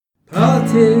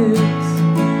politics,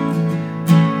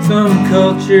 some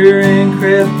culture and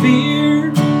craft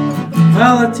beer,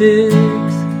 politics,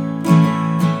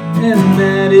 and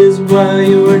that is why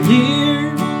you're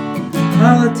here.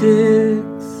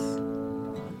 Politics,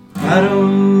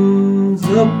 bottoms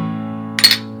up.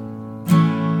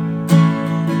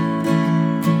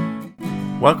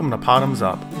 Welcome to Bottoms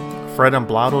Up. Fred and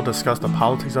Blot will discuss the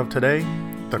politics of today,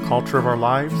 the culture of our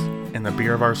lives, and the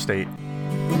beer of our state.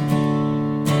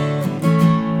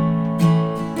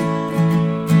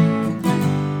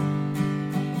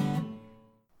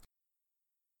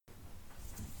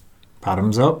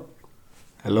 Bottoms up.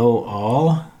 Hello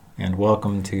all, and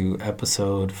welcome to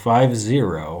episode 50.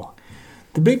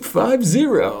 The big 50.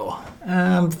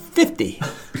 50.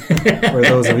 For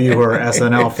those of you who are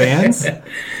SNL fans.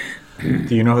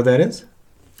 Do you know who that is?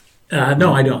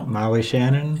 No, I don't. Molly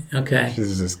Shannon. Okay.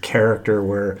 She's this character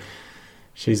where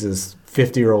she's this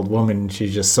 50-year-old woman.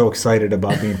 She's just so excited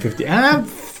about being 50. I'm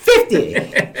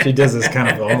 50! She does this kind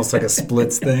of almost like a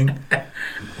splits thing.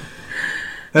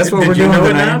 That's what we're doing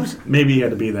tonight. Maybe you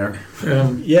had to be there.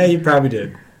 Yeah, you probably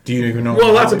did. Do you even know?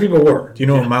 Well, lots of people were. Do you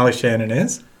know what Molly Shannon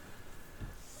is?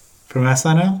 From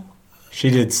SNL? She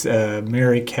did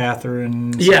Mary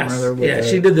Catherine. Yes.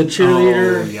 She did the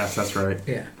cheerleader. Oh, yes, that's right.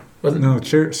 Yeah. No,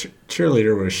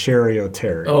 cheerleader was Sherry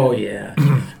O'Terry. Oh, yeah.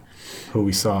 Who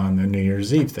we saw on the New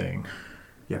Year's Eve thing.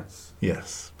 Yes.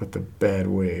 Yes, with the bad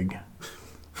wig.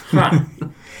 Huh.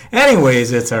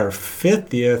 Anyways, it's our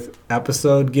 50th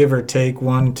episode, give or take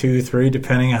 1, 2, 3,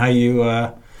 depending on how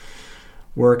you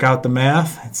work out the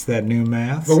math. It's that new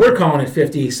math. But we're calling it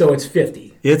 50, so it's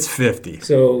 50. It's 50.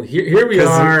 So here we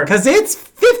are. Because it's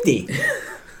 50.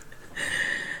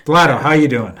 Blotto, how you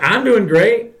doing? I'm doing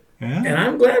great. Yeah? And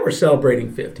I'm glad we're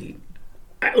celebrating 50.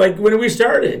 Like, when we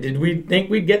started, did we think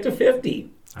we'd get to 50?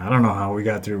 I don't know how we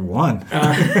got through one.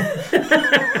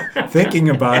 Thinking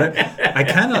about it, I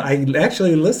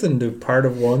actually listened to part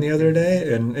of one the other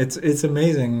day, and it's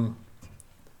amazing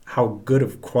how good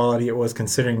of quality it was,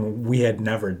 considering we had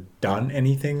never done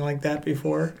anything like that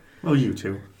before. Well, you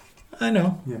too. I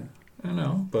know. Yeah. I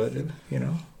know, but,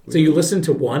 So you listened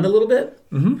to one a little bit?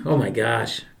 Mm-hmm. Oh, my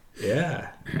gosh.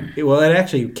 Yeah. Well, it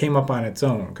actually came up on its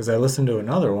own, because I listened to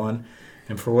another one,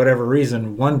 and for whatever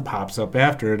reason, one pops up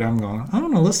after it. I'm going, I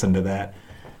want to listen to that.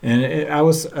 And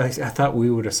I thought we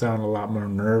would have sounded a lot more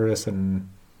nervous,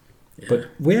 but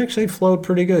we actually flowed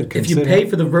pretty good. If you pay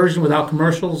for the version without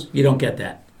commercials, you don't get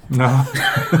that. No.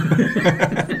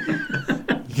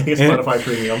 You get Spotify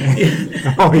Premium.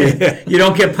 Oh, yeah. You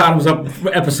don't get Bottoms Up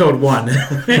episode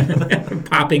 1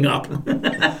 popping up.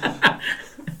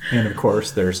 And, of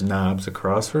course, there's Knobs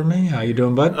across from me. How you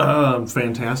doing, bud?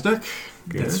 Fantastic.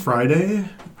 Good. It's Friday.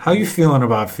 How you feeling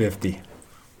about 50?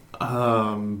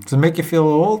 Does it make you feel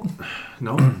old?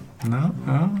 No.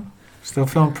 No? Still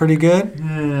feeling pretty good?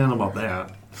 Not about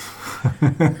that.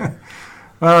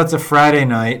 Well, it's a Friday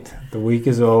night. The week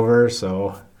is over,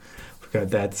 so we've got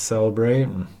that to celebrate.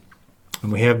 And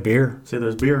we have beer. Say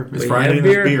there's beer. It's We Friday have and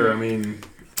beer. there's beer. I mean,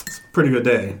 it's a pretty good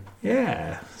day.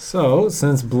 Yeah. So,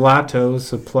 since Blotto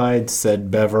supplied said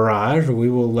beverage,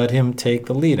 we will let him take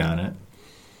the lead on it.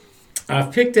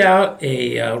 I've picked out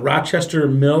a Rochester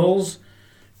Mills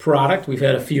product. We've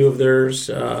had a few of theirs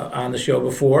on the show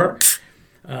before.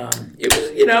 It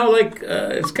was,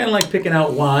 it's kind of like picking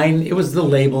out wine. It was the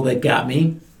label that got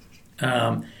me.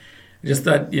 Just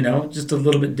thought, just a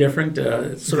little bit different.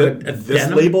 Sort of a This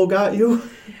denim. label got you?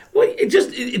 Well, it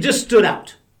just stood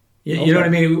out. You know what I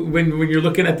mean? When you're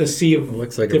looking at the sea of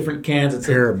Looks like different cans, it's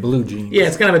Pair of blue jeans. yeah,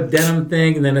 it's kind of a denim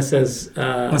thing, and then it says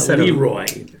Leroy.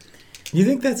 You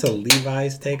think that's a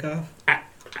Levi's takeoff?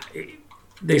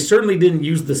 They certainly didn't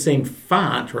use the same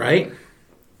font, right?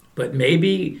 But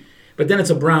then it's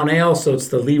a brown ale, so it's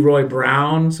the Leroy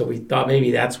Brown. So we thought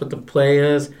maybe that's what the play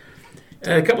is.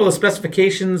 A couple of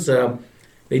specifications.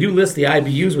 They do list the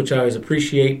IBUs, which I always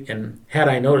appreciate. And had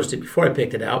I noticed it before I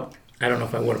picked it out, I don't know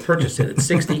if I would have purchased it. It's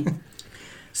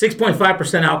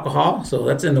 6.5% alcohol, so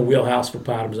that's in the wheelhouse for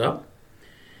Bottoms Up.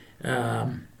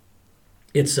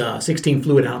 It's 16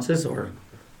 fluid ounces, or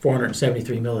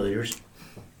 473 milliliters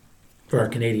for our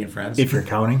Canadian friends. If you're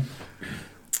counting.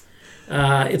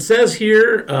 It says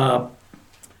here,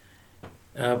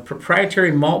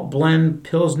 proprietary malt blend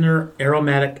Pilsner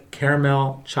aromatic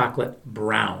caramel chocolate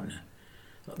brown.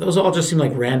 Those all just seem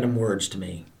like random words to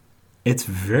me. It's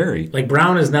very Like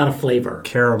brown is not a flavor.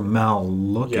 caramel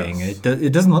looking. Yes.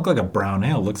 It doesn't look like a brown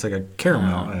ale. It looks like a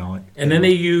caramel ale. And then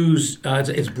they use,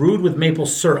 it's brewed with maple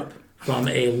syrup from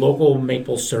a local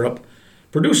maple syrup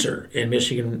producer in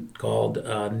Michigan called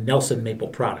Nelson Maple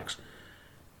Products.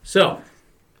 So,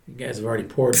 you guys have already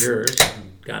poured yours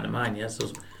and gotten to mine, yes?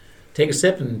 take a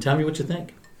sip and tell me what you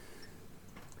think.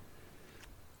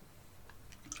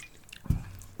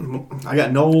 I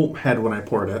got no head when I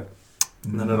poured it.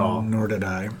 None at all. Nor did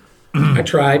I. I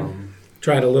tried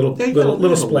a little Yeah, you got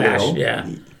little a splash. little. Yeah,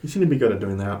 You seem to be good at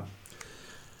doing that.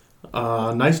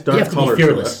 Nice you dark have to color be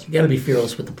fearless. to it. You got to be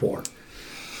fearless with the pour.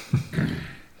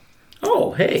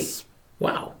 Oh, hey,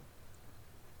 wow!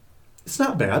 It's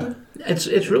not bad. It's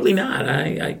really not.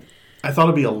 I I thought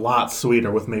it'd be a lot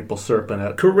sweeter with maple syrup in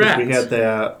it. Correct. We had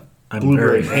that I'm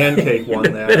blueberry very- pancake one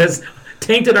it that has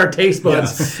tainted our taste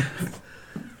buds yes,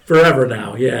 forever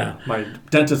now. Yeah, my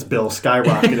dentist bill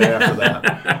skyrocketed after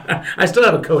that. I still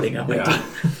have a coating on my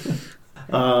teeth.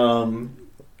 Yeah.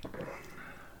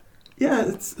 Yeah,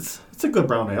 it's a good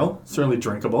brown ale. Certainly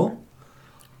drinkable.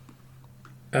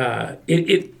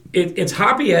 It's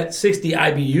hoppy at 60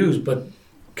 IBUs, but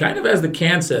kind of as the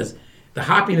can says, the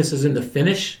hoppiness is in the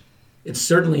finish. It's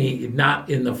certainly not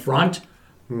in the front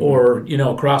or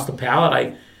across the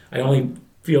palate. I only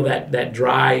feel that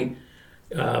dry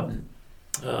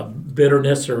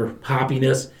bitterness or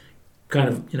hoppiness, kind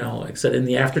of like I said, in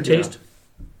the aftertaste.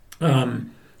 Yeah.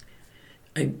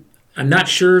 I'm not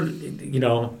sure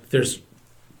if there's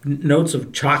notes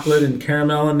of chocolate and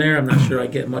caramel in there. I'm not sure I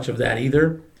get much of that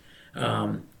either.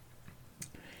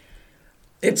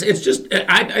 It's just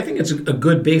I think it's a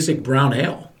good basic brown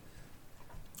ale.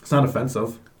 It's not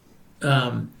offensive.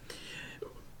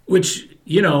 Which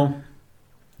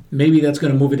maybe that's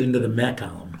going to move it into the meh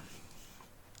column.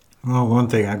 Well, one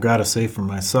thing I've got to say for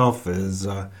myself is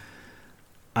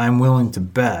I'm willing to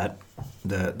bet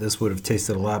that this would have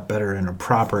tasted a lot better in a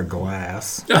proper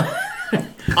glass.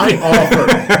 I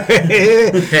offer.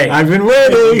 Hey, I've been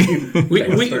waiting.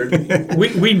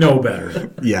 we know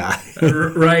better, Yeah.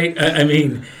 right? I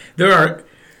mean, there are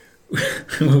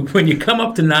when you come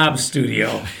up to Knob's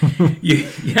studio, you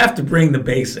have to bring the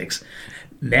basics: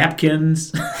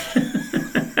 napkins.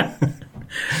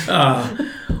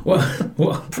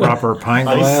 Proper pint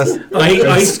glass.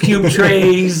 Ice cube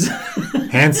trays.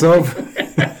 Hand soap.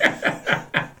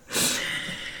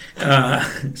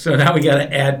 So now we got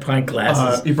to add pint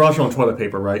glasses. You brought your own toilet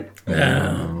paper, right?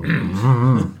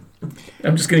 I'm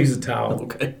just going to use a towel.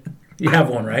 Okay. You have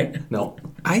one, right? No.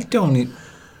 I don't.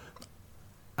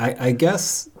 I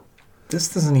guess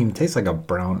this doesn't even taste like a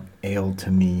brown ale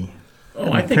to me.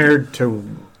 Oh, I think compared to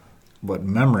what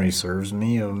memory serves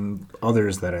me of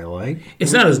others that I like.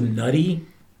 it's not as nutty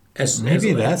as Maybe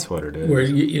as, that's what it is. where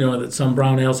that some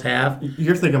brown ales have.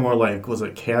 You're thinking more like, was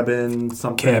it Cabin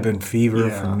something? Cabin Fever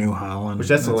Yeah. from New Holland. Which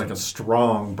that's like a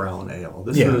strong brown ale.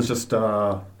 This Yeah. is just,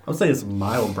 I would say it's a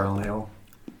mild brown ale.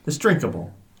 It's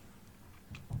drinkable.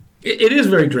 It is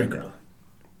very drinkable.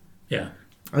 Yeah,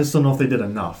 I just don't know if they did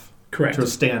enough correct. to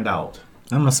stand out.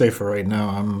 I'm going to say for right now,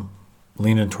 I'm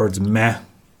leaning towards meh.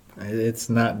 It's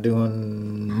not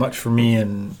doing much for me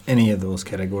in any of those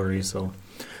categories. So,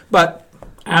 but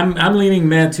I'm leaning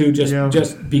meh too, Yeah.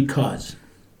 just because.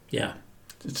 Yeah.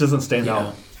 It doesn't stand Yeah.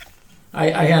 out.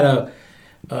 I had a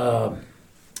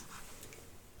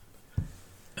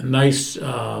nice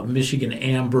Michigan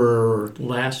Amber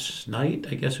last night,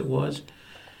 I guess it was.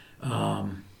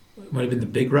 It might have been the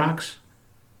Big Rocks,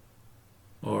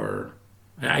 or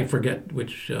I forget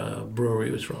which brewery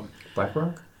it was from. Black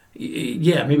Rock?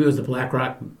 Yeah, maybe it was the Black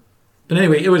Rock. But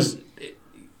anyway, it was,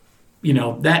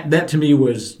 that to me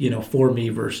was, for me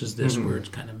versus this where it's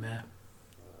kind of meh.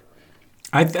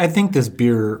 I think this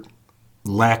beer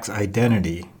lacks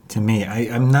identity to me.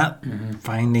 I'm not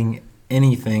finding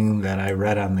anything that I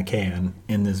read on the can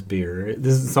in this beer.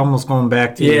 This is almost going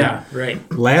back to Yeah, right.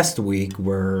 last week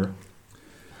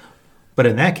but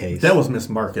in that case, That was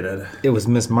mismarketed. it was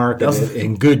mismarketed That was-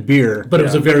 in good beer. But it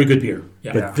was a very good beer.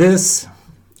 Yeah. But this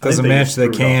doesn't they match just the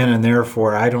screwed can, up. and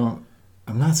therefore I'm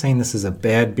not saying this is a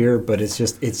bad beer, but it's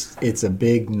just it's a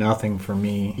big nothing for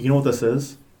me. You know what this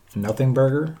is? Nothing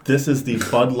burger. This is the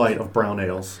Bud Light of brown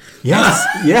ales. Yes,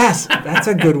 yes, that's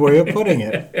a good way of putting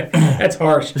it. That's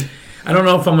harsh. I don't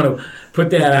know if I'm going to put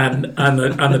that on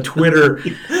the Twitter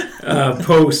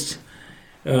post,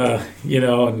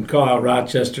 and call out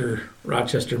Rochester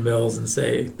Mills and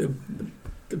say the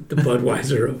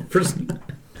Budweiser,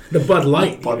 the Bud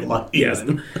Light. Bud Light. Yes.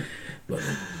 But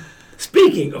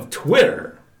speaking of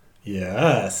Twitter,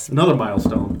 Yes. Another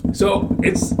milestone. so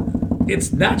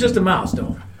it's not just a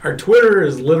milestone. Our Twitter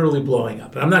is literally blowing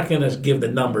up. And I'm not going to give the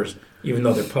numbers, even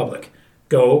though they're public.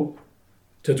 Go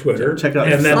to Twitter Check it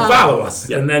out. and then Follow follow us. us,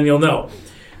 Yeah. and then you'll know.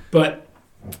 But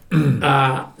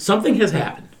something has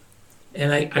happened.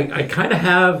 And I kind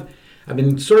of I've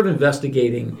been sort of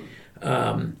investigating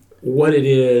what it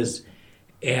is.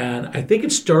 And I think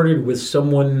it started with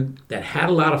someone that had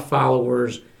a lot of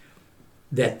followers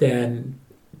that then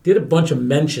did a bunch of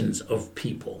mentions of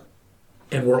people,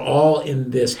 and we're all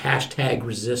in this hashtag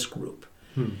resist group.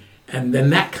 And then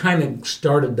that kind of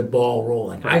started the ball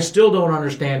rolling. I still don't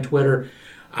understand Twitter.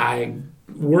 I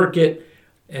work it,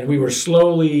 and we were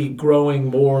slowly growing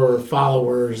more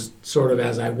followers sort of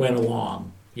as I went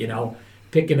along,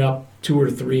 picking up 2 or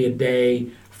 3 a day,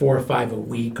 4 or 5 a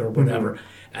week or whatever.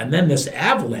 And then this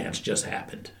avalanche just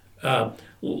happened.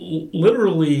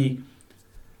 Literally,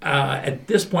 at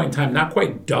this point in time, not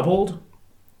quite doubled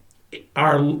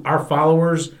our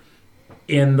followers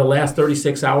in the last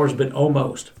 36 hours, but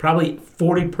almost, probably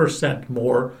 40%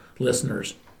 more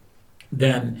listeners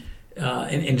than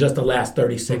in just the last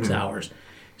 36 hours.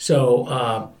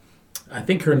 So I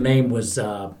think her name was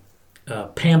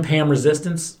Pam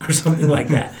Resistance or something like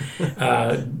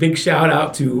that. Big shout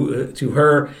out to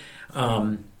her,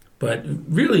 but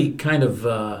really kind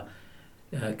of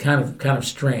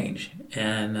strange.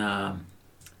 And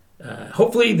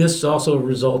hopefully this also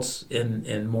results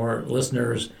in more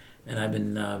listeners. And I've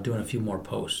been doing a few more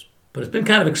posts. But it's been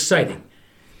kind of exciting.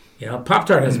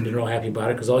 Pop-Tart hasn't been real happy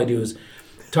about it because all I do is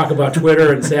talk about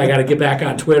Twitter and say I got to get back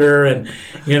on Twitter and,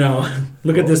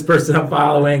 look at this person I'm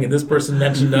following and this person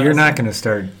mentioned us. You're not going to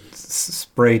start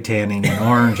spray tanning in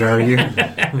orange, are you?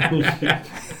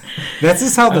 That's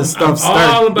just how this stuff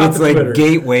starts. It's like Twitter.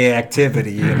 Gateway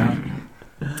activity,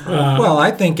 Well,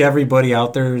 I think everybody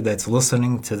out there that's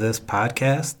listening to this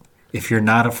podcast, if you're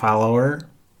not a follower,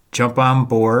 jump on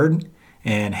board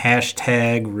and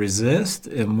hashtag resist.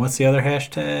 And what's the other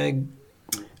hashtag?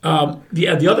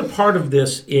 The other part of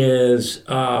this is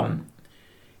hashtag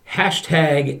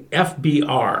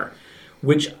FBR,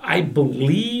 which I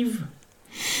believe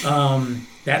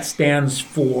that stands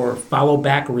for follow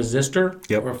back resistor.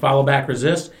 Yep. Or follow back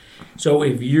resist. So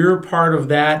if you're part of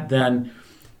that, then,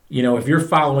 if you're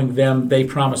following them, they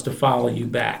promise to follow you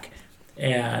back.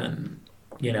 And,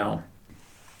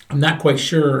 I'm not quite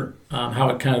sure how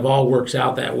it kind of all works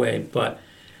out that way, but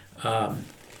Pam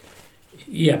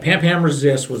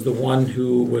Resist was the one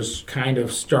who was kind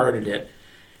of started it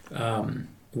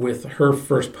with her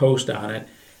first post on it,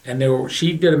 and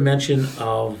she did a mention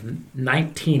of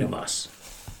 19 of us,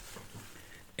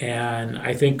 and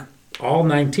I think all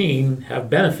 19 have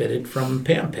benefited from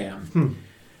Pam.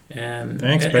 And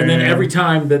thanks, and then every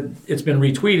time that it's been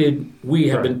retweeted, we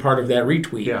have been part of that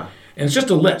retweet. Yeah, and it's just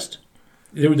a list.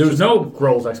 There was no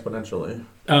grows exponentially.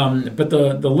 But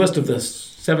the list of the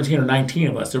 17 or 19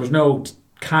 of us, there was no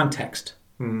context.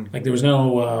 Like there was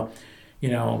no,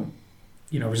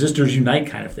 Resistors Unite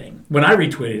kind of thing. When I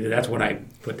retweeted it, that's what I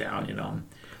put down.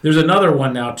 There's another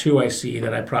one now too I see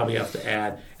that I probably have to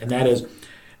add, and that is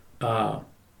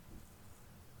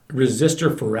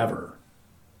Resistor Forever.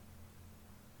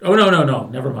 Oh no,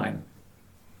 never mind.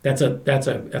 That's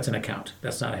an account.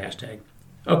 That's not a hashtag.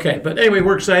 Okay, but anyway,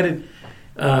 we're excited.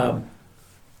 A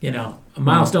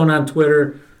milestone on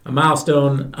Twitter, a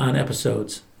milestone on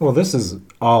episodes. Well, this is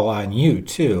all on you,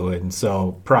 too, and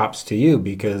so props to you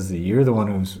because you're the one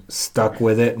who's stuck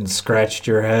with it and scratched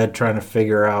your head trying to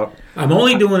figure out. I'm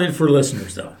only doing it for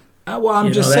listeners, though. Well,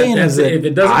 I'm just saying that if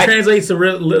it doesn't translate to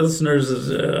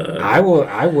listeners... I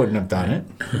wouldn't have done it.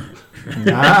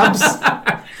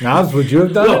 Knobs, would you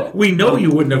have done it? We know you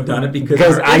wouldn't have done it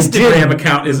because our Instagram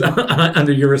account is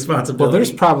under your responsibility. Well,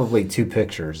 there's probably 2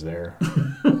 pictures there.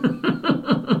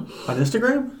 On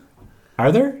Instagram?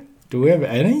 Are there? Do we have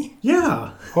any?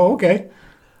 Yeah. Oh, okay.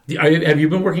 Have you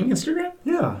been working Instagram?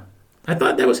 Yeah. I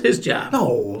thought that was his job.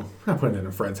 No, I'm not putting it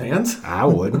in Fred's hands. I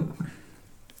wouldn't.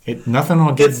 Nothing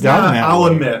will get done that I'll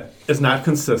way. admit, it's not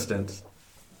consistent.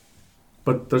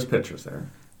 But there's pictures there.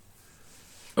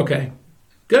 Okay.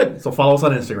 Good. So follow us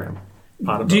on Instagram.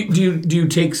 Do you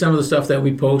take some of the stuff that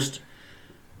we post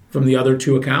from the other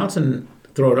 2 accounts and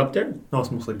throw it up there? No,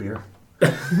 it's mostly beer.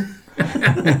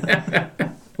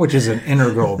 Which is an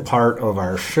integral part of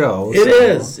our show. It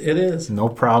is. No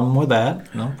problem with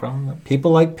that. No problem.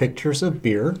 People like pictures of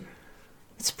beer.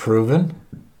 It's proven.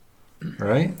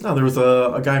 Right? No, there was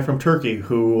a guy from Turkey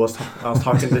who I was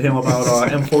talking to him about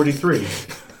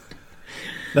M43.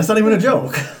 That's not even a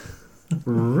joke.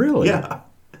 Really? Yeah.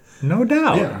 No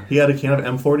doubt. Yeah, he had a can of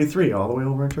M43 all the way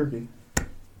over in Turkey.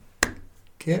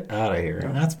 Get out of here.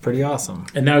 That's pretty awesome.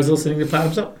 And now he's listening to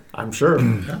Bottoms Up? I'm sure.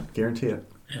 Guarantee it.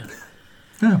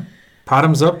 Yeah.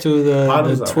 Bottoms up to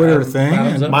the Twitter thing.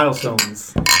 And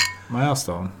milestones.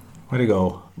 Milestone. Way to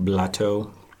go,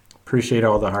 Blato. Appreciate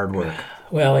all the hard work.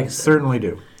 Well, like certainly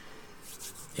do.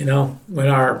 When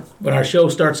our show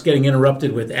starts getting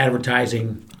interrupted with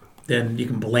advertising, then you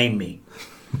can blame me.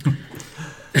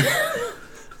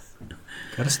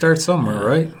 Got to start somewhere,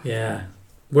 right? Yeah.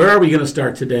 Where are we going to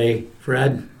start today,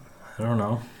 Fred? I I don't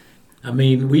know. I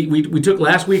mean, we took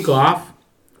last week off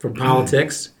from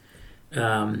politics.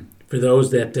 For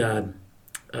those that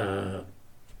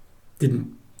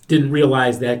didn't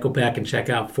realize that, go back and check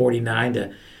out 49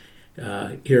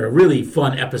 to hear a really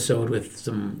fun episode with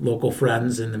some local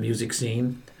friends in the music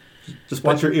scene. Just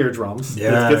watch your eardrums.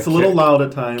 Yeah, It gets a little loud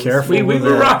at times. Careful. We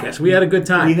were raucous. We had a good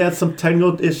time. We had some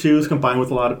technical issues combined with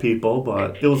a lot of people,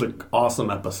 but it was an awesome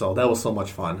episode. That was so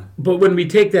much fun. But when we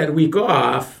take that week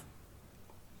off,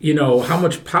 you know, how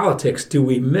much politics do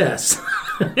we miss?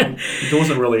 There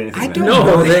wasn't really anything I there. don't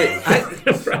No,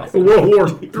 know. World War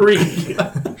III.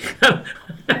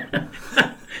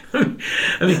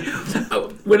 I mean,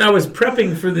 when I was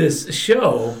prepping for this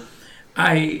show,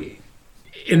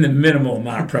 in the minimal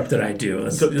amount of prep that I do,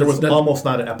 There was almost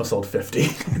not an episode 50.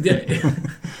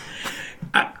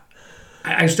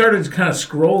 I started kind of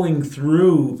scrolling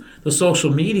through the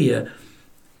social media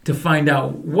to find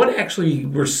out what actually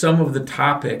were some of the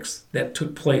topics that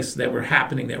took place, that were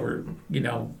happening, that were, you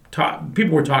know,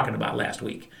 people were talking about last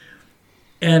week.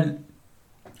 And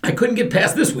I couldn't get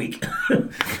past this week.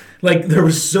 Like, there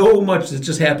was so much that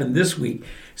just happened this week.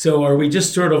 So are we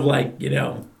just sort of like, you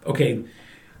know, okay,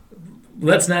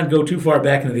 let's not go too far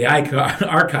back into the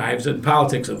archives and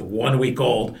politics of 1 week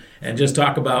old and just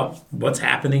talk about what's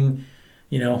happening,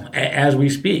 you know, as we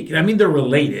speak. I mean, they're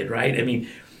related, right? I mean,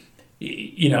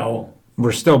 you know,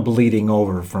 We're still bleeding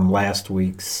over from last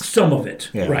week's. some of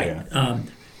it, Yeah, right? yeah.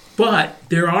 But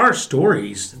there are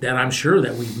stories that I'm sure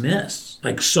that we've missed,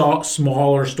 like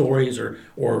smaller stories or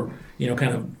you know,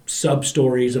 kind of sub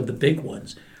stories of the big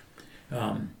ones.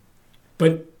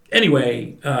 But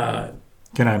anyway,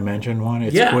 Can I mention one?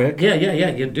 It's yeah, quick. yeah,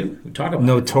 you do. We talk about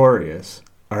Notorious,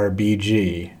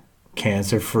 RBG,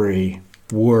 Cancer Free,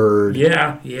 Word.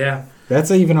 Yeah. That's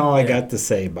even all I got to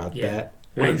say about that.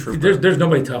 What a Hey, trooper. there's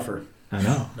nobody tougher. I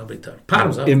know. Nobody tougher.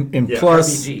 Bottoms up. And Yeah,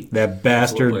 plus, RBG. that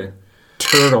bastard Absolutely.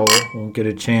 Turtle won't get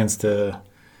a chance to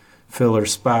fill her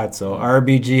spot. So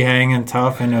RBG hanging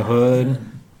tough in the hood.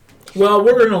 Well,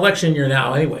 we're in an election year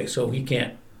now anyway, so he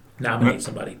can't nominate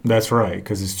somebody. That's right,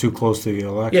 because it's too close to the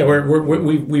election. Yeah,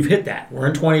 we've hit that. We're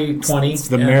in 2020. It's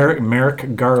the and-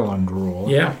 Merrick Garland rule.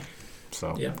 Yeah,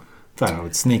 So yeah. thought I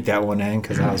would sneak that one in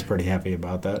because I was pretty happy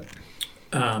about that.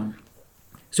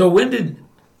 So when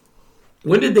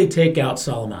did they take out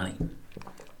Soleimani?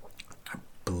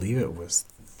 Believe it was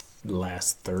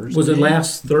last Thursday. Was it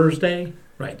last Thursday?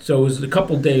 Right. So it was a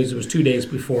couple days. It was 2 days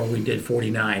before we did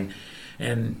 49,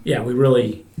 and yeah, we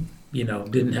really, you know,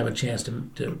 didn't have a chance to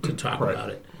talk Right. about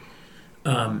it.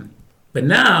 But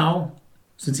now,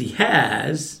 since he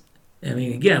has, I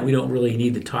mean, again, we don't really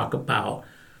need to talk about,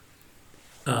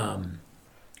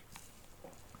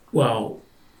 well,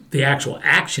 the actual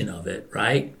action of it,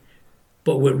 right?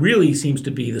 But what really seems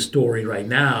to be the story right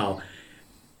now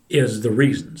is the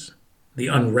reasons, the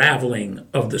unraveling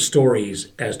of the stories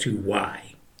as to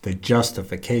why. The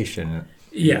justification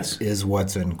Yes, is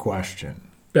what's in question.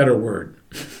 better word.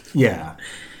 Yeah.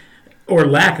 Or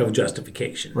lack of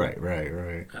justification. Right.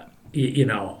 You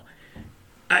know,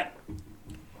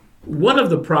 one of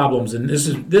the problems, and this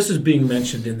is being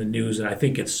mentioned in the news, and I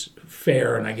think it's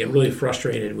fair, and I get really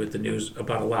frustrated with the news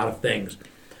about a lot of things.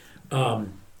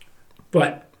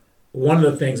 But one of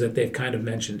the things that they've kind of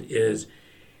mentioned is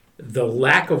the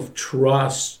lack of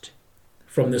trust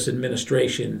from this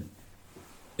administration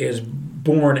is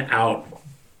borne out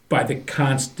by the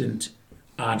constant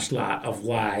onslaught of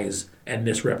lies and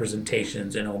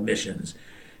misrepresentations and omissions.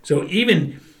 So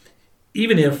even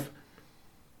if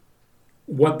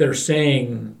what they're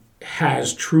saying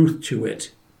has truth to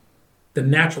it, the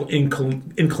natural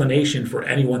inclination for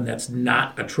anyone that's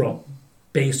not a Trump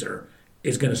baser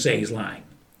is going to say he's lying.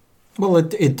 Well,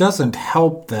 it doesn't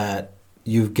help that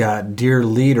you've got dear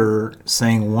leader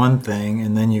saying one thing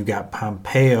and then you've got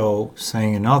Pompeo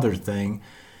saying another thing.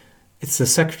 It's the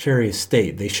Secretary of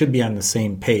State. They should be on the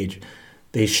same page.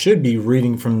 They should be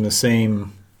reading from the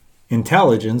same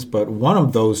intelligence, but one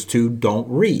of those two don't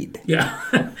read. Yeah,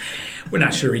 we're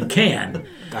not sure he can.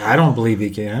 I don't believe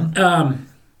he can.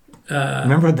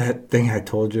 Remember that thing I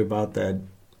told you about that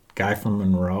guy from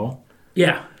Monroe?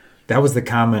 Yeah, That was the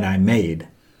comment I made.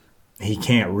 He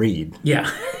can't read. yeah.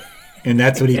 And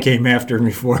that's what he came after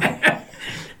me for.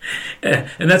 And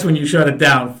that's when you shut it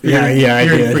down. Yeah, I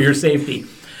fearing did. for your safety.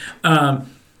 Yeah,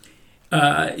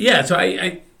 so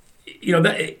I you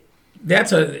know,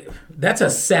 that's a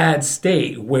sad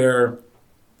state where,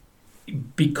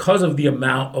 because of the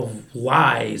amount of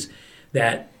lies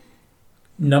that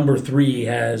number 3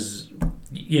 has,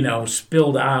 you know,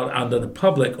 spilled out onto the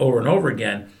public over and over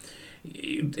again,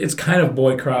 it's kind of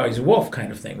boy cries wolf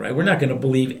kind of thing, right? We're not going to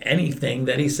believe anything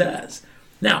that he says.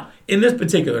 Now, in this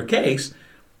particular case,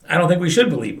 I don't think we should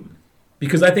believe him,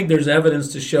 because I think there's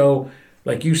evidence to show,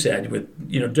 like you said, with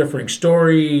differing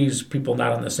stories, people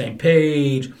not on the same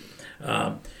page.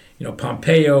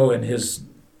 Pompeo and his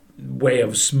way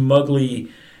of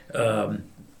smugly,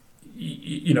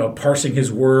 parsing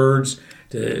his words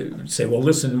to say, well,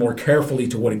 listen more carefully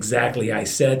to what exactly I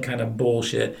said, kind of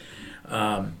bullshit.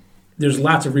 There's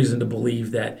lots of reason to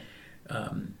believe that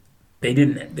they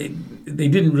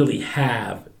didn't really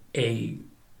have a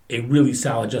really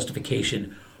solid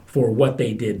justification for what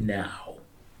they did now.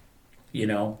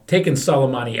 Taking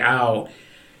Soleimani out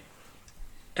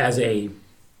as an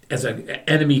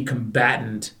enemy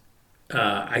combatant,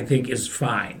 I think is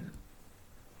fine.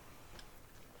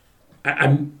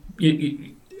 I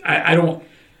don't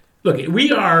look.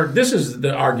 This is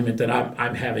the argument that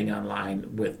I'm having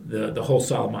online with the whole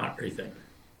Soleimani thing.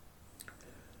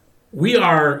 We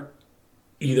are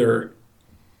either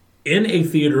in a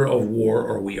theater of war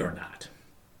or we are not.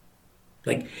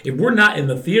 Like, if we're not in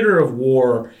the theater of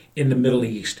war in the Middle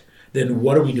East, then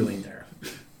what are we doing there?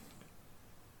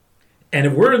 And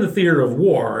if we're in the theater of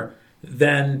war,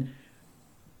 then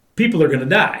people are going to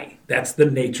die. That's the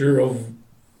nature of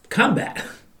combat.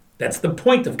 That's the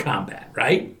point of combat,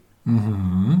 right?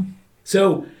 Mm-hmm.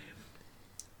 So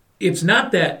it's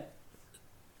not that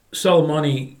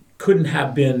Soleimani couldn't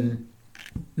have been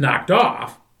knocked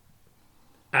off.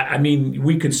 I mean,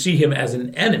 we could see him as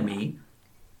an enemy.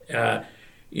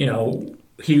 He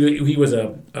was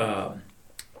a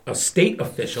state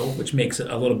official, which makes it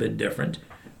a little bit different.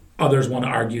 Others want to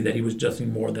argue that he was just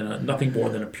nothing more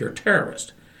than a pure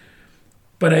terrorist.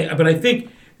 But I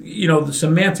think, the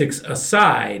semantics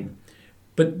aside,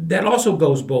 but that also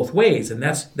goes both ways, and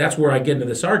that's where I get into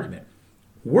this argument.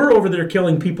 We're over there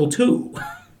killing people too.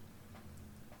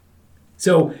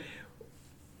 So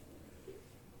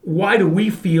why do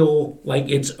we feel like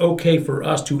it's okay for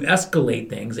us to escalate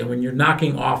things? And when you're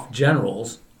knocking off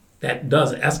generals, that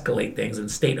does escalate things, and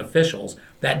state officials,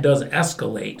 that does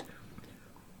escalate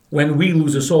when we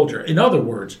lose a soldier. In other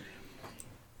words,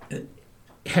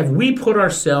 have we put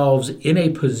ourselves in a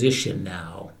position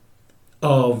now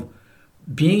of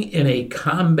being in a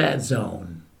combat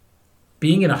zone,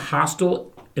 being in a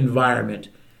hostile environment,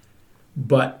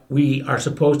 but we are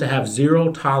supposed to have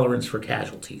zero tolerance for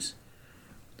casualties?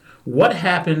 What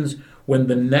happens when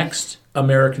the next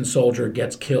American soldier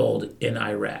gets killed in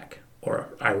Iraq or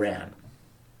Iran?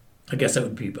 I guess that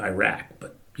would be Iraq,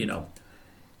 but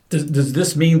does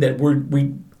this mean that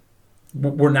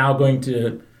we're now going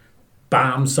to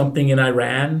bomb something in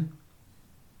Iran?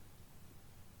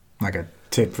 Like a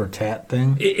tit for tat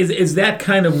thing? Is that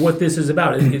kind of what this is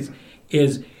about? Has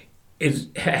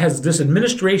this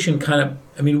administration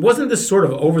wasn't this sort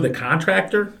of over the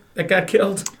contractor that got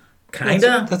killed?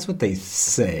 Kinda. That's what they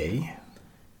say.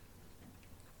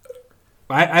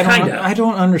 I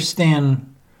don't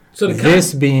understand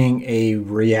this being a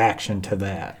reaction to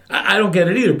that. I don't get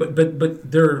it either. But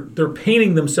they're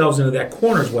painting themselves into that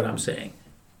corner, is what I'm saying.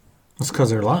 It's because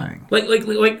they're lying.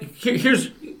 Here's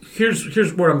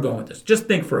where I'm going with this. Just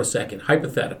think for a second,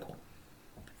 hypothetical.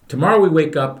 Tomorrow we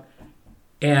wake up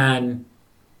and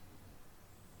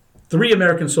 3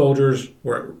 American soldiers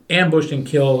were ambushed and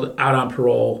killed out on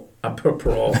parole.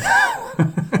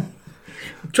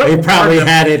 They probably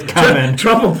had it coming.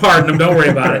 Trump will pardon them. Don't worry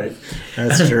about it.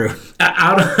 That's true.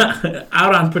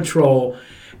 out on patrol,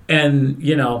 and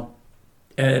they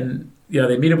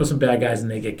meet up with some bad guys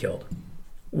and they get killed.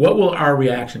 What will our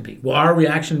reaction be? Will our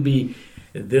reaction be,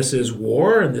 this is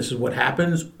war and this is what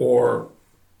happens, or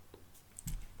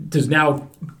does now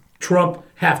Trump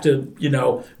have to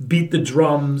beat the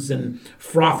drums and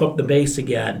froth up the bass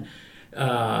again,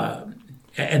 and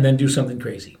then do something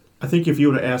crazy? I think if you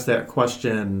would have asked that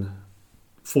question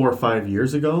 4 or 5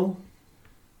 years ago,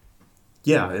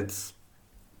 yeah, it's,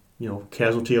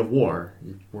 casualty of war.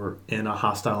 We're in a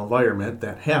hostile environment.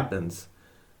 That happens.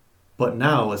 But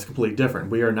now it's completely different.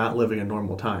 We are not living in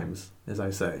normal times, as I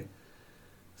say.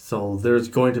 So there's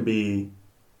going to be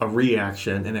a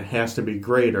reaction, and it has to be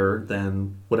greater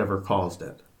than whatever caused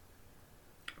it.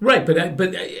 Right,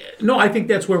 but no, I think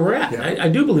that's where we're at. Yeah. I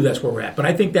do believe that's where we're at, but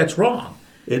I think that's wrong.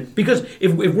 Because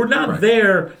if we're not right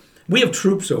there, we have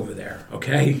troops over there,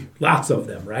 okay? Lots of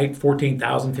them, right?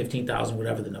 14,000, 15,000,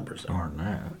 whatever the numbers are. More than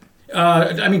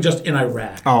that. Just in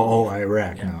Iraq. Oh,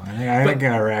 Iraq. Yeah. No, I think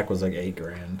Iraq was like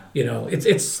 $8,000.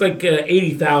 It's like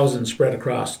 80,000 spread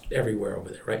across everywhere over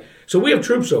there, right? So we have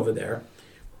troops over there.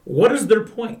 What is their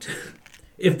point?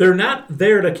 If they're not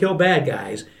there to kill bad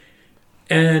guys,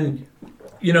 and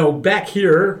back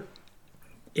here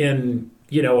in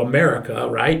America,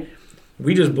 right?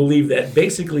 We just believe that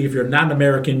basically if you're not an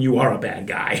American, you are a bad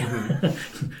guy.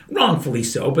 Wrongfully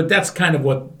so, but that's kind of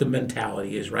what the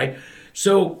mentality is, right?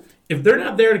 So if they're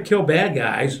not there to kill bad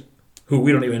guys, who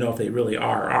we don't even know if they really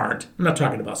are or aren't, I'm not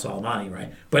talking about Soleimani,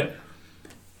 right? But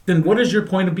then what is your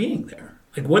point of being there?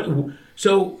 Like what?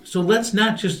 So let's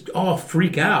not just all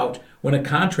freak out when a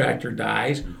contractor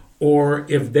dies, or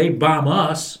if they bomb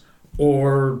us,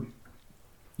 or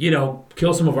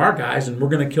kill some of our guys, and we're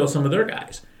going to kill some of their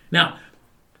guys. Now,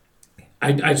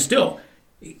 I still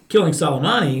killing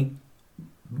Soleimani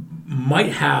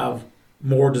might have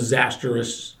more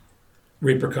disastrous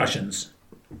repercussions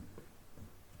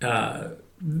than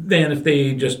if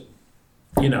they just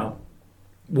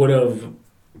would have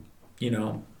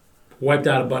wiped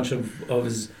out a bunch of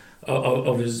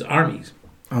his armies.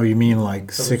 Oh, you mean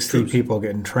like 60 troops. people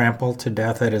getting trampled to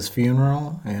death at his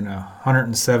funeral and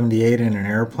 178 in an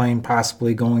airplane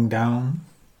possibly going down?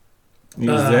 Is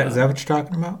that what you're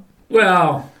talking about?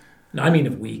 Well, no, I mean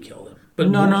if we killed him. But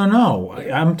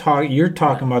No. You're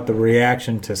talking about the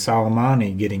reaction to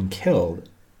Soleimani getting killed.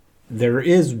 There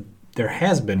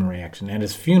has been reaction. At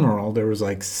his funeral, there was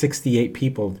like 68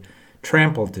 people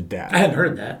trampled to death. I hadn't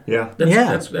heard that. Yeah.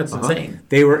 That's insane.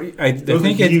 They were. I was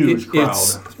think a huge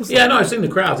it's. crowd. Yeah, no, I've seen the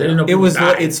crowds. I didn't know It people was.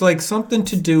 died. It's like something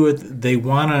to do with they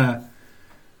want to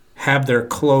have their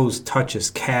clothes touch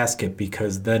his casket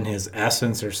because then his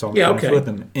essence or something is with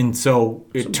him, and so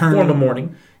it turned. Form of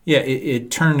mourning. Yeah,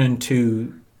 it turned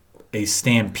into a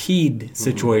stampede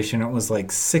situation. It was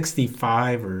like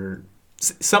 65 or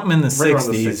something in the Right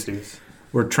around the 60s 60s.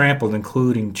 were trampled,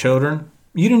 including children.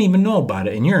 You didn't even know about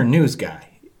it, and you're a news guy.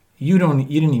 You didn't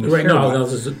even Right, hear no, about it.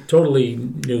 this is totally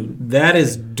new. That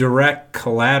is direct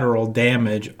collateral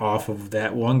damage off of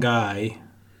that one guy,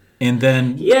 and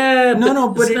then Yeah,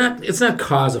 but it's not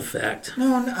cause effect.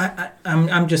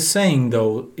 I'm just saying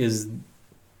though is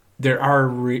there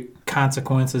are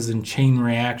consequences and chain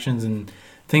reactions and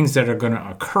things that are going to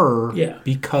occur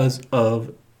because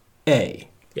of A.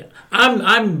 Yeah,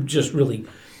 I'm just really,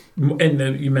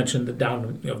 and you mentioned the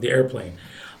down of the airplane.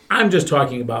 I'm just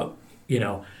talking about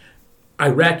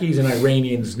Iraqis and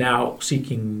Iranians now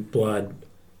seeking blood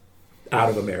out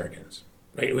of Americans,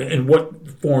 right? And what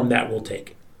form that will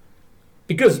take,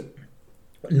 because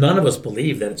none of us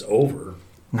believe that it's over,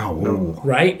 No.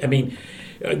 right? I mean,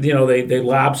 they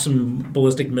lob some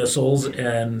ballistic missiles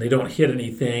and they don't hit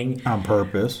anything, On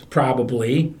purpose,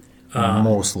 probably,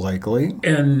 most likely.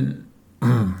 and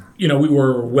we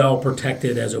were well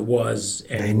protected as it was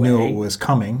anyway. They knew it was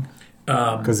coming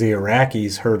because the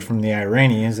Iraqis heard from the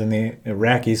Iranians and the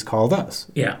Iraqis called us.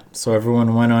 Yeah, So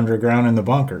everyone went underground in the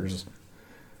bunkers.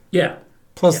 yeah.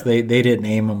 Plus, they didn't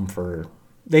aim them for...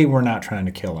 They were not trying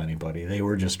to kill anybody. They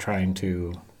were just trying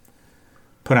to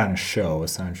put on a show,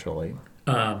 essentially.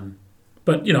 But,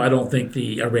 I don't think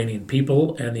the Iranian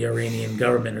people and the Iranian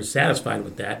government are satisfied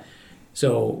with that.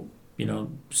 So,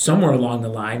 somewhere along the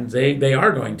line, they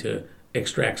are going to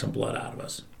extract some blood out of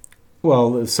us.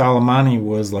 Well, Soleimani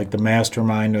was like the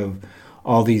mastermind of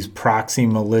all these proxy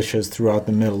militias throughout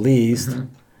the Middle East. Mm-hmm.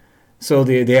 So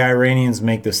the Iranians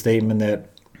make the statement that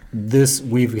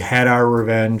we've had our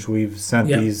revenge. We've sent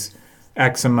these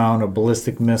X amount of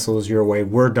ballistic missiles your way.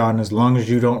 We're done. As long as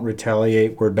you don't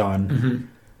retaliate, we're done. Mm-hmm.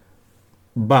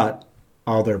 But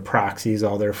all their proxies,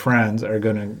 all their friends are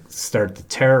going to start the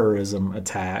terrorism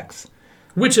attacks.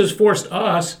 Which has forced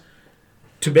us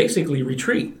to basically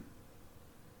retreat.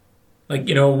 Like,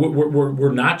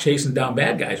 we're not chasing down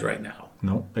bad guys right now.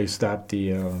 Nope, they stopped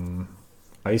the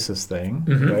ISIS thing.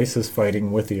 Mm-hmm. The ISIS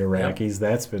fighting with the Iraqis,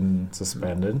 that's been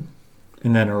suspended.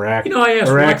 And then Iraq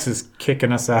is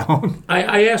kicking us out.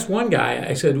 I asked one guy,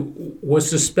 I said, was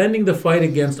suspending the fight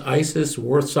against ISIS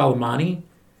worth Soleimani?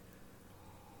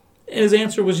 And his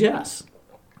answer was yes.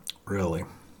 Really?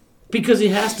 Because he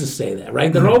has to say that,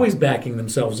 right? They're always backing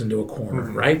themselves into a corner,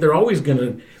 right? They're always going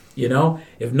to,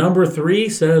 if number 3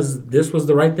 says this was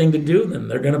the right thing to do, then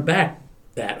they're going to back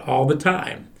that all the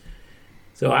time.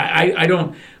 So I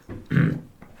don't,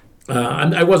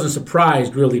 I wasn't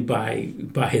surprised really by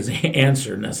his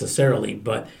answer necessarily,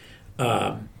 but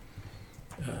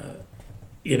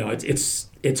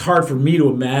it's hard for me to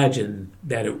imagine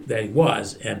that he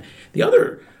was. And the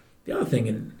other thing,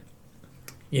 and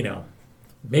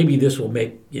maybe this will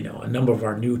make a number of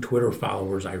our new Twitter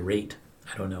followers irate.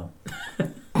 I don't know.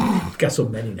 I've got so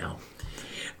many now.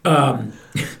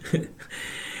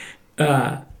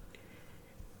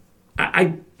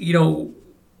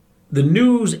 The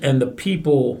news and the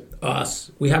people,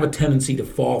 us, we have a tendency to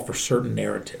fall for certain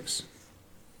narratives,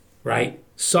 right?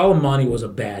 Soleimani was a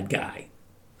bad guy.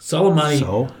 Soleimani,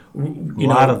 So, a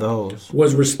lot of those.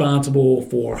 was responsible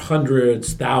for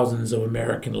hundreds, thousands of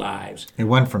American lives. It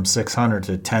went from 600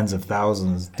 to tens of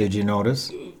thousands. Did you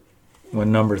notice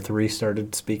when number 3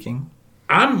 started speaking?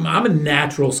 I'm a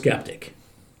natural skeptic.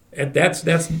 And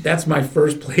that's my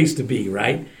first place to be,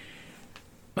 right?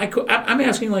 I'm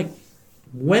asking, like,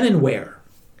 when and where?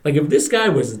 Like, if this guy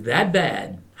was that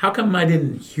bad, how come I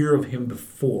didn't hear of him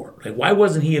before? Like, why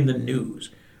wasn't he in the news?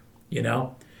 You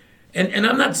know? And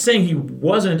I'm not saying he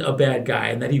wasn't a bad guy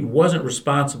and that he wasn't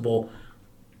responsible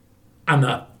on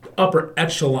the upper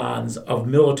echelons of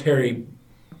military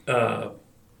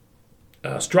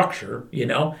structure, you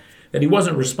know, that he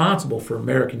wasn't responsible for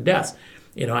American deaths.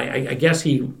 You know, I guess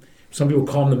some people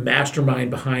call him the mastermind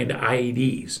behind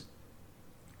IEDs.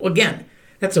 Well, again,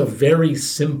 that's a very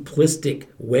simplistic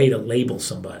way to label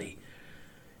somebody,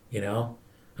 you know.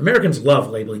 Americans love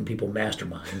labeling people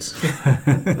masterminds.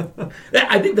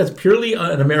 I think that's purely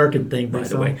an American thing, by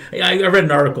the way. I read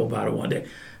an article about it one day.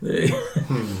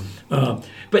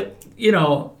 But, you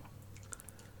know,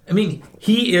 I mean,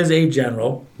 he is a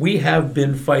general. We have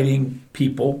been fighting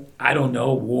people, I don't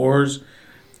know, wars,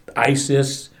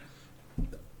 ISIS,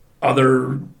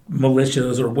 other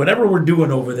militias, or whatever we're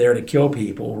doing over there to kill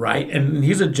people, right? And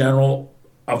he's a general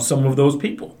of some of those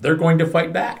people. They're going to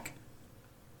fight back.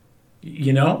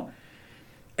 You know,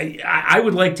 I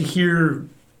would like to hear,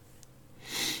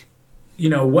 you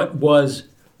know, what was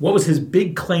his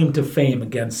big claim to fame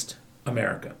against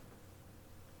America,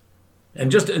 and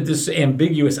just this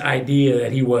ambiguous idea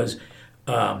that he was,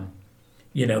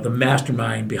 you know, the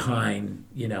mastermind behind,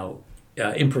 you know,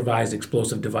 improvised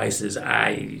explosive devices.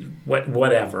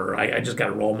 Whatever. I just got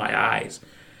to roll my eyes,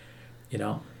 you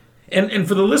know, and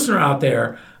for the listener out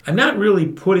there, I'm not really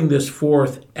putting this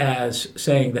forth as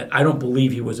saying that I don't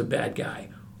believe he was a bad guy.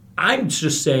 I'm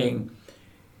just saying,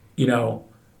 you know,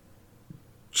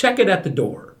 check it at the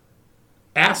door.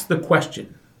 Ask the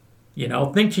question. You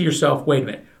know, think to yourself, wait a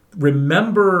minute.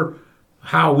 Remember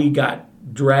how we got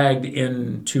dragged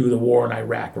into the war in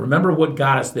Iraq. Remember what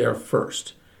got us there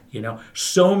first. You know,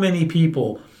 so many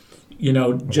people, you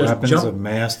know, weapons of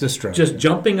mass destruction. Just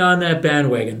jumping on that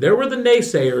bandwagon. There were the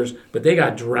naysayers, but they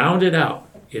got drowned out.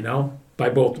 You know, by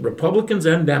both Republicans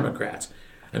and Democrats.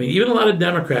 I mean, even a lot of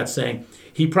Democrats saying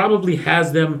he probably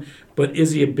has them, but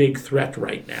is he a big threat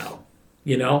right now?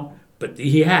 You know, but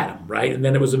he had them, right? And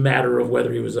then it was a matter of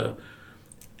whether he was a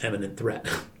imminent threat.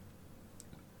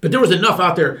 But there was enough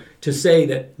out there to say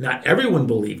that not everyone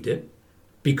believed it,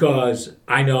 because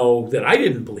I know that I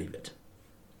didn't believe it.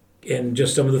 And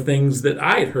just some of the things that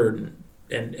I had heard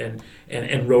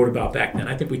and wrote about back then.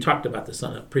 I think we talked about this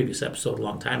on a previous episode a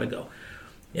long time ago.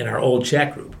 In our old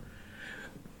chat group,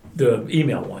 the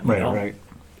email one, you know? Right.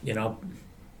 You know,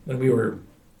 when we were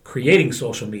creating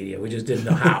social media, we just didn't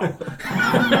know how.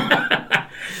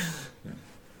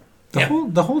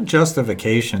 The whole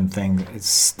justification thing, it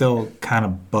still kind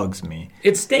of bugs me.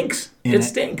 It stinks. It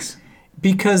stinks.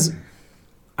 Because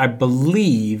I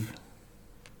believe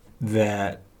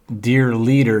that Dear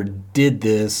Leader did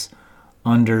this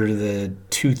under the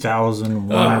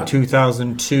 2001 or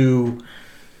 2002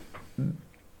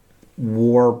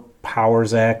 War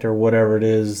Powers Act or whatever it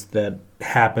is that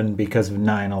happened because of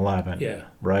 9/11. Yeah.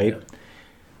 Right? Yeah.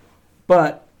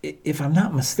 But if I'm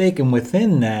not mistaken,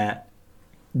 within that,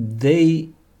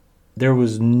 there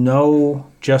was no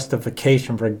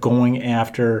justification for going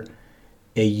after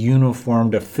a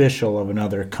uniformed official of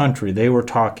another country. They were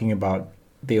talking about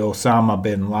the Osama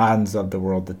bin Ladens of the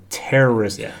world, the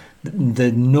terrorists,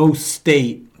 the no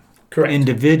state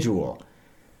individual.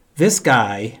 This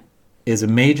guy is a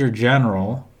major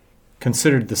general,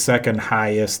 considered the second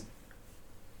highest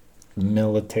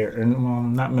military, well,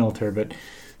 not military, but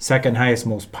second highest,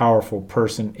 most powerful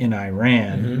person in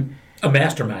Iran. Mm-hmm.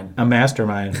 A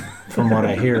mastermind, from what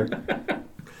I hear.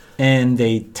 And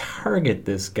they target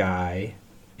this guy,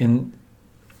 and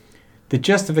the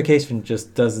justification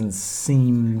just doesn't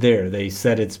seem there. They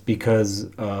said it's because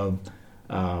of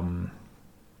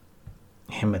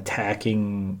him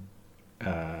attacking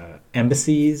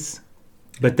embassies.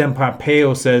 But then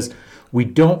Pompeo says, we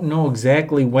don't know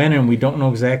exactly when and we don't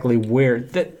know exactly where.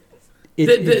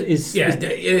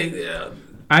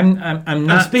 I'm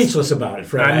not speechless about it,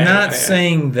 Fred. I'm not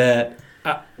saying that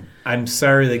I'm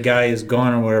sorry the guy is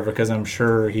gone or whatever, because I'm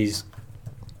sure he's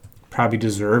probably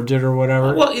deserved it or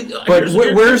whatever. Well, but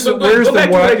where's the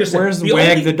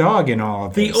wag the dog in all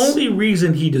of this? The only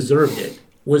reason he deserved it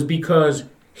was because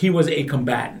he was a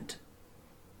combatant.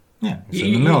 Yeah, he's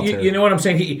in the military. You know what I'm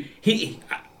saying?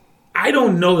 I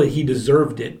don't know that he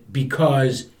deserved it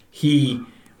because he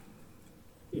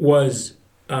was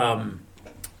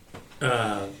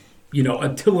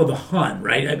Attila the Hun,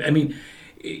 right? I mean,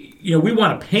 we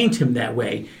want to paint him that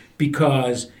way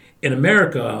because in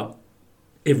America,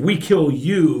 if we kill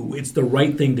you, it's the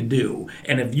right thing to do.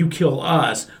 And if you kill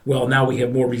us, well, now we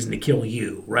have more reason to kill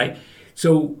you, right?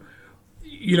 So,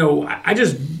 I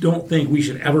just don't think we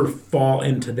should ever fall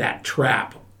into that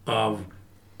trap of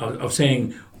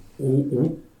saying,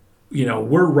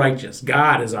 we're righteous.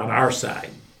 God is on our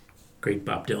side. Great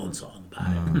Bob Dylan song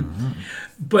about it. Mm-hmm.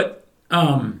 But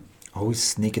always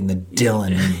sneaking the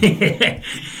Dylan in.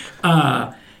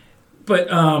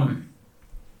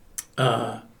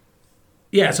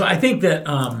 So I think that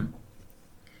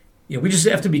we just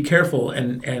have to be careful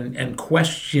and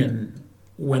question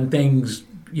when things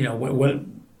what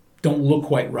don't look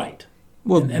quite right.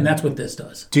 Well, and that's what this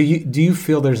does. Do you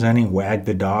feel there's any wag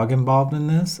the dog involved in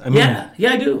this? I mean,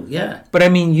 I do. Yeah. But I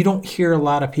mean, you don't hear a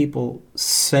lot of people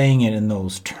saying it in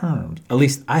those terms. At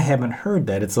least I haven't heard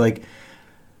that. It's like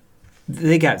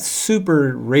they got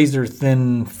super razor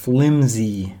thin,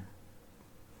 flimsy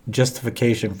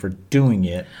justification for doing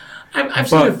it. I've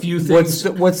seen a few things.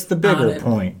 What's the bigger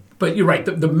point? But you're right.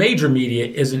 The major media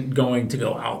isn't going to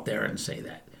go out there and say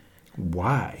that.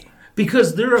 Why?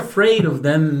 Because they're afraid of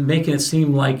then making it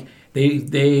seem like they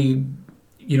didn't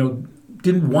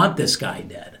want this guy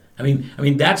dead. I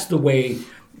mean that's the way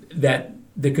that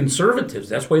the conservatives,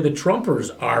 that's the way the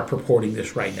Trumpers are purporting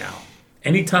this right now.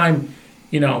 Anytime,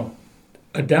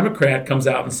 a Democrat comes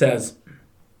out and says,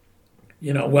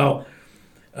 what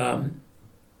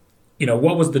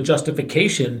was the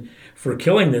justification for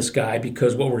killing this guy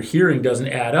because what we're hearing doesn't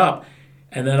add up,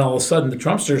 and then all of a sudden the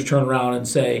Trumpsters turn around and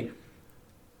say,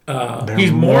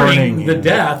 he's mourning the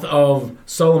death of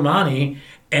Soleimani,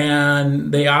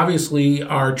 and they obviously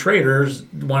are traitors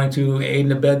wanting to aid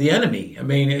and abet the enemy. I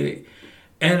mean,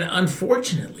 and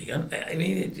unfortunately,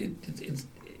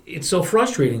 it's so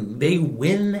frustrating. They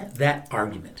win that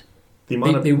argument. The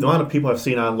amount of people I've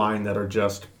seen online that are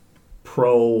just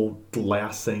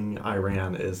pro-glassing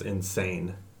Iran is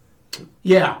insane.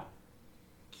 Yeah.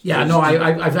 Yeah, no,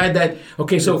 I've had that.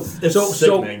 Okay, so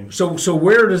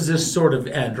where does this sort of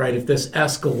end, right? If this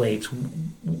escalates,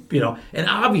 and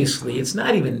obviously it's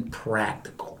not even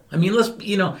practical. I mean,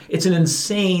 it's an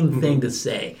insane thing to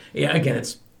say. Yeah, again,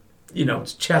 it's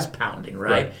chest pounding,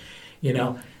 right? It's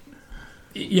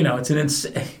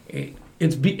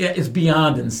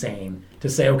beyond insane to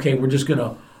say, okay, we're just going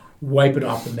to wipe it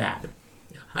off the map.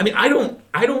 I mean, I don't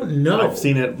know. I've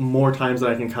seen it more times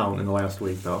than I can count in the last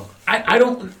week, though. I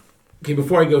don't. Okay,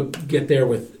 before I get there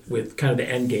with kind of the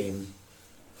end game,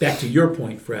 back to your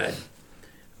point, Fred.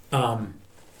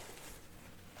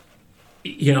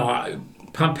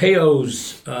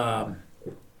 Pompeo's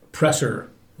presser,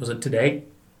 was it today?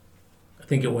 I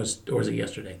think it was, or was it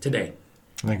yesterday? Today.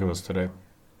 I think it was today.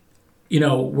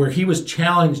 Where he was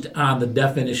challenged on the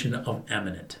definition of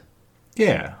eminent.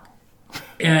 Yeah.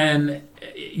 And,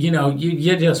 you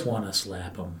just want to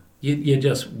slap him. You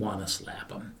just want to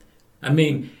slap him. I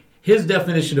mean, his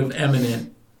definition of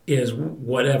eminent is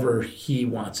whatever he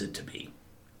wants it to be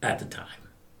at the time,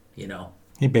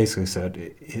 He basically said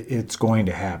it's going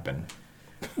to happen.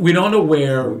 We don't know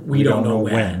where, we don't know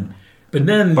when.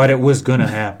 But it was going to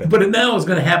happen. But now it's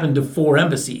going to happen to 4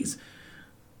 embassies.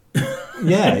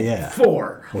 Yeah.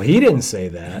 4. Well, he didn't say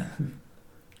that.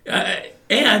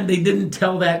 And they didn't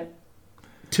tell that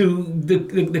to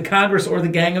the Congress or the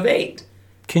Gang of 8.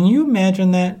 Can you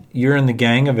imagine that? You're in the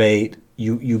Gang of 8.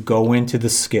 You go into the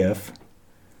skiff.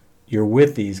 You're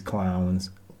with these clowns,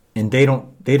 and they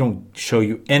don't show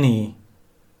you any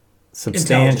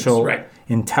substantial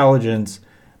intelligence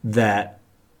that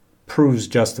proves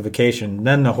justification.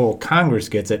 Then the whole Congress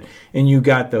gets it, and you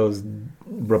got those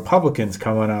Republicans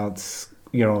coming out.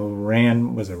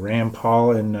 Rand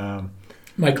Paul and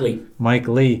Mike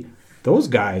Lee. Those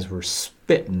guys were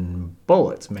spitting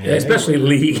bullets, man. Yeah, especially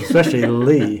Lee.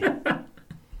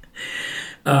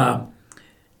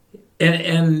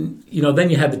 And then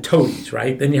you have the toadies,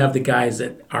 right? Then you have the guys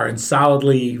that are in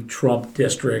solidly Trump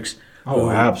districts.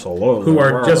 Absolutely. Who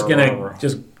are just going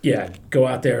to go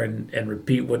out there and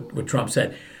repeat what Trump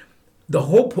said. The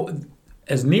whole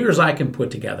as near as I can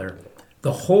put together,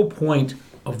 the whole point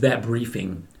of that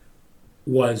briefing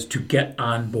was to get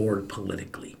on board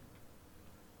politically.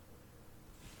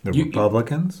 The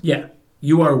Republicans? Yeah.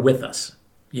 You are with us.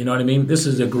 You know what I mean? This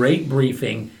is a great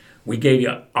briefing. We gave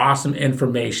you awesome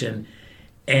information,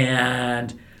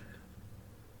 and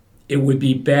it would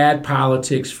be bad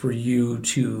politics for you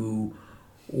to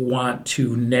want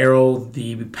to narrow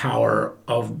the power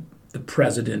of the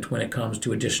president when it comes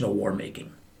to additional war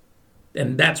making.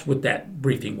 And that's what that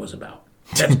briefing was about.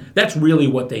 That's really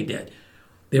what they did.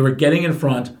 They were getting in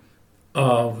front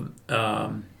of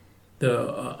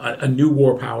a new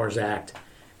War Powers Act,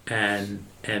 and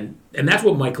that's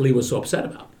what Mike Lee was so upset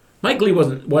about. Mike Lee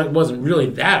wasn't really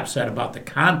that upset about the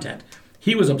content.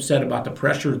 He was upset about the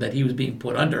pressure that he was being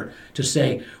put under to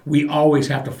say we always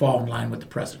have to fall in line with the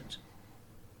president.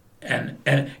 And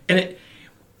it,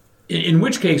 in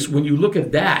which case, when you look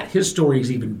at that, his story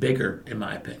is even bigger, in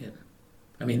my opinion.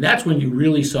 I mean, that's when you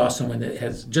really saw someone that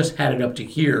has just had it up to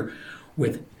here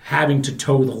with having to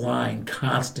toe the line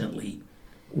constantly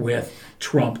with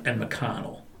Trump and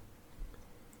McConnell.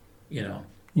 You know.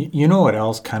 You know what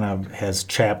else kind of has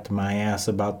chapped my ass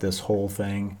about this whole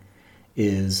thing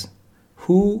is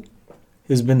who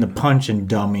has been the punching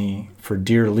dummy for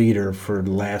Dear Leader for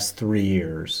the last 3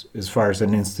 years as far as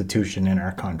an institution in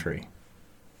our country?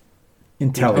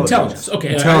 Intelligence.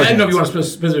 Okay. Intelligence. I didn't know if you want a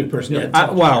specific person.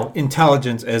 Yeah,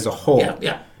 intelligence as a whole.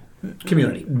 Yeah.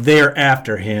 Community. They're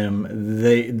after him.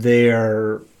 They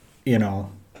are,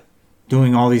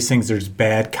 doing all these things. There's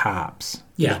bad cops.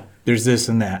 Yeah. There's this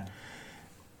and that.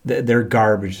 They're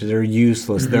garbage. They're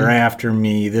useless. Mm-hmm. They're after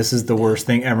me. This is the worst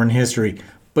thing ever in history.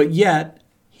 But yet,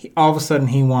 all of a sudden,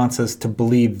 he wants us to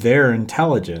believe their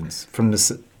intelligence from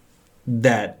this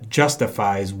that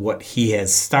justifies what he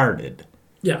has started.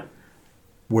 Yeah.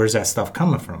 Where's that stuff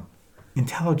coming from?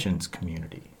 Intelligence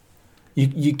community.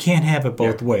 You can't have it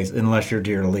both ways unless you're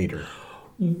Dear Leader.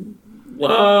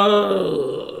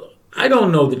 Well, I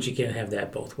don't know that you can't have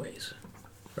that both ways.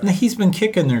 Right. Now, he's been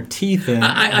kicking their teeth in.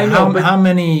 I know, how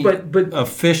many but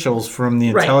officials from the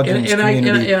intelligence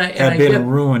community have been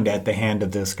ruined at the hand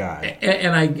of this guy?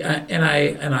 And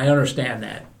I understand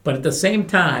that, but at the same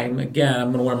time, again,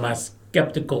 I'm going to wear my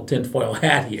skeptical tinfoil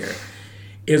hat here.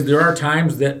 There are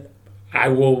times that I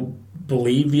will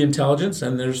believe the intelligence,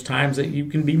 and there's times that you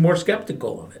can be more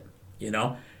skeptical of it.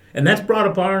 And that's brought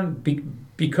upon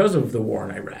because of the war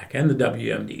in Iraq and the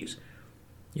WMDs.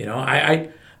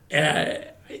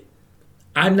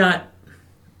 I'm not.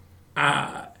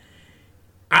 I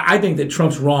think that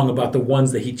Trump's wrong about the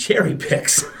ones that he cherry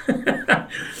picks,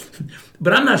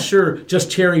 but I'm not sure just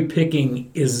cherry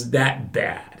picking is that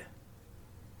bad.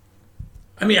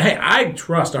 I mean, hey, I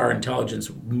trust our intelligence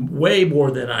way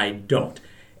more than I don't,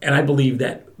 and I believe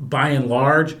that by and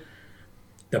large,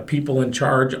 the people in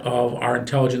charge of our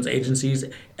intelligence agencies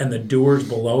and the doers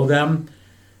below them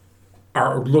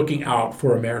are looking out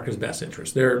for America's best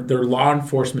interests. They're law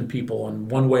enforcement people in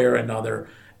one way or another,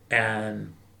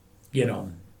 and they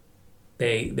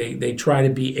try to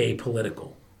be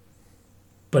apolitical.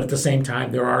 But at the same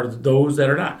time, there are those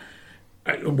that are not.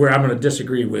 Where I'm going to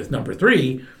disagree with number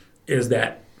 3 is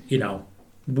that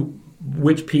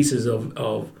which pieces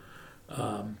of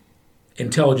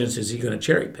intelligence is he going to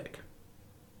cherry pick?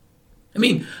 I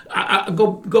mean, I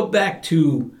go back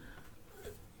to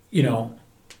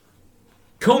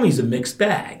Comey's a mixed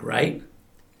bag, right?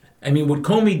 I mean, what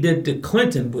Comey did to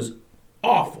Clinton was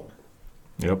awful.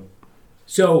 Yep.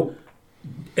 So,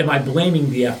 am I blaming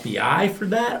the FBI for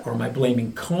that, or am I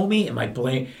blaming Comey? Am I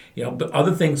but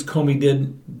other things Comey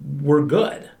did were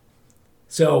good.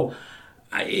 So,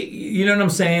 you know what I'm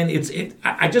saying?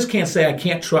 I just can't say I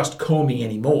can't trust Comey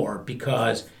anymore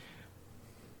because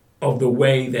of the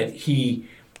way that he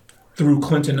threw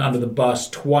Clinton under the bus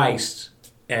twice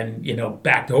and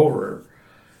backed over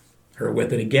her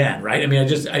with it again, right? I mean,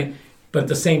 but at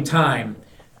the same time,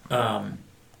 I'm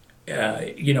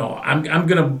going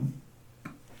to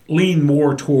lean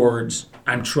more towards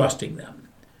I'm trusting them.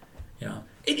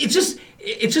 It's just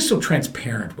so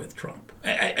transparent with Trump.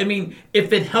 I mean,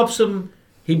 if it helps him,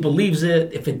 he believes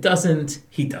it. If it doesn't,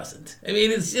 he doesn't. I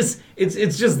mean, it's just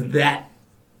that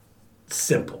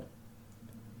simple.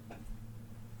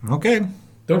 Okay.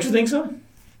 Don't you think so?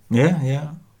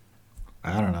 Yeah.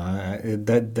 I don't know.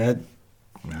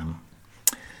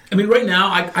 I mean, right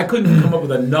now, I couldn't come up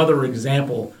with another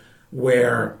example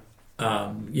where,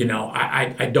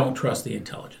 I don't trust the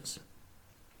intelligence.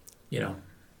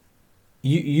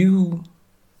 You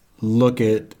look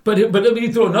at... But let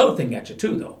me throw another thing at you,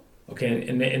 too, though. Okay,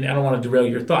 and I don't want to derail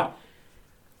your thought.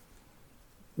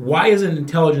 Why isn't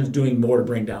intelligence doing more to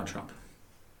bring down Trump?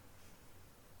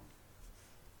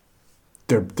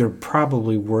 They're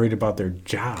probably worried about their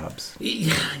jobs.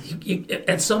 Yeah,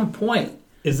 at some point.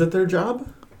 Is it their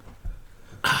job?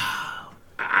 I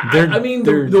mean,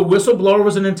 the whistleblower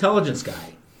was an intelligence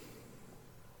guy.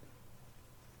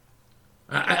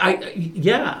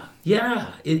 Yeah,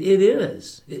 it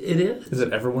is. It is. Is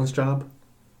it everyone's job?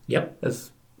 Yep.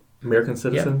 As American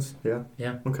citizens? Yeah.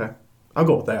 Okay. I'll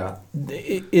go with that.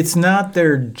 It's not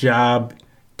their job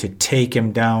to take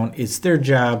him down. It's their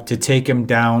job to take him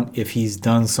down if he's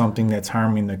done something that's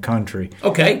harming the country.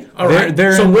 Okay, all right.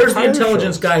 They're So where's the impartial.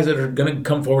 intelligence guys that are going to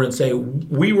come forward and say,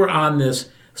 we were on this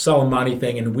Soleimani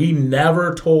thing and we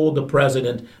never told the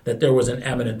president that there was an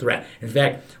imminent threat. In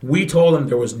fact, we told him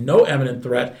there was no imminent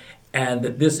threat and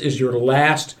that this is your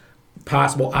last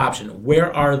possible option.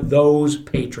 Where are those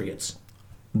patriots?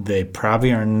 They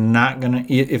probably are not going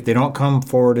to, if they don't come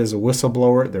forward as a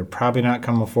whistleblower, they're probably not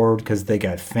coming forward because they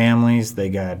got families, they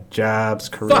got jobs,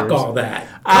 careers. Fuck all that.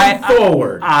 Come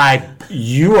forward.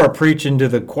 You are preaching to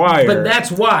the choir. But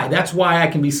that's why. That's why I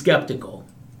can be skeptical.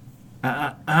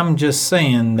 I'm just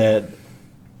saying that.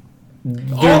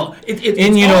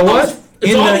 It's you know what?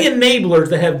 It's all the enablers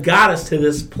that have got us to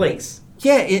this place.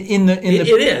 Yeah,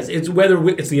 It is. It's whether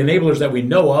it's the enablers that we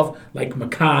know of, like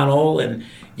McConnell and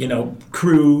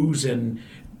Cruz and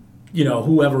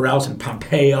whoever else, and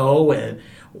Pompeo, and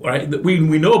right. We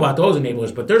know about those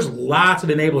enablers, but there's lots of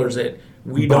enablers that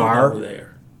we Barr. don't know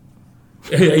there.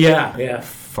 Yeah.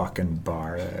 Fucking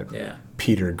Barr. Yeah.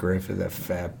 Peter Griffin, that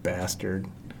fat bastard.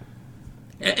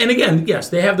 And again, yes,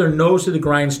 they have their nose to the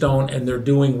grindstone and they're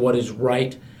doing what is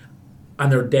right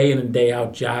on their day in and day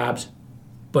out jobs,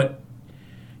 but.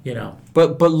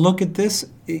 But look at this.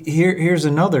 Here's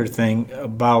another thing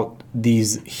about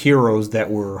these heroes that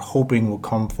we're hoping will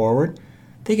come forward.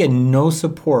 They get no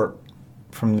support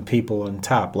from the people on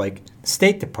top, like the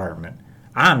State Department.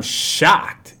 I'm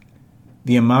shocked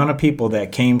the amount of people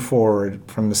that came forward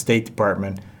from the State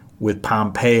Department with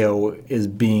Pompeo as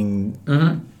being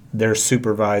their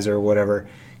supervisor or whatever,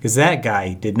 because that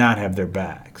guy did not have their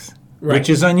backs, which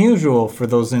is unusual for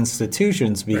those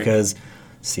institutions because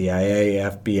CIA,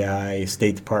 FBI,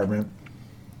 State Department,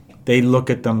 they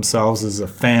look at themselves as a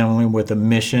family with a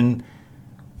mission.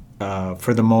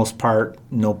 For the most part,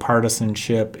 no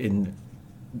partisanship.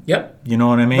 Yep. You know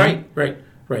what I mean? Right.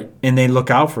 And they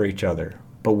look out for each other.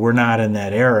 But we're not in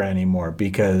that era anymore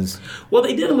because... Well,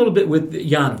 they did a little bit with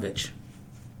Yanovich.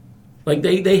 Like,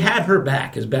 they had her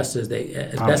back as best as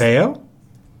they... Pompeo?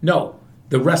 No,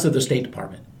 the rest of the State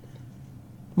Department.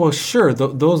 Well, sure.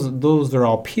 Those are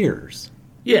all peers.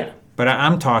 Yeah. But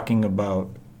I'm talking about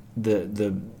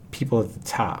the people at the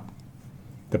top.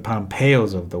 The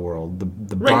Pompeos of the world.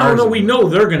 The Right, no, we know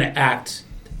they're going to act,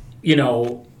 in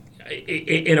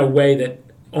a way that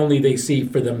only they see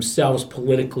for themselves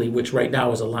politically, which right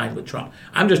now is aligned with Trump.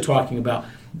 I'm just talking about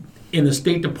in the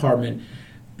State Department,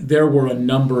 there were a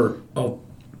number of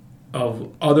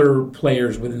other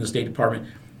players within the State Department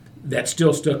that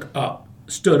still stood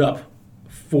up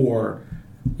for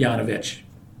Yanovich.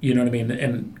 You know what I mean?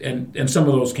 And some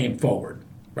of those came forward,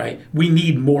 right? We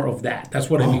need more of that. That's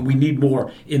what I mean. We need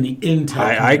more in the intel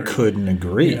community. I couldn't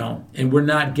agree. And we're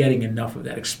not getting enough of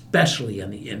that, especially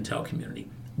in the intel community,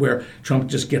 where Trump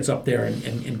just gets up there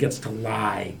and gets to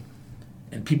lie,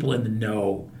 and people in the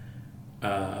know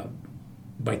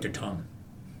bite their tongue.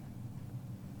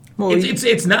 Well,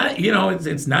 it's not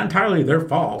it's not entirely their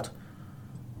fault.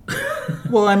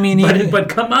 Well, I mean, but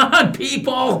come on,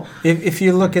 people. If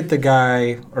you look at the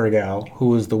guy or gal who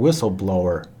was the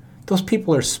whistleblower, those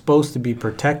people are supposed to be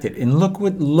protected. And look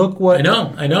what I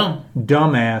know.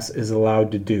 Dumbass is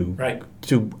allowed to do. Right.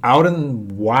 To out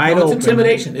and wide open. It's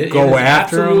intimidation. Go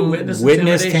after him. Witness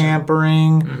intimidation.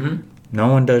 tampering. Mm-hmm. No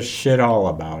one does shit all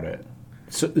about it.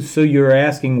 So you're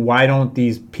asking why don't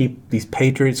these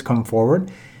patriots come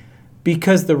forward?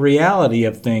 Because the reality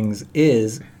of things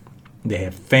is they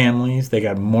have families, they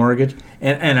got mortgage,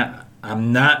 and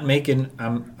I'm not making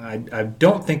I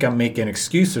don't think I'm making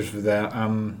excuses for that.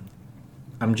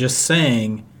 I'm just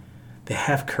saying they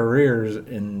have careers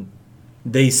and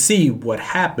they see what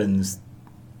happens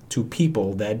to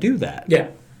people that do that. Yeah.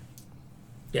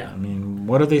 I mean,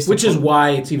 what are they? Which is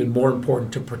why it's even more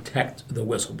important to protect the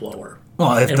whistleblower.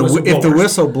 Well, if the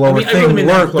whistleblower thing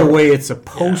worked the way it's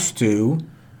supposed to,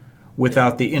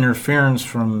 without the interference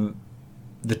from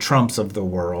the Trumps of the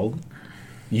world,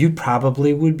 you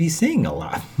probably would be seeing a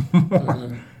lot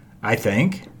more, I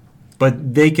think.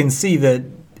 But they can see that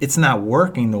it's not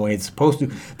working the way it's supposed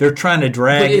to. They're trying to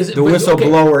drag the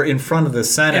whistleblower in front of the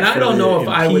Senate. And I don't know if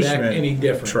I would act any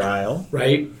different. Trial.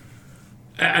 Right?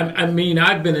 I mean,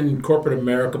 I've been in corporate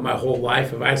America my whole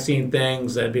life. If I've seen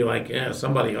things, I'd be like,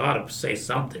 somebody ought to say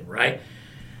something, right?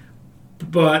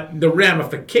 But the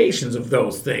ramifications of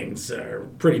those things are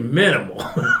pretty minimal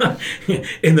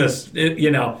in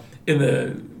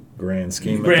the grand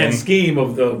scheme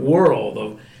of the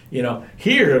world.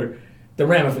 Here the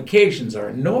ramifications are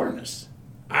enormous.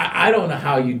 I don't know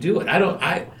how you do it.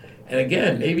 And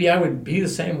again, maybe I would be the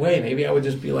same way. Maybe I would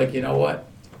just be like, you know what,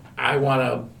 I want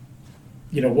to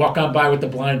walk on by with the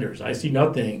blinders. I see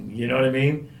nothing. You know what I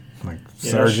mean? Like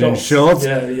Sergeant Schultz.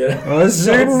 Yeah. I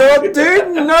see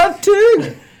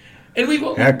nothing. And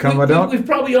we've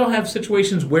probably all have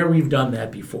situations where we've done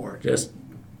that before. Just,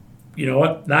 you know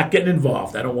what, not getting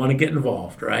involved. I don't want to get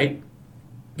involved, right?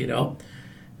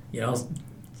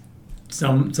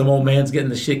 Some old man's getting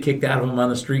the shit kicked out of him on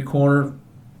the street corner.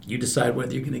 You decide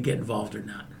whether you're going to get involved or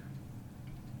not.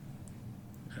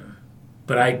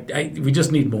 But we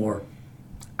just need more.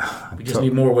 We just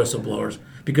need more whistleblowers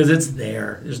because it's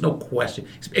there. There's no question,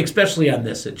 especially on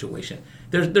this situation.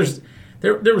 There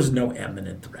was no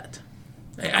imminent threat.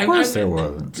 Of course there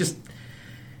wasn't. Just,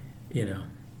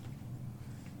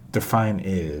 Define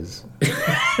is.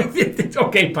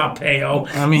 Okay, Pompeo.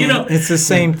 I mean, it's the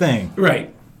same thing.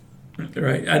 Right.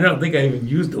 I don't think I even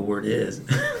used the word is.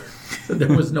 So there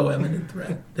was no imminent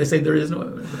threat. They say there is no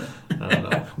imminent threat. I don't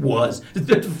know. Was.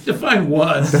 Define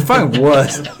was. Define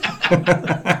was. All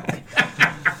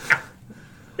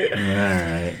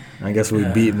right. I guess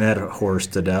we've beaten that horse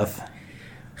to death.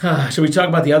 Should we talk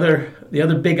about the other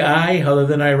big I other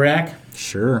than Iraq?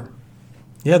 Sure.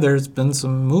 Yeah, there's been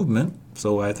some movement,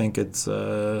 so I think it's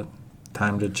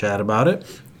time to chat about it.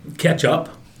 Catch up.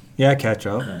 Yeah, catch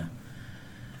up.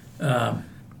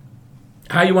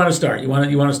 How you want to start? You want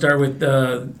to start with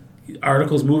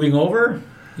articles moving over?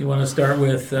 You want to start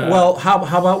with? Well, how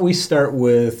about we start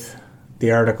with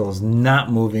the articles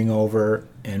not moving over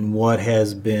and what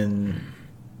has been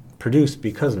produced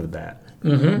because of that.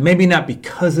 Mm-hmm. Maybe not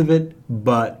because of it,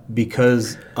 but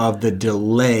because of the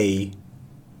delay,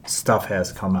 stuff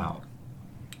has come out.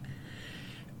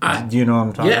 Do you know what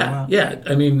I'm talking about? Yeah.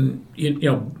 I mean,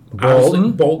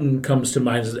 Bolton comes to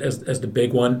mind as the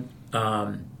big one.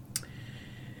 I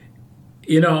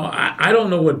don't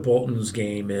know what Bolton's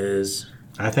game is.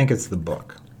 I think it's the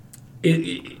book.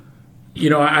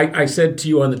 I said to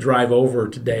you on the drive over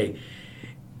today,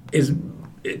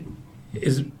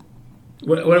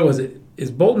 what was it? Is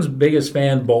Bolton's biggest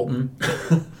fan Bolton?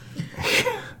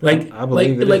 I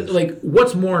believe it is. Like,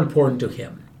 what's more important to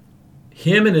him?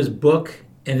 Him and his book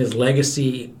and his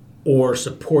legacy, or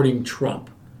supporting Trump?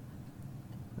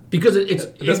 Because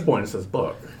at this point, it's his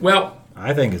book. Well,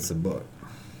 I think it's the book.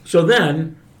 So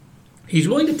then, he's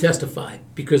willing to testify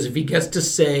because if he gets to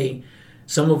say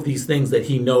some of these things that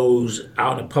he knows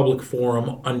out in a public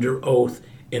forum under oath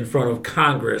in front of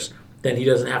Congress, then he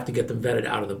doesn't have to get them vetted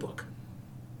out of the book.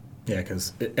 Yeah,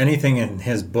 because anything in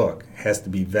his book has to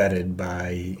be vetted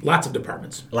by lots of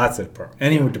departments.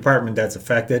 Any department that's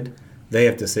affected, they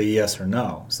have to say yes or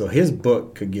no. So his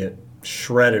book could get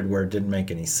shredded where it didn't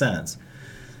make any sense.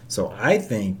 So I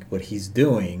think what he's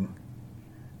doing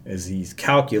is he's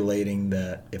calculating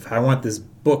that if I want this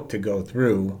book to go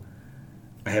through,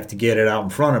 I have to get it out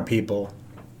in front of people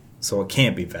so it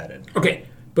can't be vetted. Okay,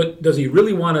 but does he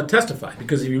really want to testify?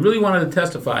 Because if he really wanted to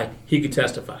testify, he could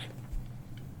testify.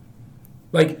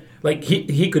 Like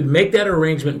he could make that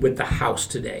arrangement with the House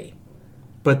today.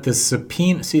 But the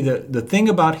subpoena, see, the thing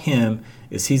about him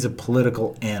is he's a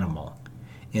political animal.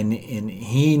 And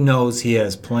he knows he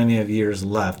has plenty of years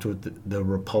left with the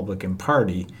Republican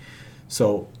Party.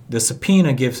 So the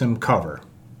subpoena gives him cover.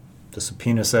 The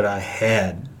subpoena said I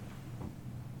had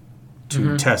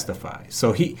to testify.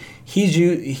 So he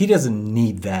doesn't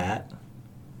need that.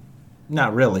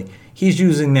 Not really. He's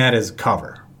using that as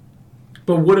cover.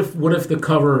 But what if the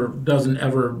cover doesn't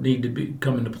ever need to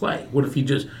come into play? What if he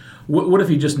just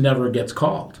never gets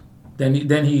called? Then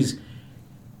he's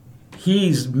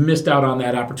missed out on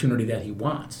that opportunity that he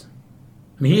wants.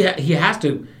 I mean, he has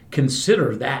to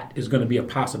consider that is going to be a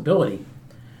possibility.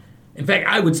 In fact,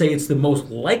 I would say it's the most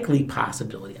likely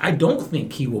possibility. I don't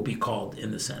think he will be called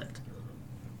in the Senate.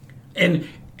 And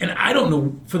I don't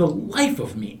know, for the life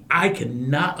of me, I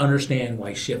cannot understand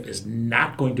why Schiff is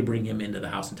not going to bring him into the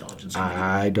House Intelligence Committee.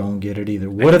 I don't get it either.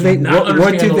 What do they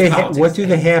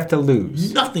have to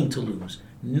lose? Nothing to lose.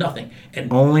 Nothing.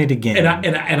 And only to gain. And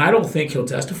I don't think he'll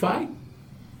testify.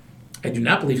 I do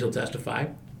not believe he'll testify.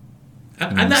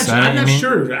 I'm not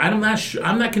sure.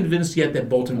 I'm not convinced yet that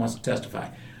Bolton wants to testify.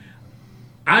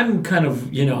 I'm kind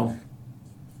of,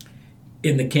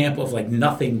 in the camp of like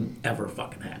nothing ever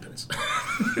fucking happens.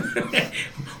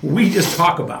 We just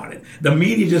talk about it. The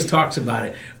media just talks about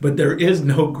it. But there is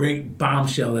no great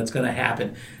bombshell that's going to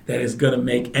happen that is going to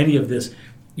make any of this,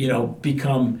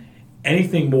 become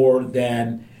anything more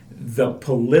than the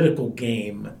political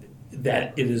game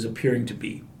that it is appearing to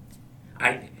be.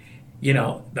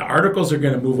 The articles are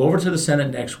going to move over to the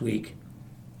Senate next week.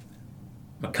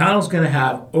 McConnell's going to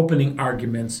have opening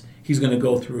arguments. He's going to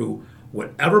go through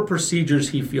whatever procedures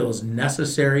he feels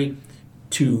necessary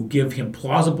to give him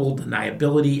plausible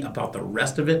deniability about the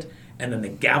rest of it, and then the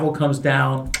gavel comes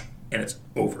down, and it's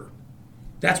over.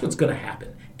 That's what's going to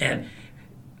happen. And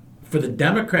for the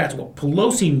Democrats, well,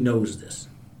 Pelosi knows this.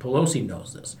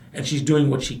 And she's doing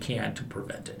what she can to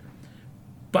prevent it.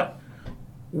 But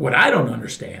what I don't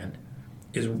understand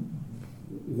is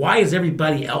why is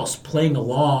everybody else playing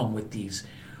along with these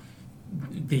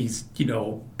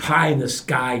pie in the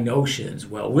sky notions?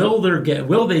 Well,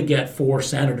 will they get 4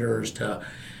 senators to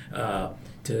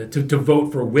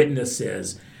vote for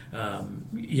witnesses?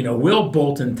 Will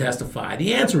Bolton testify?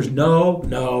 The answer is no.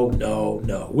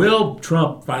 Will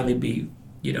Trump finally be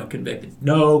convicted?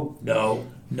 No.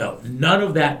 None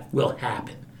of that will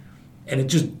happen. And it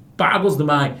just boggles the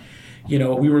mind.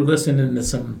 We were listening to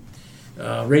some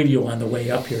radio on the way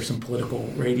up here, some political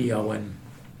radio, and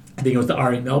I think it was the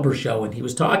Ari Melber show, and he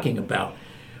was talking about,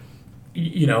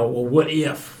 well, what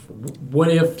if?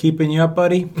 Keeping you up,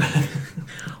 buddy?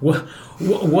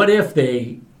 what if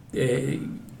they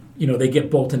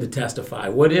get Bolton to testify?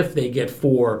 What if they get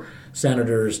 4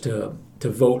 senators to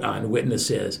vote on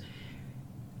witnesses?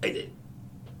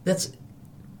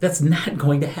 That's not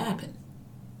going to happen.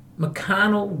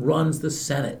 McConnell runs the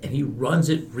Senate, and he runs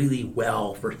it really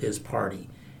well for his party.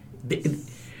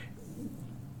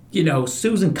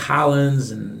 Susan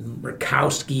Collins and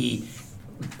Murkowski,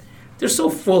 they're so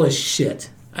full of shit.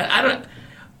 I don't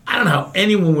know how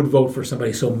anyone would vote for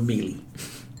somebody so mealy.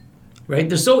 Right?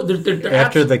 They're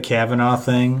after the Kavanaugh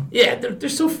thing. Yeah, they're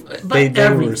so they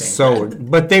were so,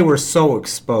 but they were so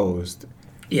exposed.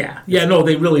 Yeah, no,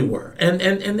 they really were, and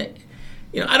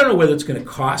I don't know whether it's going to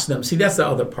cost them. See, that's the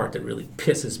other part that really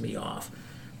pisses me off,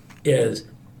 is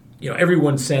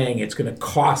everyone's saying it's going to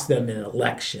cost them in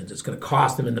elections. It's going to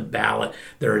cost them in the ballot.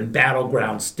 They're in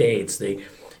battleground states. They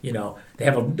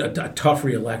have a tough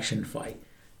re-election fight.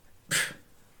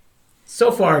 So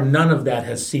far, none of that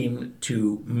has seemed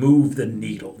to move the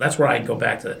needle. That's where I go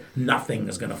back to nothing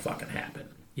is going to fucking happen.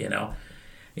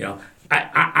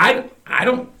 I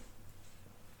don't.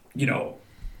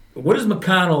 What is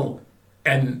McConnell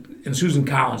and Susan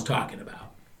Collins talking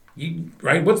about?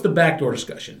 Right? What's the backdoor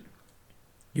discussion?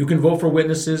 You can vote for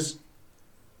witnesses.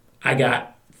 I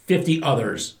got 50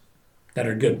 others that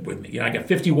are good with me. I got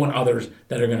 51 others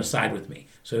that are going to side with me.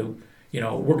 So,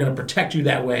 we're going to protect you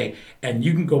that way, and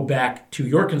you can go back to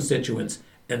your constituents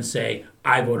and say,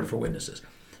 I voted for witnesses.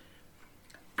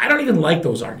 I don't even like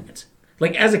those arguments.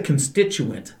 Like, as a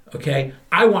constituent, okay,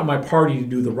 I want my party to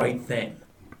do the right thing.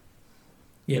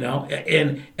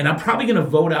 And I'm probably going to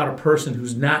vote out a person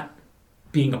who's not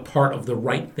being a part of the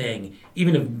right thing,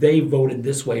 even if they voted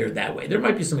this way or that way. There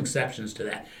might be some exceptions to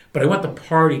that, but I want the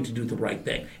party to do the right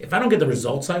thing. If I don't get the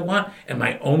results I want and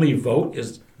my only vote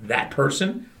is that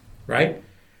person, right?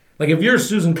 Like if you're a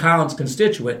Susan Collins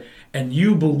constituent and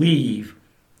you believe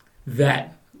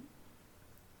that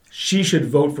she should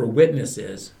vote for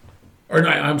witnesses,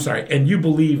 and you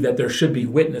believe that there should be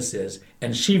witnesses,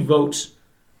 and she votes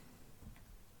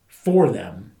for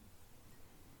them,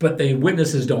 but the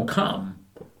witnesses don't come,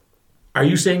 are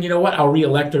you saying, I'll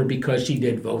re-elect her because she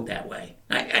did vote that way?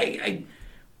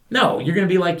 No, you're going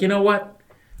to be like, what?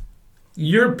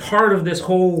 You're part of this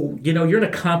whole, you're an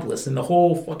accomplice in the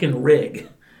whole fucking rig.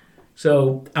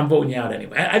 So I'm voting you out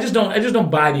anyway. I just don't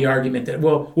buy the argument that,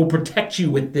 well, we'll protect you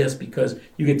with this because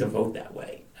you get to vote that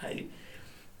way.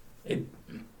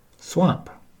 Swamp.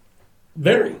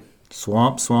 Very.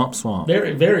 Swamp.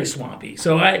 Very, very swampy.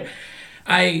 So I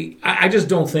just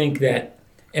don't think that,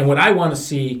 and what I want to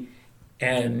see,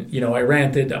 and I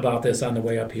ranted about this on the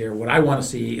way up here, what I want to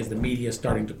see is the media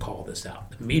starting to call this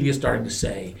out. The media starting to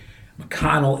say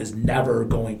McConnell is never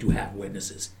going to have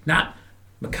witnesses. Not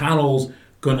McConnell's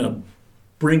going to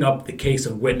bring up the case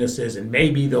of witnesses and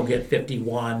maybe they'll get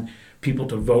 51 people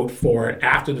to vote for it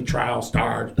after the trial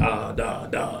starts. You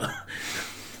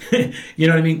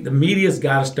know what I mean? The media's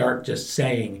got to start just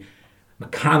saying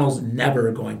McConnell's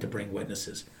never going to bring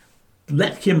witnesses.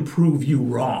 Let him prove you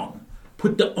wrong.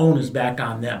 Put the onus back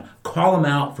on them. Call him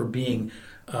out for being,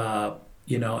 the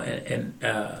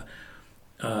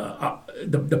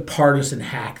partisan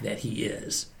hack that he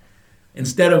is.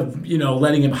 Instead of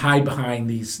letting him hide behind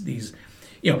these,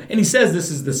 and he says this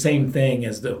is the same thing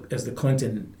as the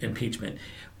Clinton impeachment.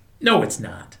 No, it's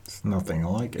not. It's nothing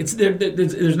like it.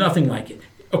 There's nothing like it.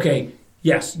 Okay,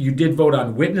 yes, you did vote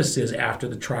on witnesses after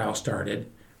the trial started,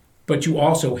 but you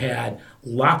also had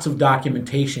lots of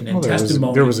documentation and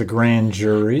testimony. There was a grand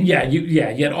jury. Yeah, you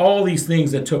had all these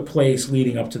things that took place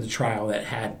leading up to the trial that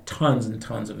had tons and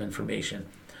tons of information,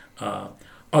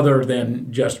 other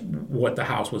than just what the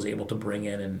House was able to bring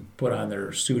in and put on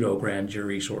their pseudo grand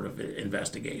jury sort of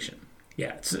investigation.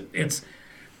 Yeah,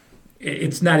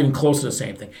 it's not even close to the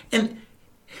same thing. And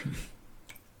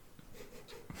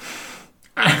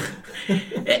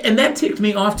And that ticked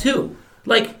me off too.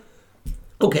 Like,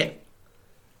 okay,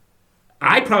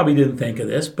 I probably didn't think of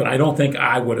this, but I don't think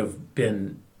I would have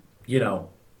been,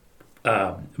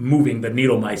 moving the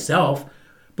needle myself.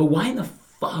 But why in the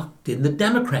fuck didn't the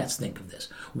Democrats think of this?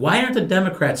 Why aren't the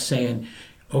Democrats saying,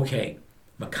 okay,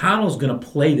 McConnell's going to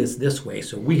play this way,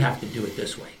 so we have to do it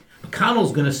this way.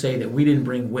 McConnell's going to say that we didn't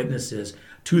bring witnesses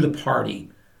to the party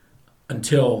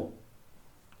until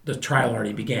the trial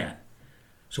already began.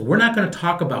 So we're not going to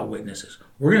talk about witnesses.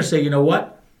 We're going to say, you know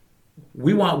what?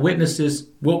 We want witnesses.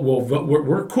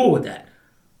 We're cool with that.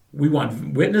 We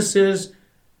want witnesses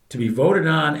to be voted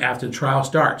on after the trial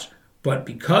starts. But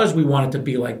because we want it to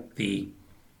be like the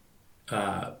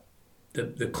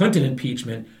Clinton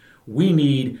impeachment, we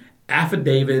need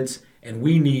affidavits and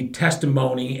we need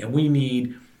testimony and we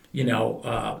need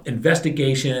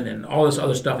investigation and all this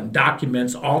other stuff and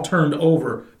documents all turned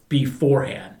over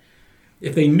beforehand.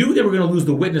 If they knew they were going to lose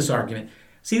the witness argument,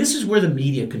 see, this is where the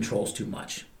media controls too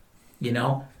much.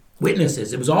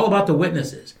 Witnesses. It was all about the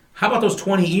witnesses. How about those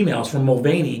 20 emails from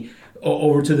Mulvaney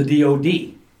over to the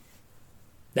DOD?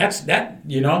 That's that.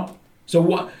 So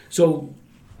what? So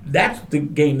that's the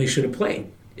game they should have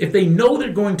played. If they know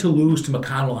they're going to lose to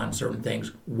McConnell on certain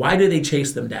things, why do they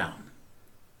chase them down?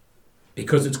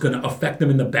 Because it's going to affect them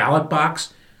in the ballot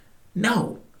box?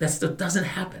 No, that doesn't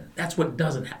happen. That's what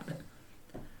doesn't happen.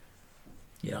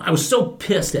 I was so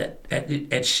pissed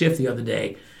at Schiff the other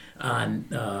day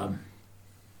on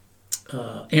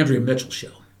Andrea Mitchell's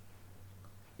show.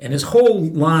 And his whole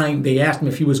line, they asked him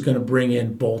if he was going to bring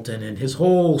in Bolton, and his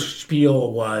whole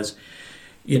spiel was,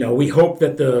 we hope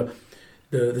that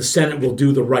the Senate will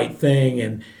do the right thing,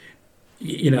 and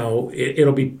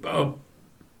it'll be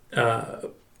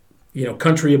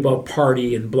country above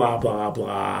party and blah blah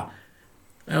blah.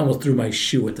 I almost threw my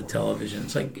shoe at the television.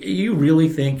 It's like, you really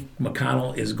think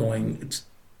McConnell is going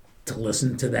to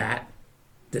listen to that?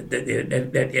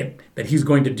 That he's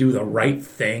going to do the right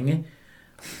thing?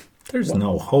 There's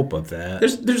no hope of that.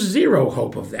 There's zero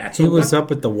hope of that. He was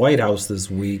up at the White House this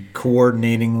week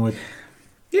coordinating with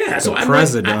the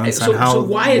presidents on how so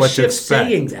why is what to Schiff expect.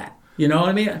 saying that? You know what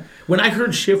I mean? When I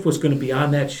heard Schiff was going to be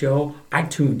on that show, I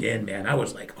tuned in, man. I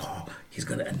was like, oh, he's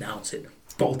going to announce it.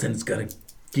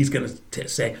 He's going to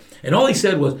say. And all he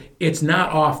said was, it's not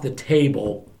off the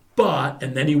table, but,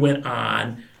 and then he went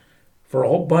on for a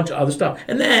whole bunch of other stuff.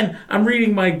 And then I'm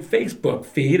reading my Facebook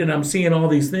feed and I'm seeing all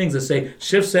these things that say,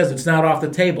 Schiff says it's not off the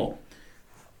table.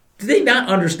 Do they not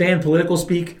understand political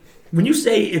speak? When you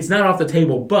say it's not off the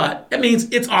table, but, that means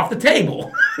it's off the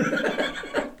table.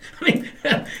 I mean,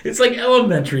 it's like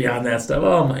elementary on that stuff.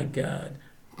 Oh my God.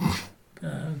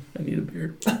 I need a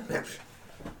beer.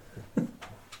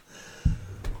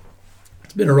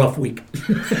 It's been a rough week.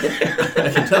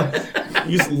 I can tell.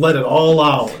 You just let it all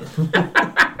out.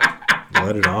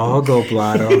 Let it all go,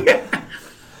 Blotto.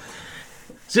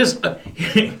 Just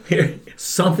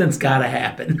something's got to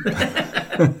happen.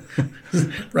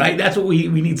 Right? That's what we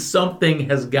need. Something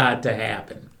has got to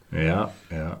happen. Yeah.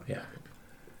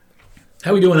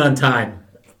 How we doing on time?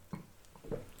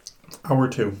 Hour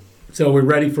 2. So we're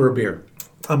ready for a beer.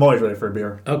 I'm always ready for a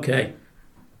beer. Okay.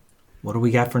 What do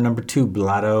we got for number 2,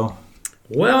 Blotto?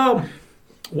 Well,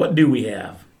 what do we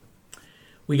have?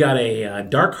 We got a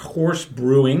Dark Horse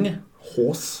Brewing.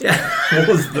 Horse? What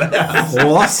was that?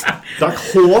 Horse? Dark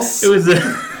Horse?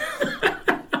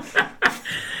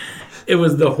 It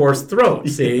was the horse throat.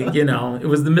 See, it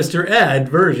was the Mr. Ed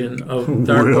version of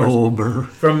Dark Horse Wilbur.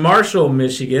 from Marshall,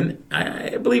 Michigan.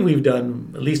 I believe we've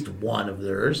done at least one of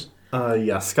theirs.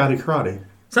 Yeah, Scotty Karate.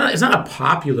 It's not a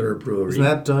popular brewery. Isn't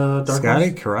that Dark Scotty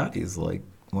Horse? Karate is like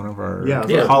one of our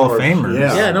Yeah. Hall of Famers.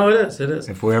 Yeah, no, it is.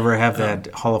 If we ever have that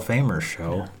Hall of Famer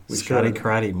show, we Scotty should.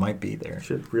 Karate might be there.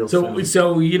 Shit, real So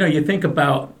soon. you think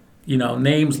about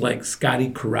names like Scotty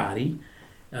Karate.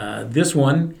 This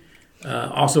one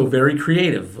also very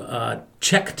creative.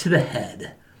 Check to the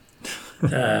Head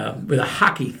with a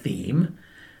hockey theme,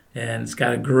 and it's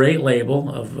got a great label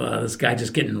of this guy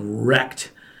just getting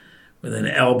wrecked with an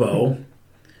elbow.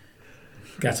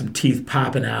 Got some teeth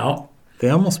popping out. They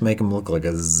almost make him look like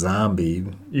a zombie.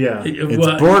 Yeah.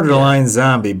 It's borderline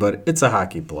zombie, but it's a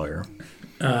hockey player.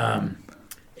 And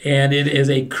it is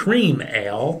a cream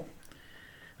ale.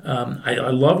 I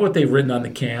love what they've written on the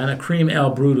can. A cream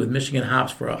ale brewed with Michigan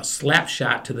hops for a slap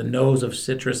shot to the nose of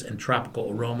citrus and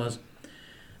tropical aromas.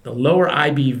 The lower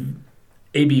ABV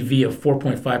of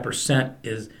 4.5%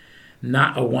 is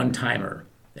not a one-timer.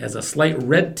 It has a slight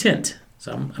red tint.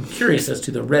 So I'm curious as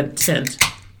to the red tint.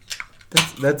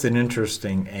 That's an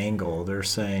interesting angle. They're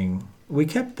saying we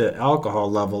kept the alcohol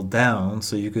level down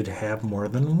so you could have more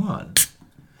than one.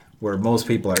 Where most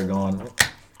people are going,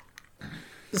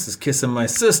 This is kissing my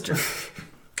sister.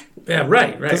 Yeah,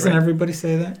 right. Doesn't everybody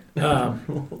say that?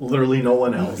 Literally no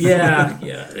one else. Yeah.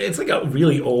 It's like a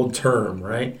really old term,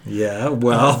 right? Yeah,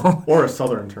 well. Or a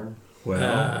southern term.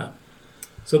 Well.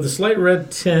 So the slight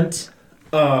red tint.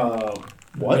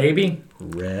 What? Maybe.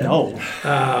 Red? No.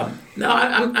 No,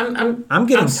 I'm getting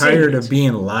I'm seeing tired it. of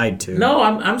being lied to. No,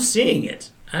 I'm seeing it.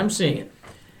 I'm seeing it.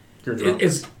 You're drunk.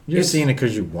 You're seeing it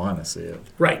because you want to see it.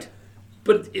 Right,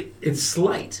 but it's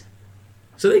slight.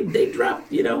 So they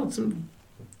dropped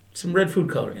some red food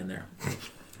coloring in there.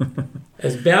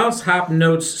 As balanced hop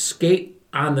notes skate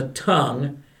on the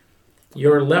tongue,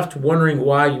 you're left wondering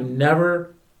why you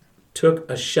never took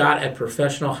a shot at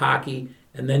professional hockey,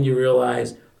 and then you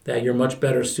realize that you're much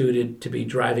better suited to be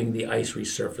driving the ice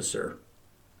resurfacer.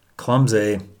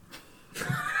 Clumsy.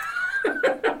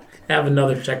 Have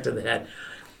another check to the head.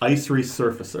 Ice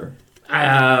resurfacer.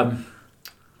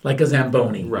 Like a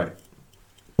Zamboni. Right.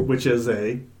 Which is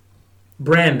a...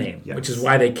 brand name, Yes. which is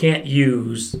why they can't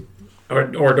use or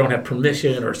don't have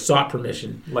permission or sought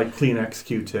permission. Like Kleenex,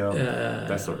 Q-tip,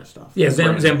 that sort of stuff. Yeah,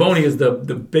 Zamboni is the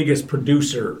biggest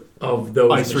producer of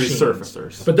those Ice machines.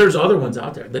 resurfacers. But there's other ones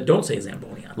out there that don't say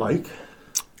Zamboni on them. Like?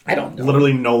 I don't know.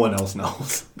 Literally no one else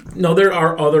knows. No, there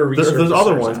are other resurfacers. There's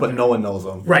other ones, out but there. no one knows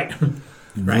them. Right.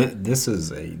 This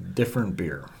is a different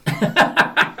beer.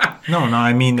 No,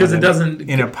 I mean 'Cause it doesn't-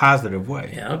 in a positive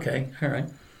way. Yeah, okay. All right.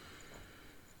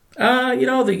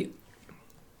 The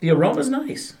aroma's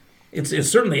nice. It's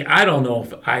certainly, I don't know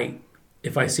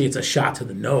if I see it's a shot to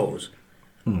the nose.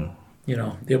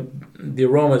 The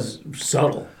aroma's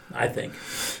subtle, I think.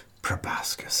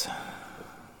 Proboscis.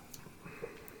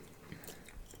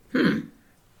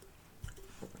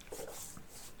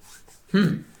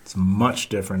 It's much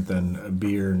different than a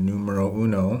beer numero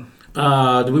uno.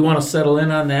 Do we want to settle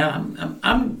in on that?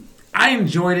 I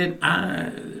enjoyed it.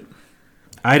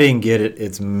 I didn't get it.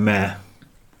 It's meh.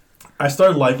 I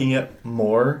started liking it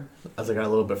more as I got a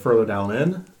little bit further down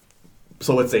in.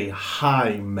 So it's a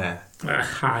high meh. A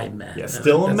high meh. Yeah,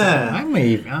 still a meh.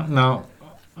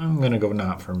 I'm gonna go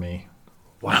not for me.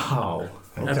 Wow.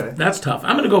 Okay. That's tough.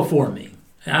 I'm going to go for me.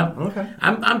 Okay.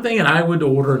 I'm thinking I would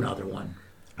order another one.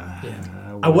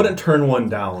 I wouldn't turn one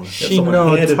down. If She someone no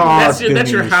handed me- talk.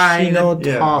 That's your high- She no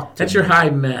Yeah. talk. That's your high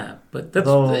meh. But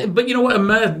No. but you know what? A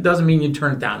meh doesn't mean you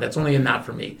turn it down. That's only a not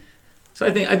for me. So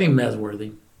I think meh's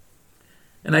worthy.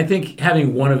 And I think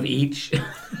having one of each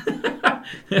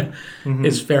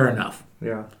is fair enough.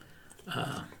 Yeah.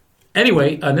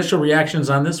 Anyway, initial reactions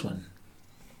on this one.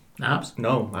 Knobs?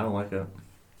 No, I don't like it.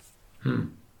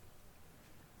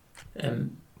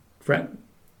 And Fred?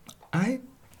 I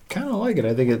kind of like it.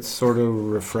 I think it's sort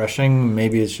of refreshing.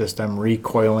 Maybe it's just I'm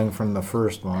recoiling from the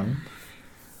first one,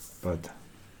 but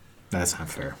that's not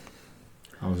fair.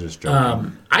 I was just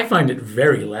joking. I find it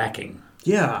very lacking.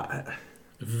 Yeah.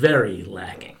 Very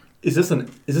lacking. Is this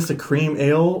a cream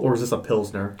ale or is this a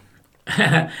pilsner?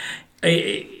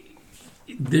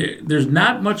 There's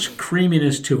not much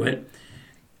creaminess to it.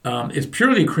 It's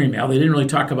purely cream ale. They didn't really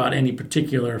talk about any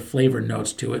particular flavor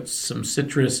notes to it. Some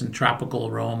citrus and tropical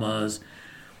aromas.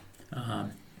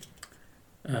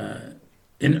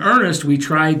 In earnest, we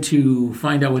tried to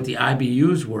find out what the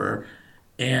IBUs were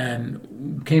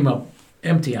and came up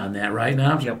empty on that, right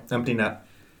now? Yep. Empty net.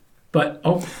 But,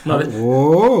 love it.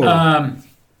 Whoa.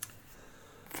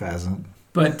 Pheasant.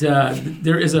 But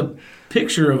there is a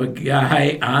picture of a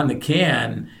guy on the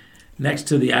can next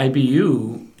to the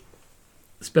IBU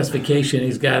specification.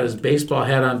 He's got his baseball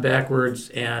hat on backwards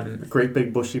and, Great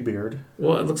big bushy beard.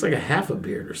 well, it looks like a half a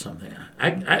beard or something.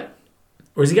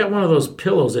 Or has he got one of those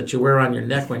pillows that you wear on your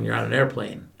neck when you're on an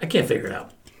airplane? I can't figure it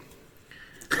out.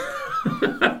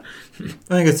 I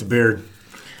think it's a beard.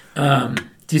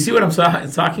 Do you see what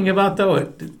I'm talking about, though?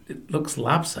 It looks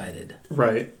lopsided.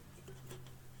 Right.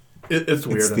 It's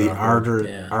weird. It's the enough.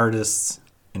 Yeah. artist's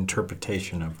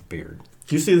interpretation of a beard.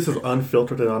 Do you see this as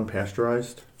unfiltered and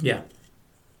unpasteurized? Yeah,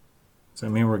 Does that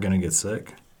mean we're going to get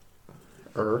sick?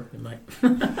 it might.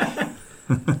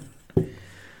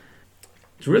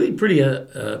 It's really pretty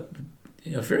a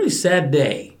fairly sad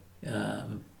day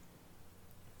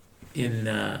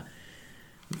in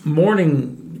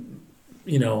mourning,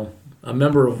 a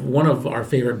member of one of our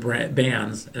favorite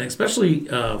bands, and especially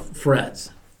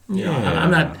Fred's. I'm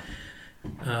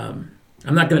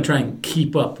not going to try and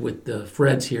keep up with the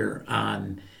Fred's here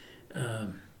on,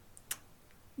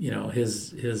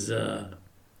 his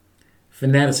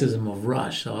fanaticism of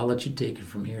Rush. So I'll let you take it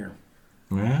from here.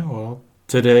 Yeah, well,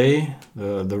 today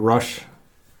the Rush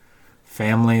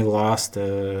family lost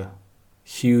a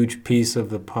huge piece of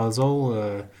the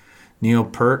puzzle. Neil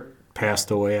Peart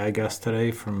passed away, I guess,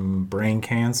 today from brain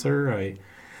cancer.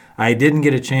 I didn't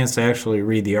get a chance to actually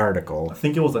read the article. I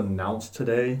think it was announced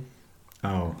today.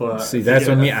 Oh, But see, that's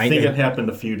what I mean. I think it happened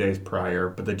a few days prior,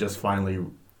 but they just finally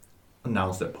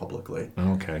announced it publicly.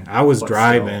 Okay. I was But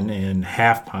driving still. and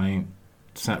Half Pint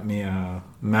sent me a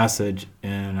message,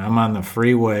 and I'm on the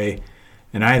freeway,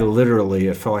 and I literally,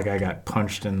 it felt like I got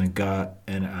punched in the gut,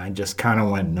 and I just kind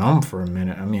of went numb for a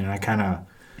minute. I mean, I kind of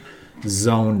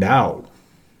zoned out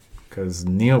because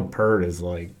Neil Peart is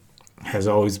like, has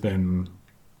always been,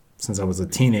 since I was a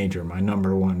teenager, my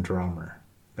number one drummer.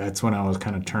 That's when I was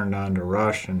kind of turned on to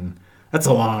Rush, and that's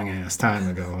a long ass time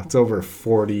ago. It's over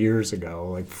 40 years ago,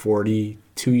 like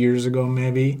 42 years ago,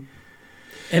 maybe.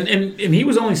 And he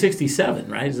was only 67,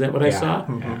 right? Is that what I saw?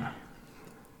 Yeah.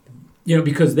 You know,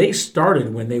 because they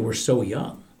started when they were so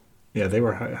young. Yeah, they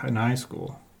were in high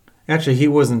school. Actually, he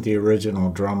wasn't the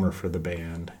original drummer for the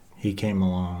band. He came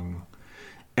along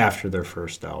after their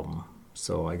first album.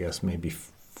 So I guess maybe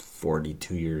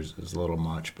 42 years is a little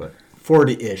much, but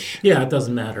 40-ish. Yeah, it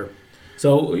doesn't matter.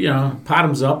 So, you know,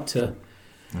 bottoms up to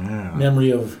Yeah.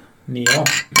 memory of Neil.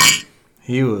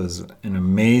 He was an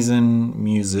amazing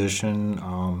musician,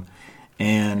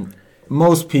 and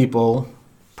most people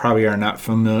probably are not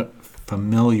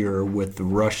familiar with the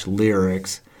Rush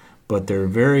lyrics, but they're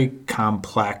very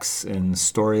complex and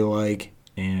story-like,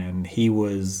 and he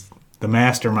was the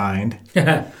mastermind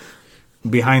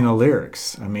behind the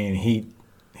lyrics. I mean,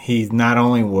 he not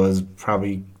only was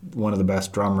probably one of the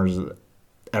best drummers that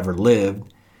ever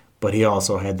lived, but he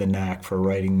also had the knack for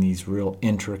writing these real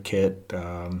intricate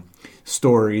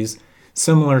stories,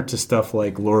 similar to stuff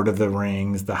like Lord of the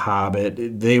Rings, The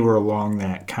Hobbit. They were along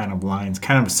that kind of lines,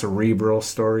 kind of cerebral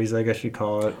stories, I guess you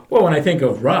call it. Well, when I think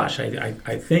of Rush, I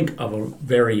think of a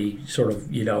very sort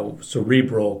of, you know,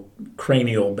 cerebral,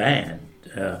 cranial band.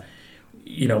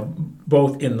 You know,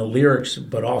 both in the lyrics,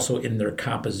 but also in their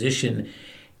composition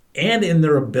and in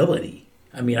their ability.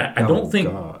 I mean, I don't think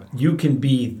you can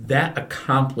be that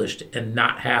accomplished and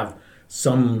not have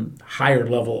some higher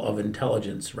level of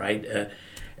intelligence, right?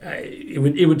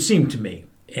 It would seem to me.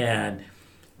 And,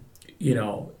 you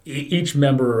know, each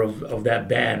member of that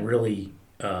band really,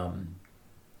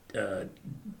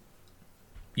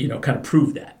 you know, kind of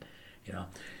proved that. You know,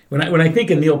 when I think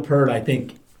of Neil Peart, I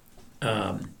think,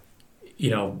 you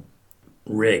know,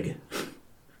 rig.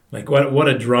 Like what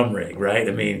a drum rig, right?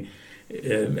 I mean,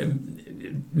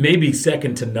 maybe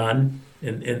second to none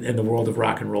in the world of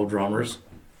rock and roll drummers.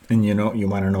 And you know, you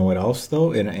want to know what else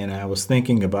though? And I was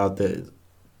thinking about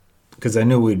because I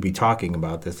knew we'd be talking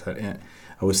about this. And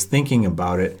I was thinking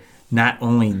about it. Not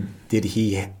only did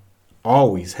he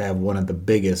always have one of the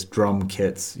biggest drum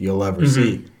kits you'll ever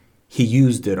see, he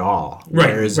used it all. Right,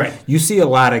 Whereas right. you see a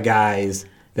lot of guys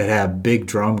that have big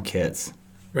drum kits.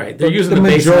 Right, they're But using the the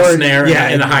bass and the majority- snare yeah,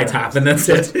 and the high top, and that's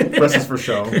it. Rest is for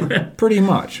show. Pretty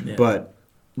much. But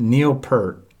Neil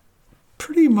Peart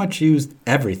pretty much used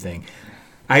everything.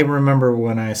 I remember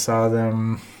when I saw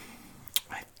them.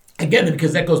 Again,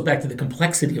 because that goes back to the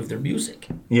complexity of their music.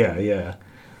 Yeah.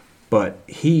 But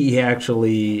he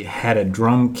actually had a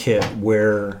drum kit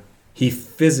where he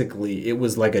physically, it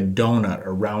was like a donut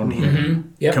around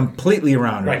him. Yep. Completely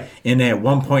around Right. him. And at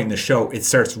one point in the show, it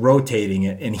starts rotating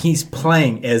it, and he's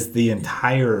playing as the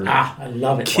entire I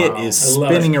love it. kit Wow. is I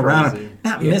love it. spinning around Crazy. him.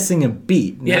 Not missing a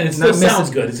beat. Yeah, not, and it still not missing- sounds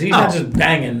good. He's not just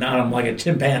banging on him like a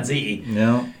chimpanzee.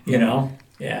 No. You know?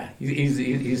 Yeah,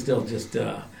 he's still just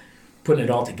putting it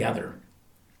all together.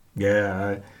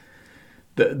 Yeah,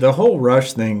 the whole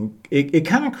Rush thing, it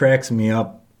kind of cracks me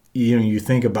up. You know, you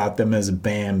think about them as a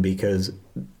band, because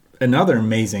another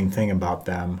amazing thing about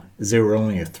them is they were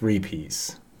only a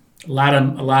 3-piece. A lot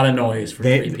of noise for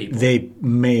three people. They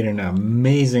made an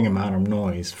amazing amount of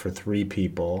noise for 3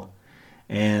 people,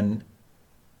 and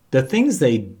the things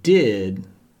they did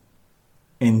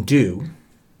and do,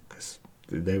 because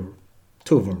they were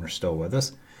 2 of them are still with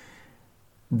us.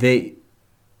 They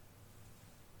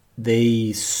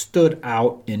stood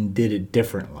out and did it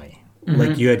differently.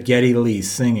 Like you had Geddy Lee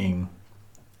singing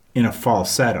in a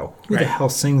falsetto. Who the Right. hell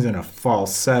sings in a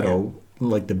falsetto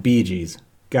like the Bee Gees?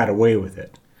 Got away with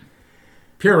it.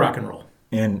 Pure rock and roll.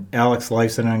 And Alex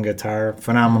Lifeson on guitar,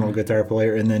 phenomenal guitar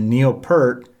player. And then Neil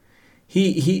Peart,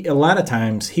 he a lot of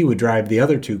times he would drive the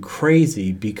other 2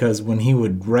 crazy, because when he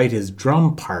would write his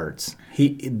drum parts,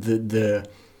 the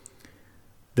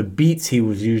beats he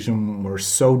was using were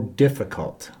so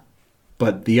difficult,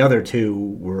 but the other 2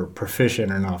 were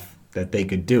proficient enough that they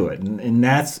could do it. And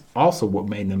that's also what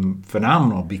made them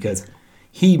phenomenal, because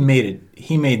he made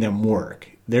them work.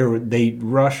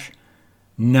 Rush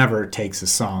never takes a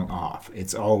song off.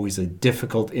 It's always a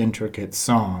difficult, intricate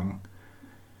song,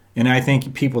 And I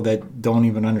think people that don't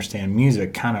even understand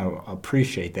music kind of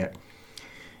appreciate that.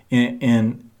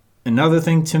 And another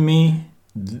thing to me,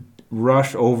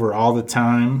 Rush over all the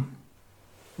time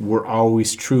were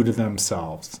always true to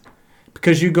themselves.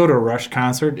 Because you go to a Rush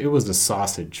concert, it was a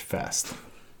sausage fest.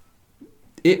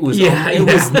 It was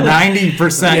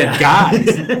 90%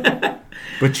 guys.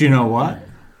 But you know what?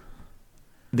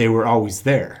 They were always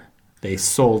there. They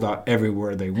sold out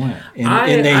everywhere they went.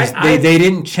 And they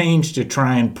didn't change to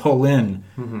try and pull in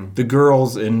the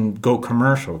girls and go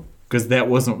commercial, because that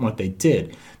wasn't what they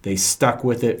did. They stuck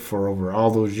with it for over all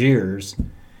those years,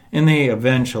 and they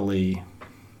eventually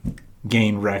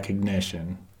gained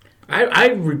recognition. I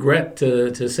regret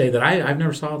to say that I've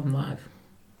never saw them live.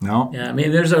 No? Yeah, I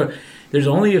mean, there's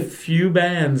only a few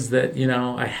bands that,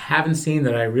 I haven't seen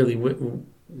that I really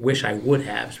wish I would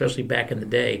have, especially back in the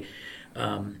day.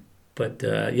 But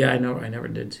I never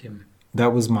did see them.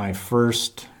 That was my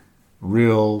first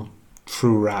real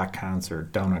true rock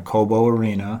concert down at Cobo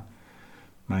Arena.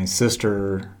 My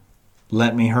sister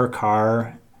lent me her car.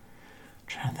 I'm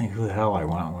trying to think who the hell I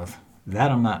went with.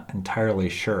 That I'm not entirely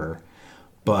sure.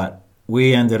 But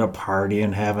we ended up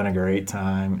partying, having a great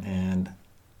time, and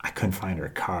I couldn't find her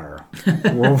car.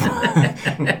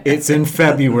 It's in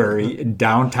February,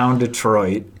 downtown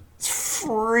Detroit. It's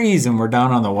freezing. We're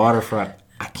down on the waterfront.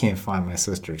 I can't find my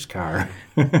sister's car.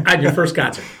 At your first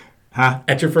concert? Huh?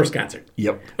 At your first concert?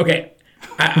 Yep. Okay.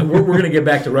 We're going to get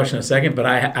back to Rush in a second, but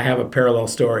I have a parallel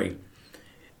story.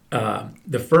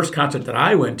 The first concert that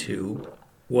I went to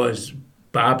was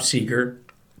Bob Seger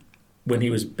when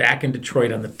he was back in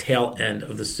Detroit on the tail end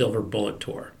of the Silver Bullet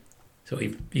tour. So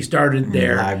he started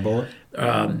there. Live Bullet?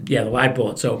 The Live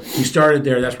Bullet. So he started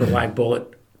there. That's where Live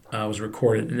Bullet was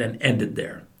recorded, and then ended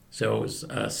there. So it was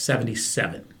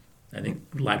 77. I think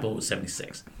Live Bullet was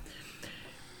 76.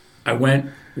 I went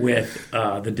with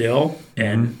the Dill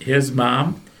and his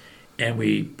mom, and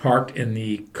we parked in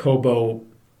the Cobo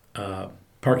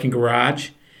parking garage,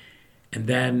 and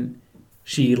then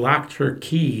she locked her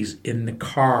keys in the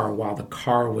car while the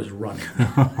car was running.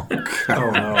 Oh,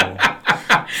 no.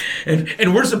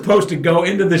 And we're supposed to go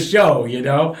into the show,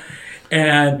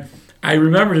 and I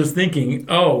remember just thinking,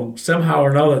 oh, somehow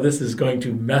or another this is going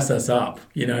to mess us up.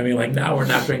 Like now we're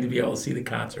not going to be able to see the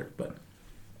concert, but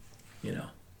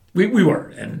we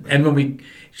were. And when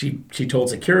she told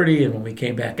security, and when we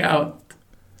came back out,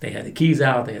 they had the keys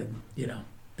out. They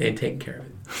had taken care of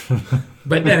it.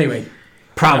 But anyway,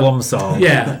 problem solved.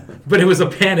 Yeah, but it was a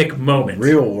panic moment.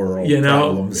 Real world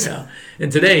problems. Yeah.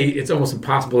 And today it's almost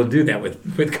impossible to do that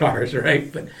with cars,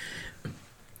 right? But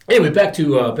anyway, back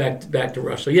to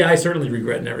Rush. So yeah, I certainly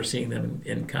regret never seeing them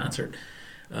in concert.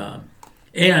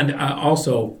 And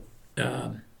also,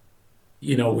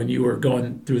 when you were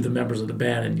going through the members of the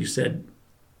band and you said,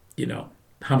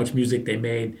 how much music they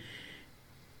made,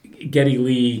 Geddy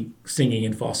Lee singing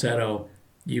in falsetto,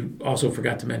 you also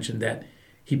forgot to mention that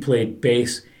he played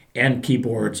bass and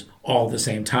keyboards all at the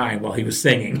same time while he was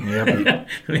singing. Yep.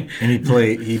 And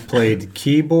he played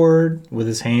keyboard with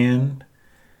his hand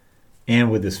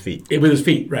and with his feet. With his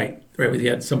feet, right. He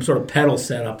had some sort of pedal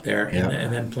set up there,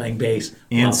 and then playing bass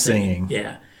and singing.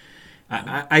 Yeah.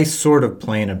 I sort of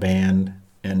play in a band,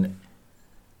 and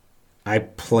I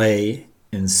play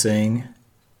and sing,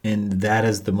 and that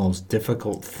is the most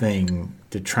difficult thing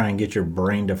to try and get your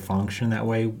brain to function that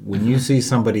way. When you see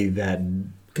somebody that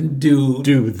can do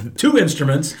two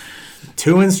instruments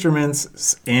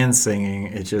and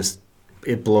singing,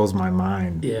 it blows my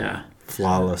mind. Yeah.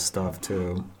 Flawless stuff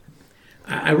too.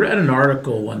 I read an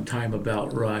article one time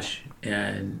about Rush,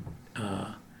 and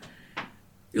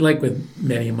like with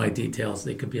many of my details,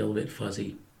 they could be a little bit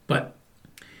fuzzy, but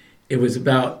it was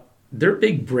about their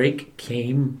big break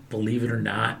came, believe it or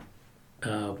not,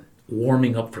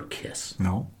 warming up for Kiss.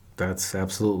 No, that's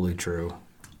absolutely true.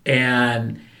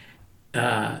 And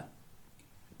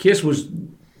Kiss was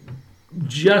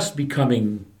just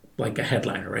becoming like a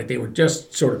headliner, right? They were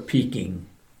just sort of peaking.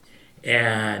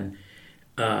 And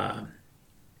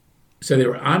so they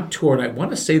were on tour, and I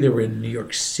want to say they were in New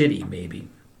York City, maybe.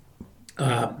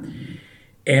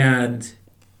 And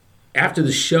after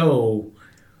the show,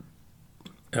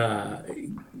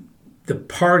 the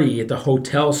party at the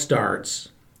hotel starts,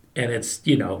 and it's,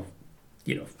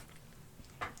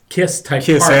 Kiss type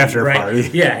Kiss party, after right? party.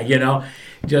 Yeah,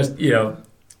 just,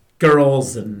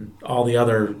 girls and all the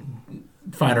other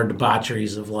finer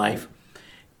debaucheries of life.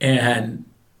 And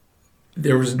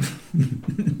there was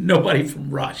nobody from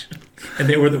Rush, and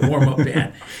they were the warm-up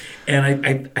band.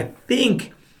 And I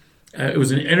think it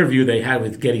was an interview they had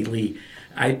with Geddy Lee.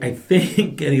 I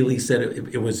think Geddy Lee said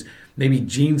it was maybe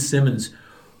Gene Simmons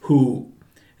who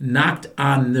knocked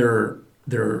on their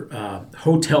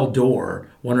hotel door,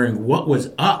 wondering what was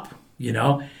up.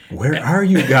 Where are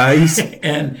you guys?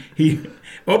 And he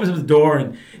opens up the door,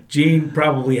 and Gene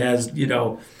probably has,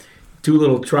 2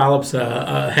 little trollops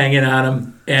hanging on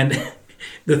him, and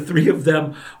the 3 of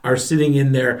them are sitting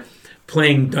in there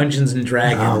playing Dungeons and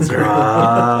Dragons.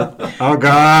 Oh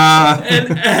God!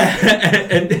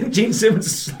 And Gene Simmons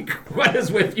is like, "What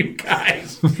is with you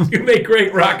guys? You make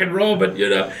great rock and roll, but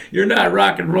you're not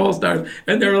rock and roll stars."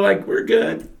 And they're like, "We're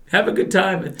good. Have a good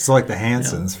time." It's like the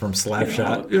Hansons from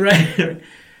Slapshot. Right.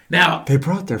 Now they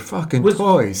brought their fucking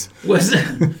toys.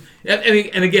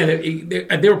 And again,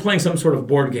 they were playing some sort of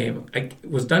board game.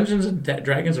 Was Dungeons and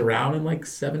Dragons around in like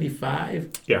 75?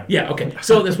 Yeah. Yeah. Okay.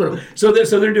 So that's what. So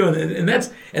they're doing it, and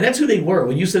that's who they were.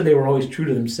 When you said they were always true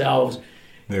to themselves,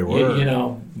 they were.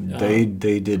 They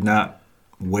did not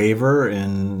waver,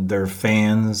 and their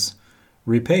fans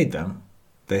repaid them.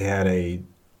 They had a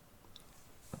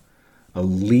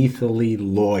lethally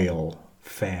loyal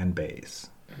fan base.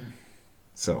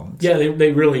 So yeah,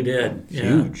 they really did.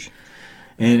 Huge. Yeah.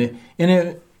 And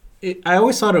I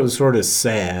always thought it was sort of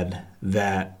sad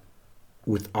that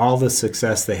with all the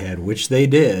success they had, which they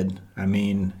did, I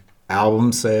mean,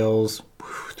 album sales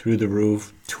through the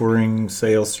roof, touring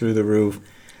sales through the roof,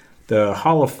 the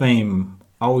Hall of Fame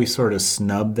always sort of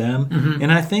snubbed them. Mm-hmm.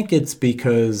 And I think it's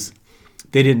because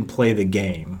they didn't play the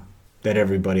game that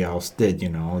everybody else did,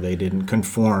 They didn't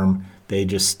conform. They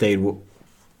just stayed,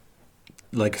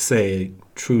 like I say,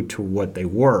 true to what they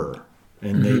were.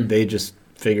 And mm-hmm. they just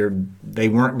figured they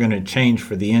weren't going to change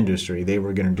for the industry. They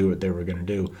were going to do what they were going to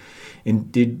do.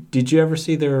 And did you ever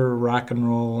see their rock and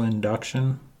roll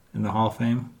induction in the Hall of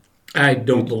Fame? I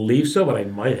don't believe so, but I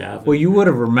might have. Well, you would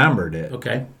have remembered it.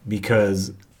 Okay.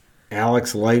 Because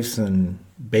Alex Lifeson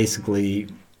basically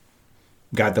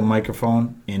got the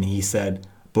microphone and he said,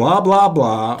 blah, blah,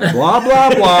 blah, blah,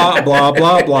 blah, blah, blah,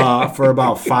 blah, blah, for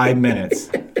about 5 minutes.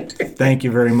 Thank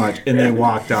you very much. And they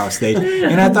walked off stage.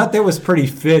 And I thought that was pretty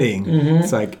fitting. Mm-hmm.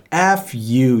 It's like, F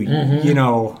you.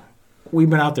 Mm-hmm. We've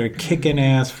been out there kicking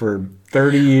ass for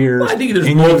 30 years. Well, I think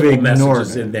there's multiple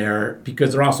messages in there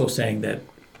because they're also saying that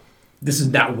this is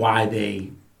not why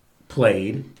they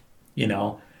played,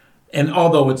 And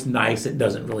although it's nice, it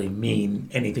doesn't really mean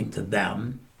anything to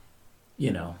them,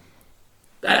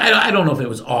 I don't know if it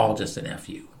was all just an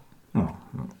FU. Oh.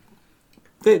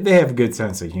 They have a good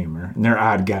sense of humor, and they're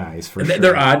odd guys, for sure.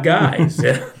 They're odd guys,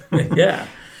 yeah.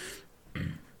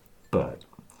 But,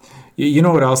 you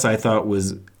know what else I thought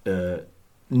was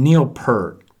Neil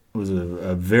Peart was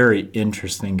a very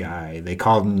interesting guy. They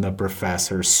called him the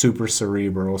professor, super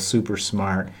cerebral, super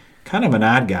smart, kind of an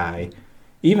odd guy.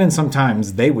 Even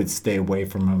sometimes they would stay away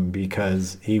from him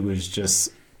because he was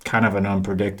just kind of an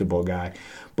unpredictable guy.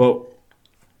 But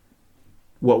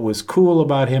what was cool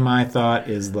about him, I thought,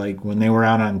 is like when they were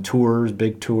out on tours,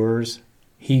 big tours,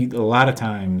 a lot of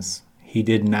times he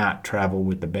did not travel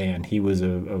with the band. He was a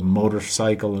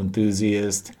motorcycle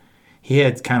enthusiast. He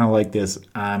had kind of like this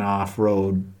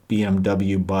on-off-road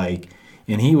BMW bike,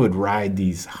 and he would ride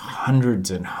these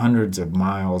hundreds and hundreds of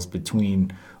miles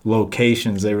between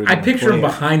locations. I picture him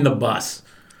behind the bus.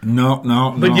 No.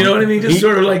 But you know what I mean? Just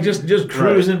sort of like just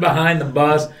cruising behind the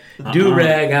bus,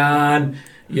 do-rag on,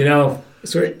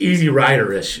 sort of easy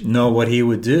rider-ish. No, what he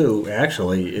would do,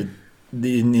 actually,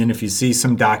 and if you see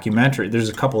some documentary, there's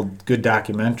a couple good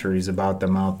documentaries about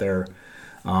them out there.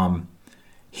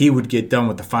 He would get done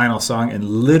with the final song, and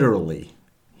literally,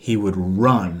 he would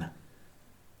run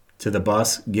to the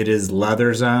bus, get his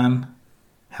leathers on,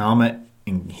 helmet,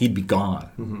 and he'd be gone.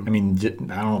 Mm-hmm. I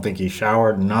mean, I don't think he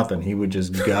showered, nothing. He would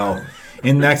just go.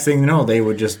 And next thing you know, they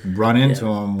would just run into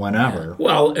him whenever.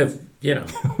 Well, if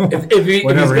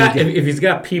he's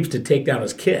got peeps to take down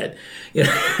his kid.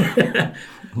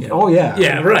 Oh, yeah.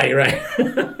 Yeah, right. I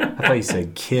thought you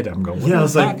said kid. I'm going, what I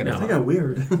was like, talking about? I got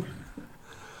weird.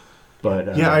 But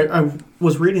I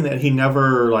was reading that he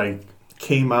never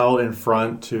came out in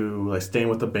front to stand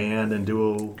with the band and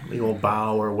do a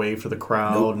bow or wave to the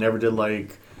crowd. Nope. Never did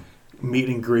meet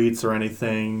and greets or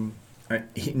anything.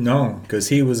 No, because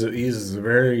he's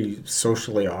very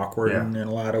socially awkward in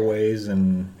a lot of ways,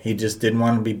 and he just didn't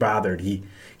want to be bothered. He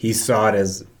saw it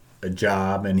as a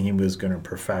job, and he was going to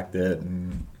perfect it.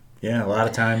 And a lot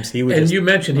of times he would. And you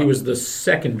mentioned he was the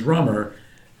second drummer,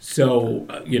 so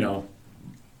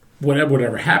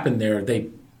whatever happened there,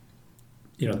 did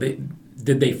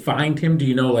they find him? Do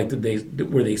you know?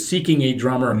 Were they seeking a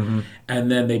drummer, mm-hmm.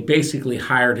 and then they basically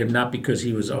hired him not because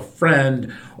he was a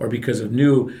friend or because of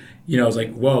new. It's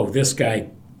like, whoa, this guy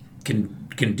can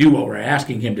can do what we're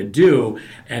asking him to do,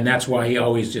 and that's why he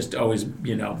always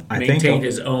maintained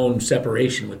his own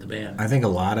separation with the band. I think a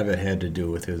lot of it had to do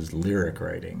with his lyric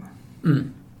writing.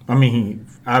 I mean,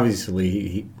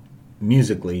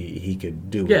 musically he could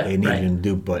do what they needed him to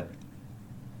do, but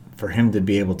for him to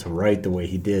be able to write the way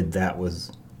he did, that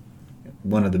was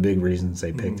one of the big reasons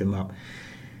they picked him up.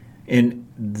 And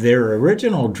their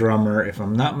original drummer, if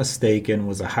I'm not mistaken,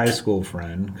 was a high school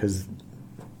friend, because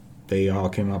they all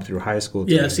came up through high school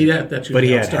together. Yeah, see, that's but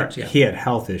how it starts. Yeah. He had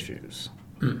health issues.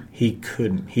 He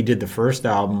couldn't. He did the first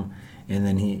album, and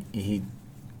then he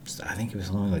I think he was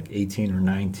only like 18 or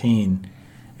 19,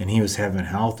 and he was having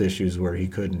health issues where he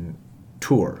couldn't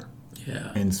tour.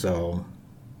 Yeah. And so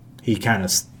he kind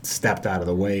of stepped out of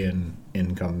the way, and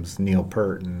in comes Neil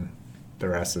Peart, and the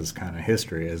rest is kind of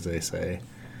history, as they say.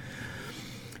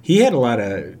 He had a lot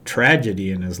of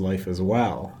tragedy in his life as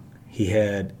well. He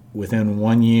had, within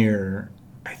 1 year,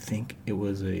 I think it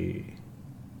was a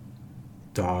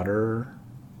daughter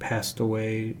passed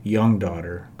away, young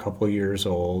daughter, a couple years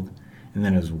old, and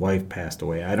then his wife passed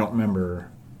away. I don't remember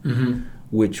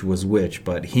which was which,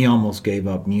 but he almost gave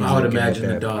up music. I would imagine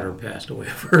the daughter passed away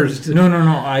first. No.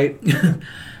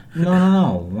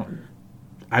 No.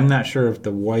 I'm not sure if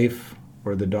the wife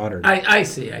or the daughter. I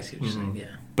see what you're saying, yeah.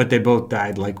 But they both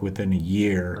died like within a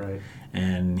year, Right.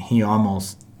 and he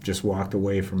almost just walked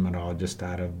away from it all just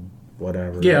out of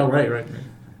whatever. Yeah, right.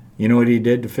 You know what he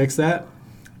did to fix that?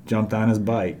 Jumped on his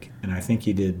bike, and I think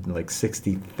he did like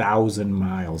 60,000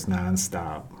 miles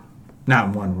nonstop. Not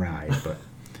in one ride, but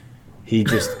he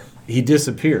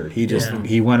disappeared.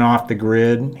 He went off the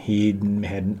grid.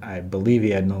 I believe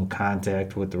he had no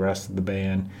contact with the rest of the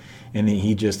band, and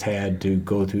he just had to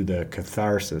go through the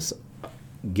catharsis,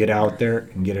 get out there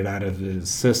and get it out of his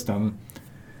system.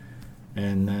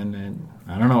 And then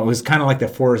I don't know. It was kind of like the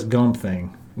Forrest Gump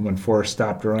thing when Forrest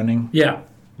stopped running. Yeah.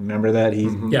 Remember that?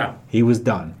 Yeah. He was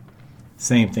done.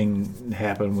 Same thing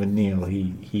happened with Neil.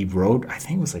 He rode, I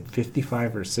think it was like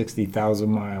 55 or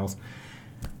 60,000 miles,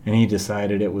 and he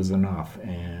decided it was enough.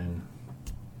 And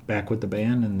back with the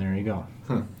band, and there you go.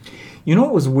 You know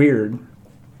what was weird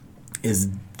is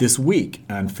this week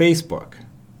on Facebook,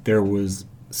 there was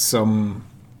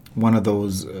one of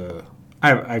those.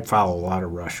 I follow a lot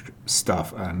of Rush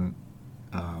stuff on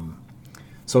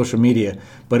social media,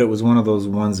 but it was one of those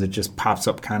ones that just pops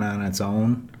up kind of on its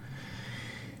own.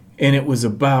 And it was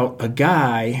about a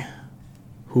guy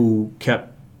who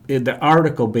the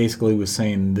article basically was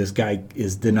saying this guy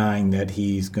is denying that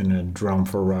he's going to drum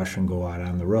for Rush and go out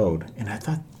on the road. And I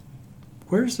thought,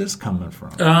 where's this coming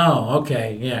from? Oh,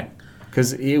 okay, yeah.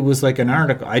 Because it was like an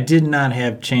article. I did not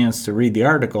have chance to read the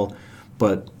article,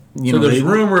 but there's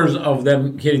rumors of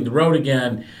them hitting the road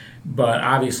again, but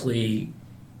obviously,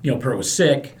 Peart was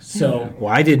sick. So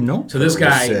well, I didn't know. So this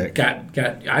guy got.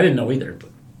 I didn't know either. But.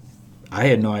 I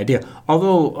had no idea.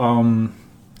 Although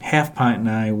Half Pint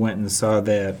and I went and saw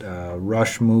that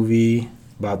Rush movie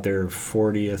about their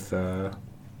 40th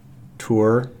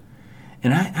tour,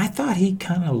 and I thought he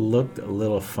kind of looked a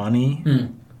little funny.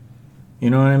 You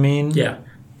know what I mean? Yeah.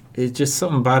 It's just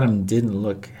something about him didn't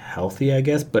look healthy, I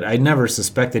guess. But I never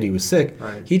suspected he was sick.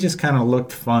 Right. He just kind of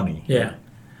looked funny. Yeah.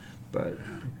 But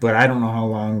I don't know how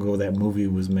long ago that movie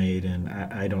was made, and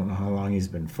I don't know how long he's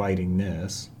been fighting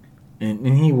this. And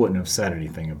he wouldn't have said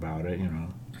anything about it,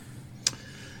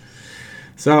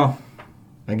 So,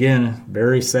 again,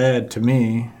 very sad to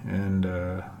me. And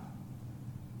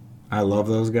I love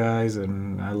those guys,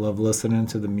 and I love listening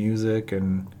to the music.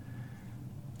 And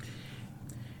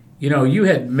you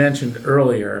had mentioned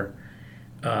earlier,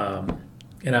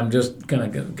 and I'm just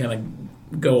gonna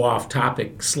go off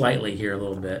topic slightly here a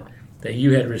little bit, that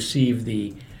you had received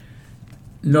the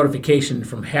notification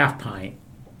from Half Pint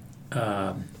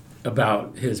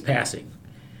about his passing,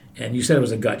 and you said it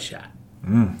was a gut shot.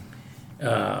 And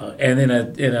in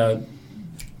a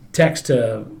text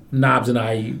to Knobs and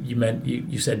I,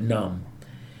 you said numb,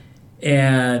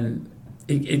 and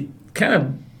it kind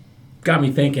of got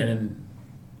me thinking.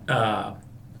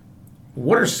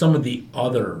 What are some of the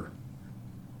other,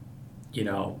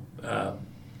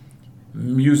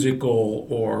 musical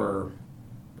or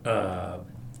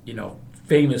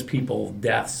famous people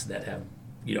deaths that have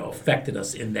affected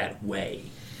us in that way?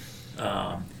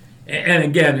 And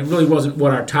again, it really wasn't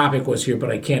what our topic was here, but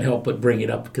I can't help but bring it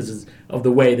up because of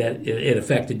the way that it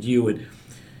affected you. And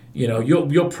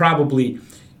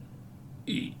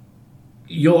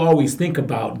you'll always think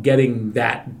about getting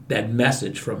that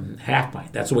message from Half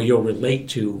Pint. That's the way you'll relate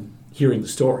to hearing the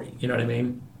story. You know what I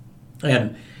mean?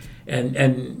 And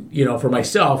for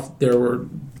myself, there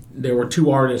were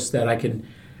two artists that I can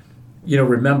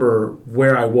remember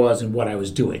where I was and what I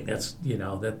was doing. That's I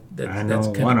know that's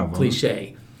one kind of of them.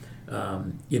 cliche.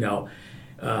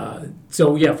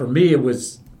 So yeah, for me it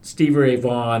was Stevie Ray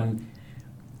Vaughan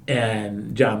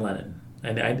and John Lennon,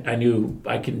 and I knew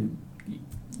I can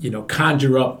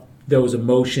conjure up those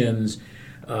emotions,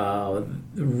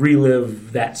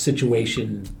 relive that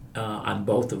situation on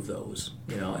both of those.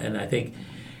 And I think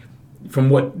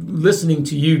from listening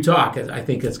to you talk, I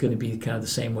think that's going to be kind of the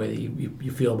same way that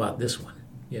you feel about this one.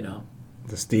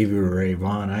 The Stevie Ray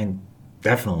Vaughan, I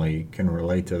definitely can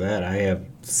relate to that. I have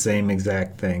the same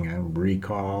exact thing. I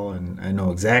recall, and I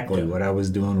know exactly what I was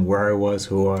doing, where I was,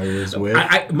 who I was with.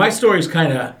 My story's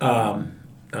kind of, I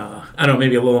don't know,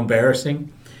 maybe a little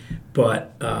embarrassing,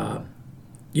 but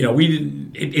we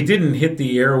didn't. It didn't hit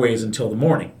the airways until the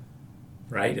morning,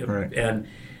 right? Right. And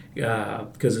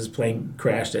because his plane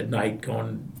crashed at night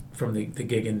going from the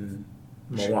gig in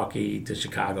Milwaukee to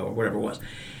Chicago or whatever it was,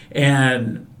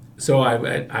 and so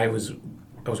I was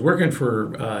working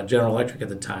for General Electric at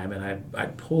the time, and I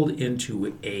pulled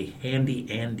into a Handy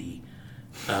Andy,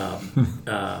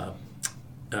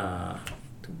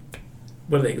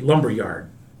 lumberyard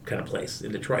kind of place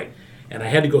in Detroit, and I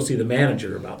had to go see the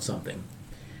manager about something,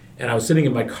 and I was sitting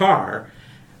in my car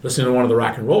listening to one of the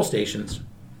rock and roll stations,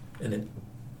 and then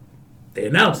they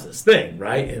announced this thing,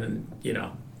 right? And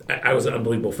I was an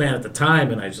unbelievable fan at the time,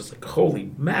 and I was just like,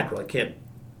 holy mackerel, I can't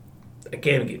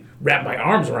even wrap my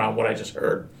arms around what I just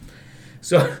heard.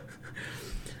 So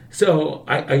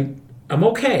I'm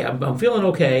okay. I'm feeling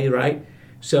okay, right?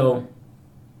 So,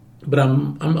 but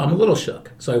I'm a little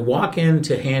shook. So I walk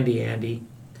into Handy Andy,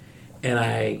 and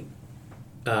I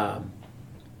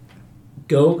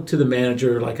go to the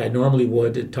manager like I normally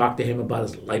would to talk to him about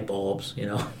his light bulbs,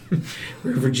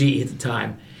 for GE at the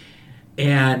time,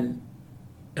 and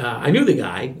I knew the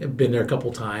guy. I'd been there a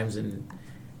couple times, and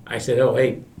I said, "Oh,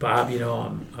 hey, Bob,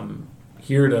 I'm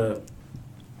here to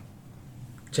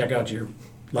check out your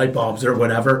light bulbs or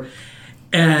whatever."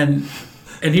 And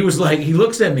he was like, he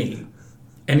looks at me,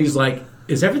 and he's like,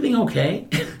 "Is everything okay?"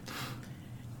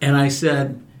 And I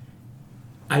said,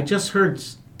 "I just heard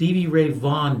Stevie Ray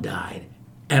Vaughan died."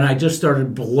 And I just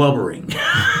started blubbering.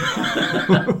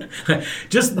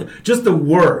 just the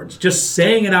words, just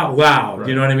saying it out loud. Right.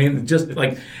 You know what I mean? Just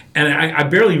like, and I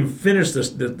barely even finished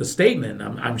the statement.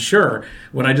 I'm sure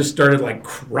when I just started like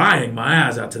crying my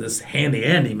eyes out to this Handy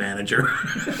Andy manager.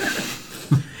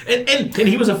 and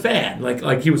he was a fan.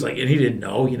 Like he was like, and he didn't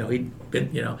know. He'd been.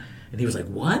 And he was like,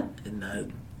 "What?"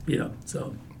 And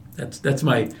so that's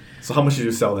my. So how much did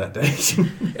you sell that day?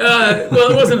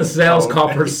 Well, it wasn't a sales call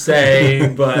per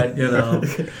se, but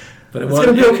but it's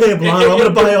gonna be okay, Blano. I'm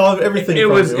gonna buy everything. It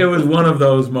was one of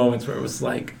those moments where it was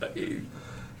like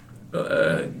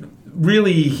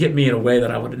really hit me in a way that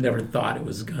I would have never thought it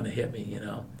was gonna hit me.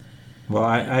 Well,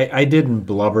 I didn't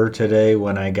blubber today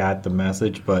when I got the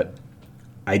message, but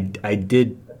I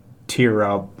did tear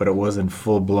up, but it wasn't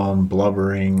full-blown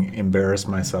blubbering, embarrass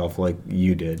myself like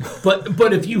you did.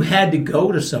 But if you had to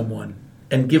go to someone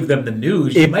and give them the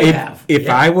news, you might have. If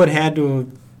I would had to have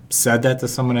said that to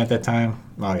someone at that time,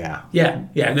 oh yeah. Yeah.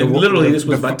 Literally, this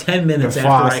was about 10 minutes after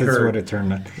I heard. The faucets would have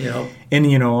turned on. You And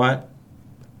you know what?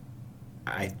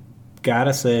 I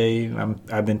gotta say,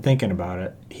 I've been thinking about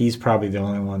it. He's probably the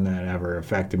only one that ever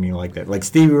affected me like that. Like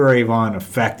Stevie Ray Vaughan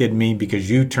affected me because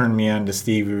you turned me on to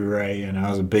Stevie Ray, and I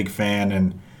was a big fan.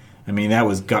 And I mean, that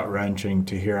was gut wrenching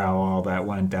to hear how all that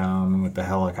went down with the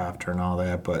helicopter and all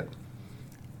that. But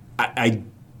I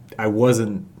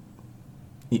wasn't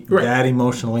that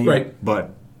emotionally. Right.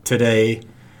 But today,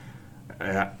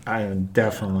 I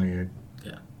definitely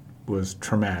was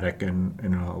traumatic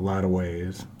in a lot of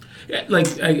ways. Yeah, like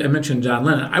I mentioned John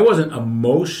Lennon, I wasn't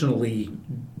emotionally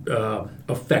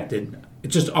affected.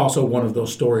 It's just also one of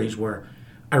those stories where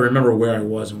I remember where I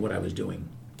was and what I was doing.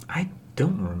 I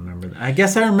don't remember that. I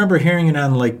guess I remember hearing it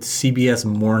on like CBS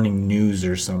Morning News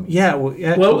or something. Yeah,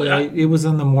 it was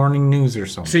on the morning news or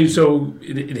something. See, so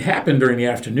it happened during the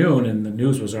afternoon, and the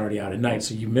news was already out at night,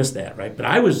 so you missed that, right? But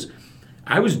I was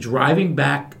driving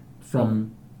back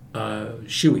from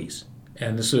Shoeys,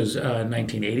 and this was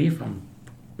 1980 from.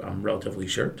 I'm relatively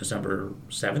sure, December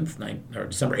 7th, or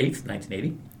December 8th,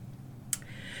 1980.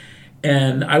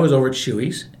 And I was over at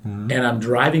Shoeys, and I'm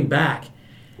driving back,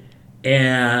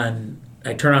 and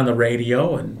I turn on the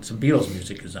radio, and some Beatles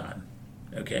music is on.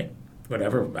 Okay,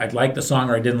 whatever. I'd like the song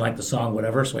or I didn't like the song,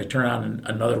 whatever, so I turn on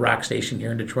another rock station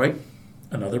here in Detroit,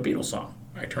 another Beatles song.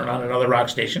 I turn on another rock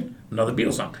station, another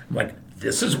Beatles song. I'm like,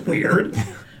 this is weird,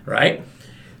 right?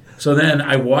 So then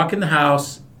I walk in the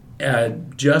house,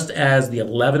 just as the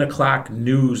 11 o'clock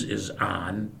news is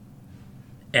on,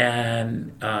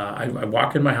 And I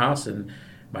walk in my house, and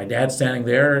my dad's standing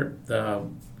there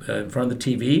in front of the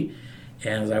TV.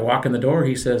 And as I walk in the door,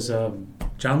 he says,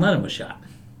 John Lennon was shot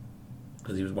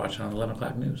because he was watching on 11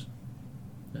 o'clock news.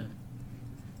 Yeah.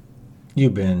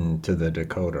 You've been to the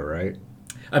Dakota, right?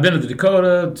 I've been to the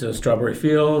Dakota, to Strawberry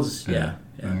Fields. Yeah.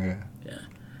 Okay.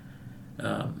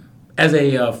 As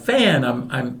a fan,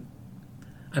 I'm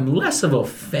less of a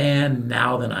fan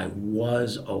now than I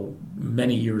was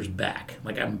many years back.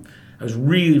 Like I was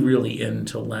really, really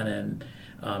into Lennon.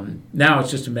 Now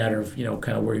it's just a matter of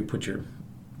kind of where you put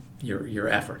your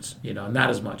efforts. Not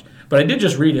as much. But I did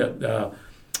just read the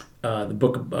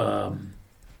book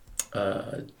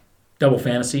Double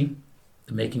Fantasy,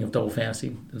 The Making of Double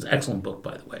Fantasy. It's an excellent book,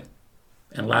 by the way,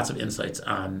 and lots of insights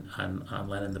on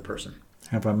Lennon the person.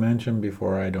 Have I mentioned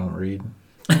before I don't read?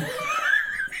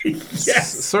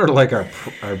 Yes. Sort of like our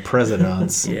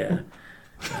presidents. Yeah.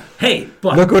 Hey,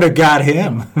 but look what it got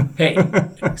him. Hey,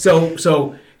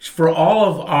 so for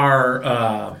all of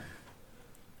our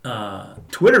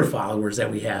Twitter followers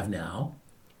that we have now,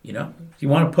 if you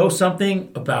want to post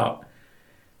something about,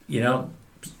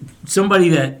 somebody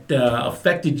that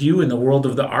affected you in the world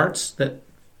of the arts that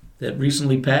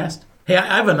recently passed. Hey,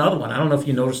 I have another one. I don't know if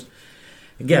you noticed.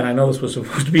 Again, I know this was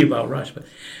supposed to be about Rush, but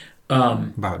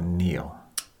about Neil.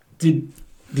 Did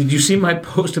you see my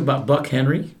post about Buck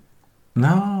Henry?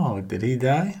 No, did he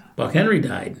die? Buck Henry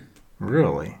died.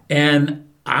 Really? And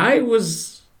I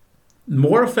was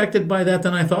more affected by that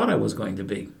than I thought I was going to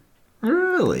be.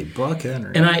 Really, Buck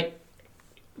Henry. And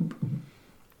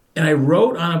I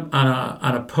wrote on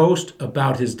a post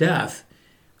about his death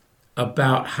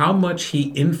about how much he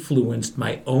influenced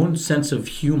my own sense of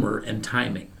humor and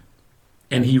timing.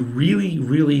 And he really,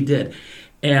 really did.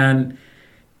 And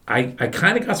I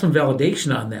kind of got some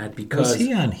validation on that because... Was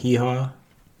he on Hee Haw?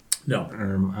 No.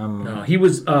 No, he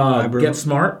was Get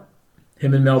Smart.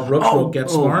 Him and Mel Brooks wrote Get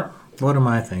Smart. What am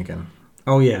I thinking?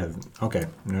 Oh, yeah. Okay,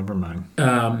 never mind.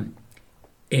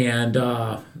 And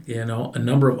a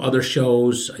number of other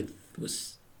shows.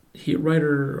 Was he a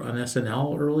writer on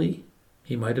SNL early?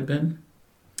 He might have been.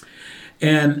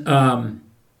 And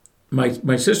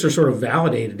my sister sort of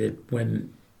validated it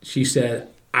when she said,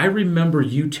 I remember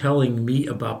you telling me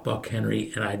about Buck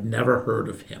Henry, and I'd never heard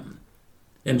of him.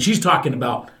 And she's talking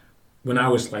about when I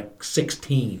was like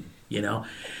 16, And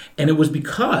it was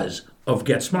because of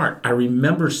Get Smart. I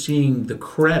remember seeing the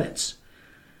credits,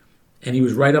 and he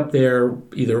was right up there,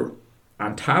 either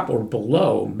on top or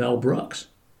below Mel Brooks.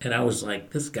 And I was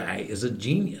like, this guy is a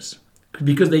genius.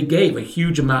 Because they gave a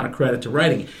huge amount of credit to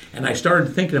writing. And I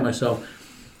started thinking to myself,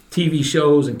 TV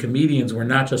shows and comedians were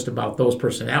not just about those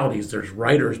personalities. There's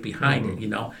writers behind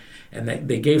it, And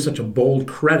they gave such a bold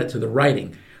credit to the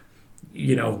writing.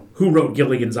 Who wrote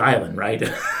Gilligan's Island, right?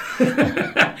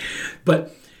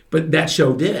 But that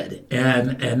show did.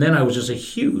 And then I was just a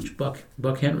huge Buck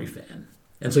Henry fan.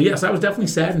 And so, yes, I was definitely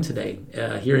saddened today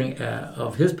hearing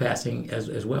of his passing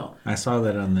as well. I saw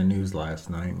that on the news last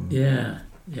night. Yeah.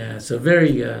 So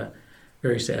very,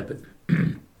 very sad. But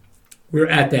we're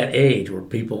at that age where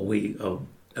we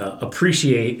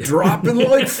appreciate... Dropping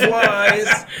like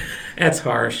flies. That's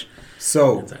harsh.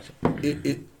 So,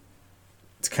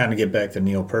 to kind of get back to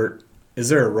Neil Peart, is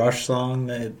there a Rush song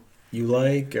that you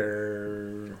like,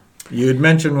 or... You had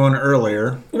mentioned one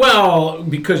earlier. Well,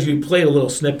 because you played a little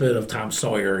snippet of Tom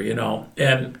Sawyer,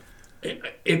 and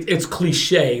it's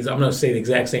cliche. I'm going to say the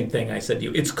exact same thing I said to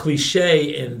you. It's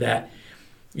cliche in that,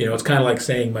 it's kind of like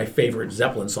saying my favorite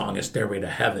Zeppelin song is Stairway to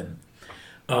Heaven.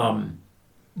 But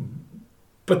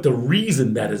the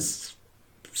reason that is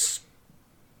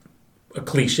a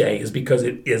cliche is because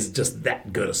it is just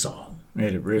that good a song.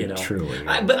 It really, truly.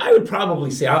 But I would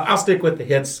probably say, I'll stick with the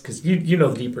hits because you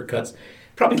know the deeper cuts.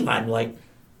 Probably Limelight.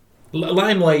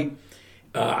 Limelight,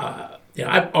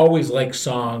 I've always liked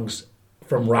songs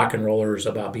from rock and rollers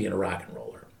about being a rock and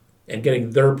roller and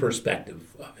getting their perspective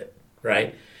of it,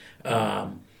 right?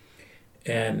 That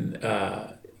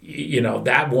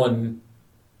one,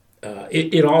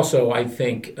 it also, I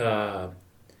think,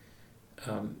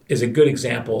 is a good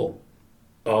example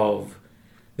of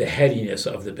the headiness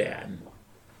of the band.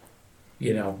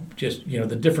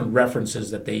 The different references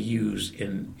that they use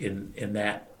in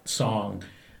that song,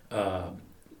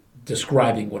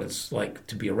 describing what it's like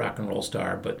to be a rock and roll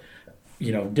star, but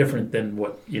different than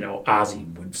what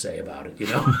Ozzy would say about it.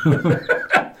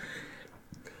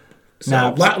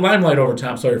 So Limelight over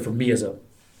Tom Sawyer for me as a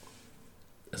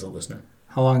listener.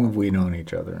 How long have we known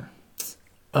each other?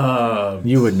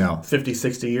 You would know. 50,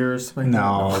 60 years. Maybe?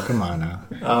 No, come on now.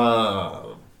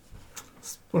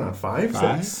 What, 5,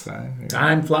 6? Five, yeah.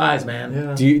 Time flies, man.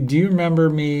 Yeah. Do you remember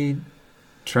me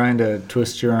trying to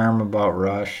twist your arm about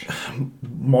Rush?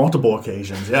 Multiple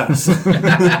occasions, yes.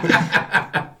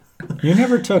 You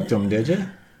never took them, did you?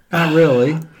 Not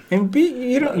really. And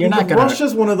you're not gonna. Rush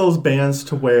is one of those bands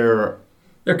to where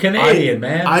They're Canadian,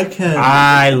 man.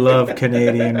 I love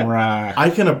Canadian rock. I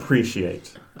can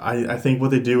appreciate. I think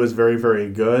what they do is very, very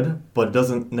good, but it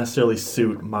doesn't necessarily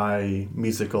suit my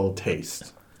musical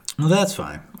taste. Well, that's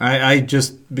fine. I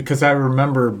just, because I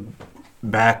remember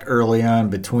back early on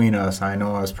between us, I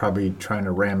know I was probably trying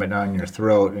to ram it down your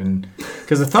throat, and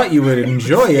because I thought you would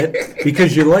enjoy it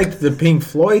because you liked the Pink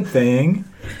Floyd thing,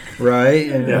 right?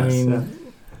 And Yes, I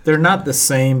mean, they're not the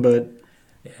same, but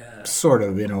sort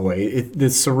of in a way.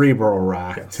 It's cerebral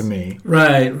rock to me.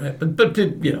 Right. But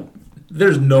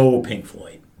there's no Pink Floyd.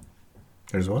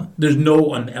 There's what? There's no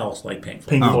one else like Pink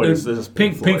Floyd. Pink Floyd is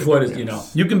Pink Floyd is,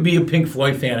 yes. you can be a Pink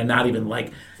Floyd fan and not even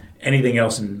like anything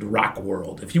else in the rock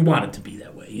world if you want it to be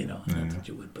that way, Not that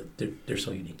you would, but they're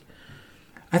so unique.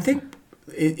 I think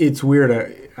it's weird.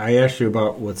 I asked you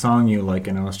about what song you like,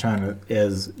 and I was trying to,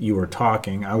 as you were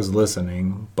talking, I was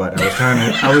listening, but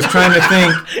I was trying to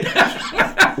think.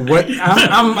 What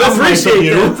I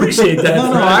appreciate that.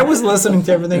 No, I was listening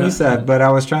to everything you said, but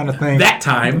I was trying to think. That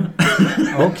time.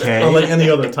 Okay. Or like any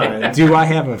other time. Do I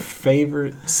have a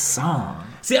favorite song?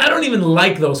 See, I don't even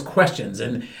like those questions,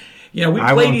 and we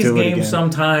play these games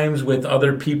sometimes with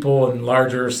other people in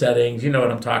larger settings. You know what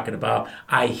I'm talking about.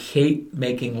 I hate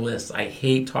making lists. I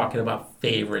hate talking about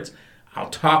favorites. I'll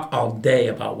talk all day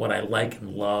about what I like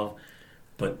and love,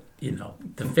 but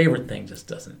the favorite thing just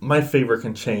doesn't. My favorite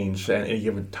can change at any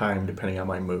given time depending on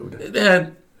my mood.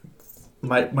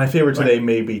 Right. My favorite today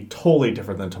may be totally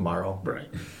different than tomorrow.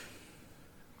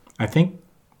 I think,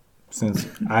 since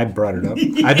I brought it up,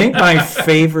 I think my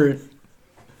favorite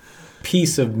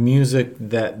piece of music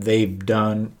that they've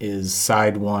done is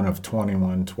side one of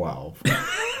 2112.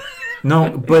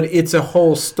 No, but it's a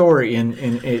whole story, and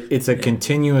it's a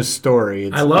continuous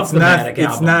story. I love thematic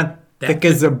album. It's not thick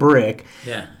as a brick,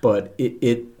 yeah. But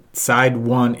it side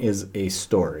one is a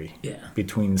story Yeah.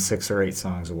 between 6 or 8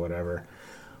 songs or whatever.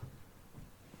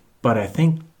 But I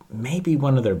think maybe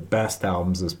one of their best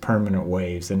albums is Permanent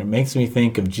Waves, and it makes me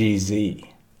think of GZ.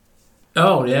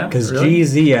 Oh, yeah? Because really?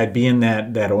 GZ, I'd be in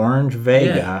that orange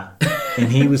Vega,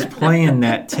 and he was playing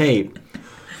that tape,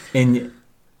 and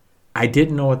I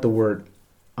didn't know what the word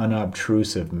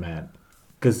unobtrusive meant.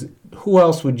 Because who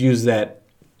else would use that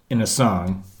in a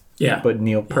song but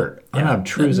Neil Peart? Yeah.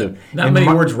 Unobtrusive. Not many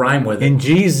words rhyme with it. And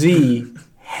GZ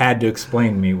had to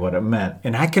explain to me what it meant.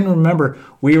 And I can remember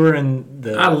we were in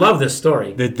the... I love this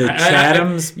story. The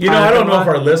Chathams I don't know if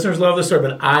our listeners love this story,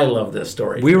 but I love this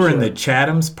story. We were in the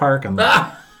Chathams parking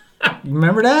lot. You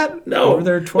remember that? No. Over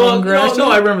there at Twelve Gratiot? No,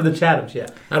 I remember the Chathams, yeah.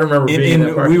 I don't remember being in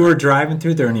that park. We were driving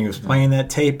through there, and he was playing that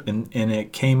tape, and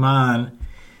it came on,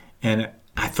 and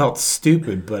I felt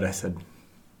stupid, but I said,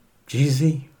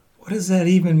 GZ, what does that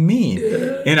even mean?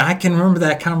 Yeah. And I can remember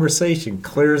that conversation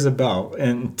clear as a bell,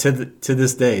 and to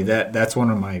this day, that's one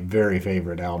of my very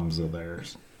favorite albums of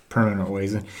theirs, Permanent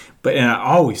Ways. And I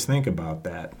always think about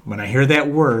that. When I hear that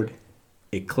word,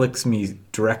 it clicks me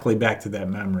directly back to that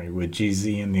memory with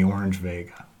GZ and the Orange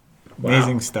Vega.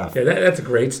 Amazing stuff. Yeah, that's a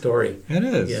great story. It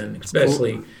is. Again,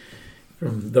 especially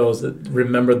from those that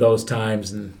remember those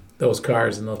times and those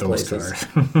cars and those places.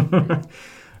 Cars.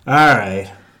 All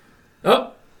right.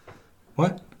 Oh.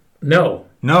 What? No.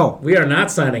 We are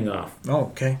not signing off. Oh,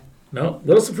 okay. No.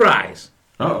 Little surprise.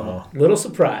 Uh-oh. Little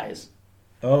surprise.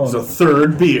 Oh. It's a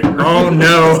third beer. Oh,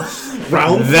 no.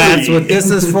 Round 3. That's what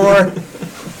this is for?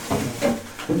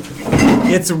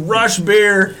 It's Rush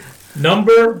Beer.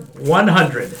 Number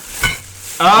 100.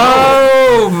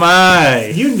 Oh, my.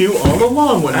 You knew all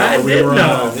along what number we were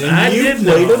on. And you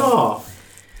played it off.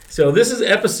 So this is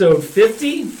episode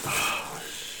 50.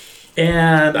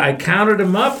 And I counted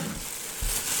them up.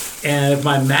 And if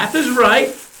my math is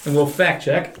right, and we'll fact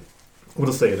check.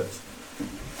 We'll say it is.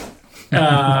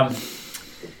 I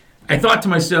thought to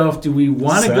myself, do we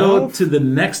want to go to the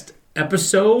next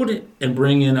episode and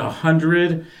bring in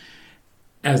 100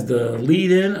 as the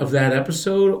lead-in of that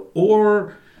episode,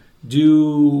 or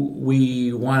do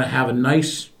we want to have a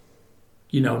nice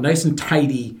and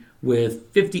tidy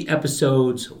with 50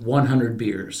 episodes, 100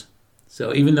 beers?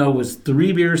 So even though it was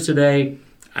 3 beers today,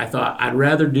 I thought I'd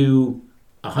rather do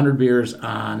 100 beers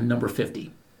on number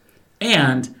 50.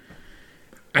 And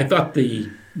I thought the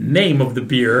name of the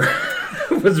beer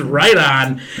was right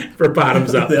on for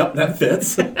Bottoms Up. Yep, that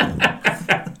fits.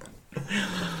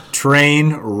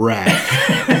 Train wreck.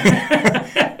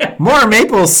 More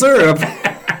maple syrup.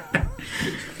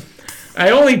 I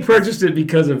only purchased it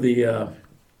because of the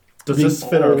Does this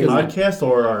fit our because- podcast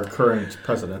or our current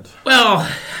president? Well,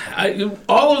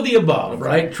 all of the above,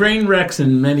 right? Train wrecks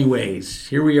in many ways.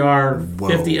 Here we are, Whoa.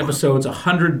 50 episodes,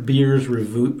 100 beers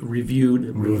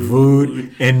reviewed.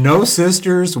 And no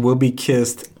sisters will be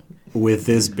kissed with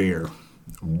this beer.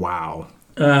 Wow.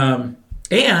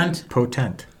 And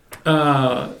Potent.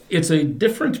 it's a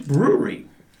different brewery.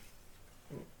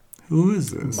 Who is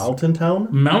this? Mountain Town?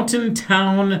 Mountain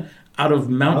Town out of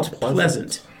Mount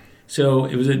Pleasant. So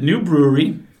it was a new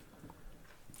brewery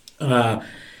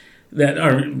that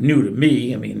are new to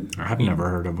me. I mean, I've never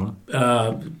heard of them.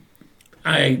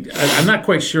 I'm not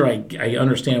quite sure I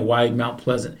understand why Mount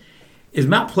Pleasant. Is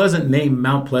Mount Pleasant named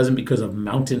Mount Pleasant because of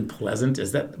Mountain Pleasant?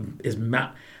 Is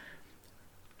Mount...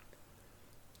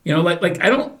 You know, like I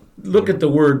don't look at the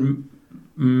word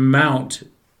Mount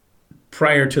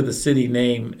prior to the city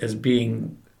name as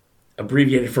being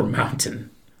abbreviated for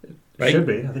mountain, right? Should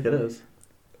be. I think it is.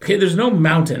 Okay, there's no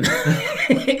mountain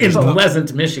in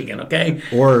Pleasant, Michigan, okay?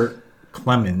 Or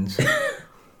Clemens.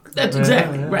 That's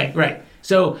exactly, right.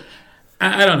 So,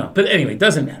 I don't know. But anyway, it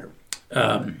doesn't matter.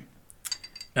 But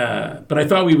I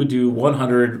thought we would do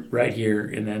 100 right here,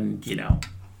 and then, you know.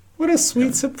 What a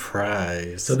sweet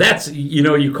surprise. So that's, you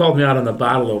know, you called me out on the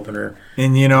bottle opener.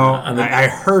 And, you know, the- I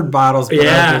heard bottles, but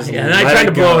And I tried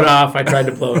to blow it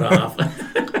off.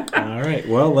 All right,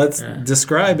 well, let's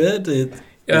describe it. It's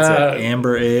an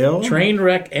amber ale.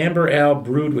 Trainwreck Amber Ale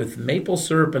brewed with maple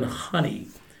syrup and honey.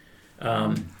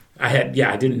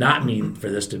 I did not mean for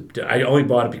this to I only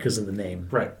bought it because of the name.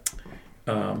 Right.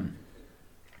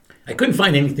 I couldn't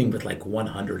find anything with like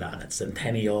 100 on it,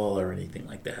 Centennial or anything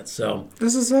like that. So,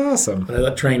 This is awesome. but I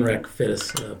let Trainwreck fit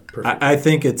us perfectly. I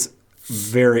think it's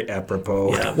very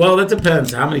apropos. Yeah, well, that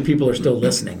depends. How many people are still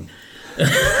listening?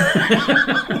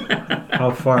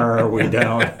 How far are we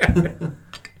down?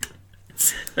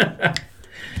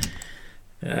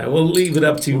 We'll leave it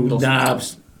up to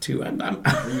Knobs. I'm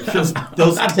It was not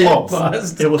that close.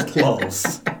 buzzed. It was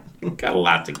close. Got a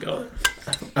lot to go.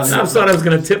 I thought I was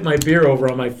going to tip my beer over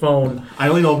on my phone. I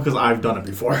only know because I've done it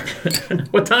before.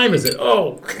 What time is it?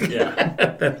 Oh, Yeah.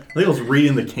 I think I was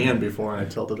reading the can before and I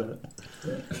tilted it.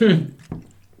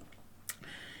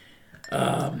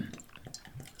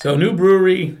 so new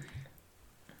brewery,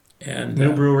 and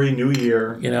New brewery, new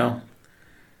year. you know.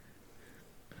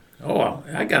 Oh,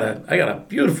 I got a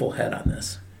beautiful head on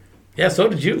this. Yeah, so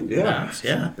did you. Yeah. Knobs,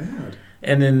 yeah. Bad.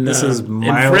 And then This is and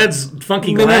mild- Fred's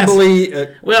funky glass. Minimally,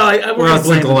 Well, we're well, gonna it's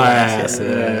blame the the glass.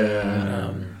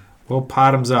 yeah. Well,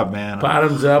 bottoms up, man.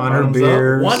 Bottoms up. 100 bottoms up.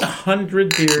 beers. 100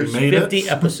 beers. We made it. 50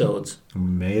 episodes. We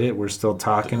made it. We're still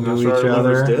talking Not to sure each our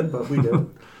livers other. did, but we did.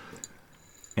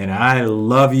 And I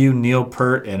love you, Neil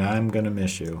Peart, and I'm going to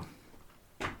miss you.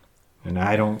 And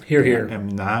I don't. Hear, hear. I'm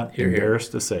not Hear, hear.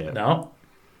 embarrassed to say it. No.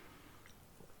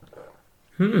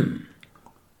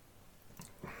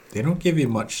 They don't give you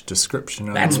much description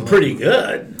of That's it. pretty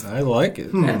good. I like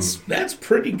it. That's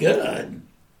pretty good.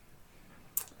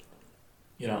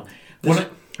 You know,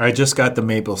 I just got the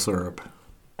maple syrup.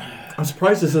 I'm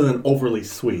surprised this isn't overly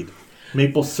sweet.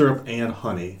 Maple syrup and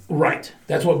honey. right.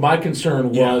 That's what my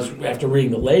concern was after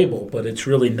reading the label, but it's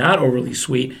really not overly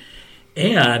sweet,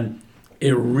 and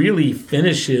it really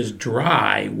finishes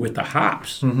dry with the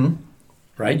hops. Mm-hmm.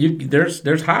 Right?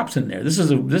 There's hops in there. This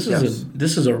is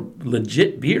a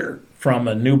legit beer from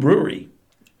a new brewery.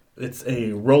 It's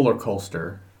a roller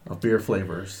coaster of beer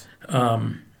flavors.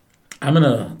 I'm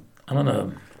gonna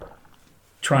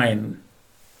try and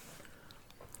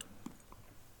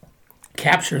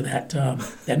capture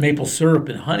that maple syrup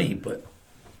and honey, but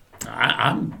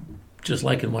I'm just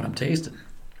liking what I'm tasting.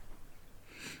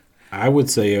 I would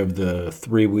say of the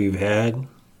three we've had,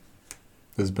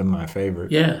 this has been my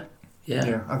favorite. Yeah.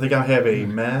 Yeah, I think I have a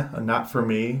meh, a not for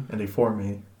me, and a for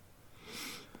me.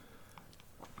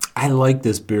 I like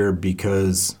this beer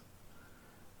because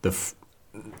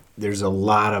there's a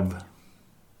lot of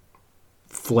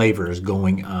flavors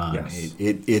going on. Yes.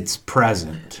 It's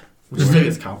present. Would you say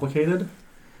it's complicated?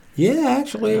 Yeah,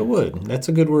 actually, it would. That's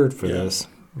a good word for this.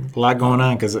 A lot going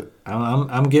on because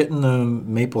I'm getting the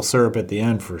maple syrup at the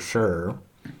end for sure.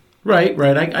 Right.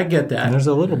 I get that. And there's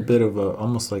a little bit of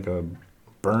almost like a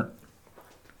burnt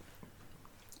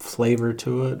flavor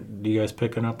to it. Do you guys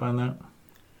picking up on that?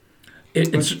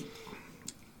 It's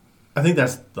I think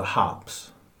that's the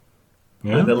hops.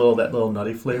 Yeah. Like that little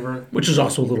nutty flavor. which is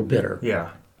also a little bitter.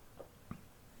 Yeah.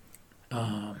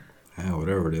 Yeah,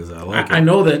 whatever it is, I like I it.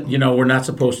 know that we're not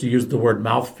supposed to use the word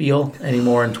mouthfeel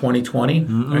anymore in 2020.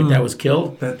 Right? That was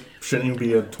killed. That shouldn't even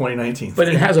be a 2019 But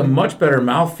it has a much better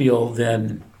mouthfeel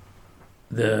than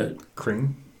the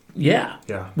cream. yeah.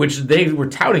 Yeah. Which they were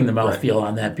touting the mouthfeel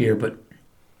on that beer, but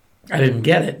I didn't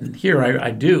get it. And here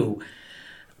I do.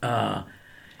 Kind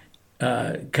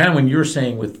of when you're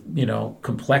saying with,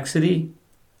 complexity,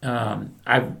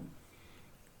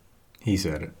 He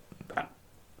said it.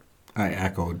 I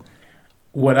echoed.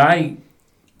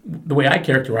 the way I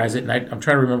characterize it, and I'm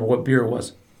trying to remember what beer it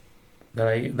was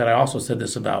that I also said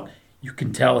this about. You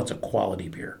can tell it's a quality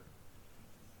beer.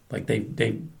 Like they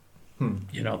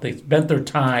spent their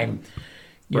time,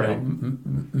 Right.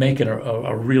 making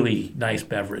a really nice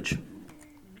beverage.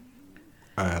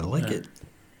 I like it.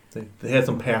 They had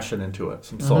some passion into it,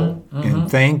 some soul. And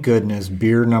thank goodness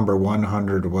beer number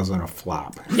 100 wasn't a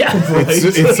flop. Yeah,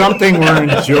 It's something we're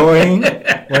enjoying.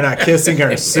 We're not kissing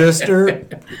our sister.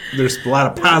 There's a lot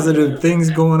of positive things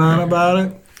going on about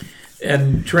it.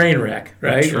 and train wreck,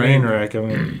 right? Train wreck. I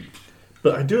mean,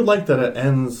 But I do like that it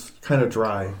ends kind of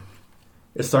dry.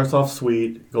 It starts off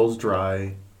sweet, goes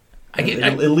dry.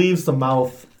 It leaves the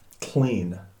mouth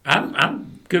clean.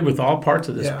 I'm good with all parts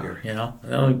of this Yeah. beer. I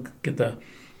don't get the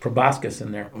proboscis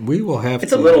in there. we will have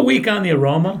It's to. a little weak on the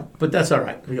aroma, but that's all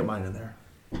right. We got mine in there.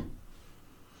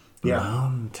 Yeah,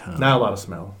 Mountain. not a lot of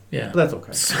smell. Yeah, But that's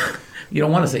okay. you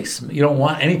don't want to say you don't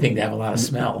want anything to have a lot of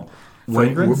smell.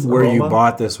 Fragrance, Where you aroma?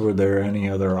 bought this, were there any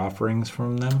other offerings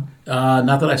from them?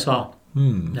 Not that I saw.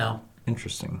 No.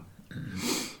 Interesting.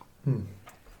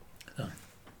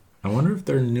 I wonder if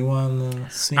they're new on the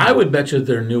scene. I would bet you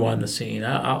they're new on the scene.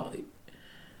 I'll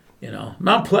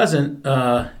Mount Pleasant.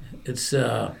 It's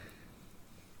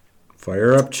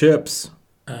Fire up chips.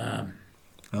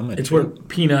 it's where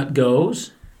Peanut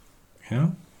goes, Yeah.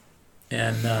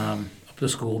 and up to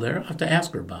school there. I'll have to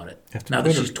ask her about it. You have to Now put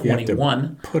that her- she's you have to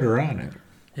 21. Put her on it.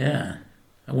 Yeah.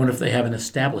 I wonder if they have an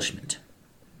establishment.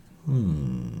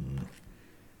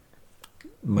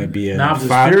 Might be Knobs is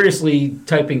furiously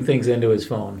typing things into his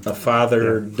phone. a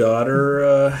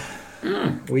father-daughter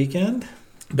weekend.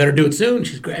 Better do it soon.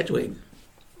 She's graduating.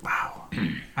 Wow.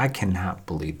 I cannot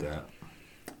believe that.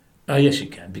 Yes, you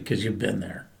can, because you've been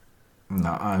there. No,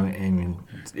 I mean,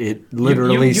 it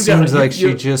literally you seems gotta- like she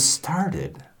you- just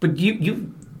started. But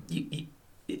you've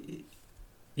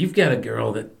got a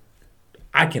girl that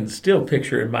I can still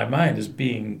picture in my mind as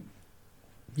being,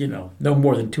 no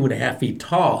more than 2.5 feet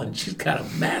tall, and she's got a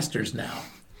master's now.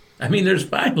 I mean, there's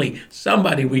finally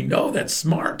somebody we know that's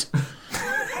smart.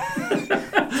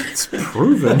 It's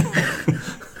proven.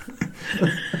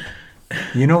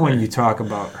 When you talk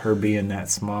about her being that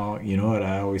small, what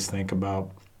I always think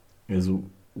about is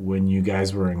when you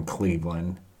guys were in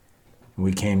Cleveland.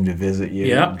 We came to visit you.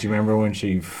 Yep. Do you remember when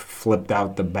she flipped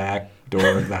out the back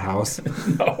door of the house?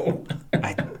 No.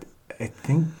 I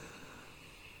think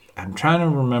I'm trying to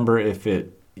remember if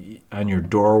on your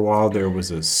door wall there was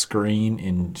a screen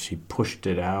and she pushed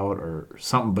it out or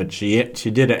something, but she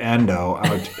did an endo.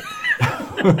 I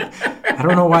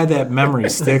don't know why that memory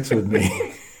sticks with me.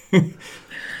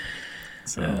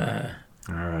 So,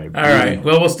 all right. All right.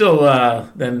 Well, we'll still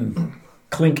then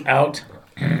clink out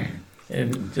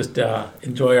and just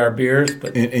enjoy our beers.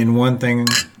 But And one thing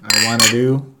I want to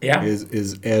do Yeah.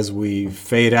 is as we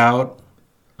fade out,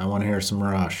 I want to hear some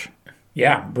Rush.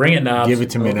 yeah, bring it, Knobs. Give it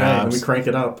to me, Okay, let me Knobs. crank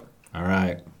it up. All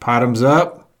right. Bottoms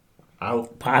up.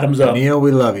 Out. Bottoms up. Neil,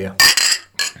 we love you.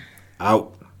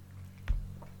 Out.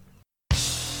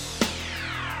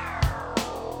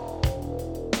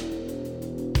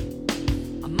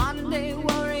 A Monday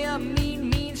warrior,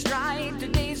 mean stride.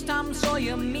 Today's Tom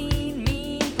Sawyer,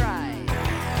 mean pride.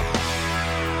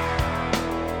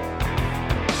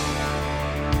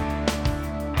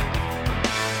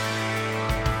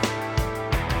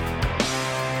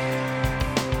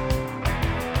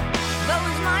 Though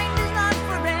his mind is not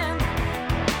for rent,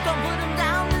 don't put him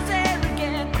down as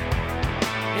arrogant.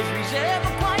 His reserve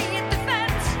a quiet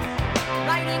defense,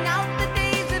 writing out the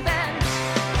day's events.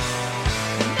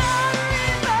 No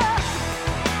river.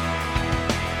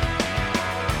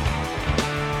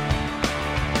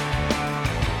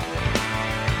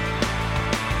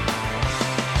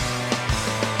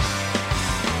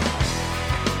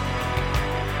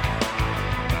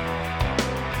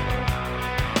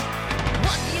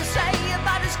 What do you say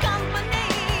about his company?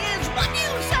 Is what you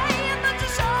say about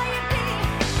society.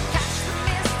 Catch the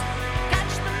mist,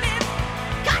 catch the myth,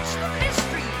 catch the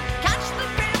mystery, catch the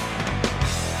drift.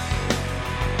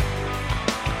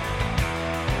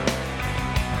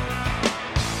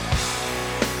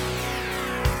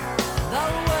 The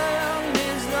world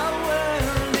is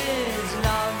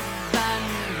love and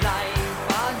life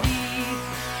are deep.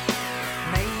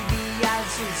 Maybe as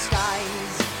his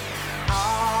skies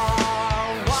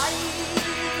are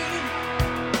wide.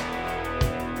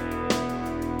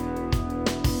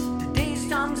 Today's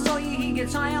Tom Sawyer, he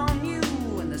gets high on you,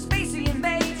 and the space he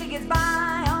invades, he gets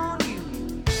by on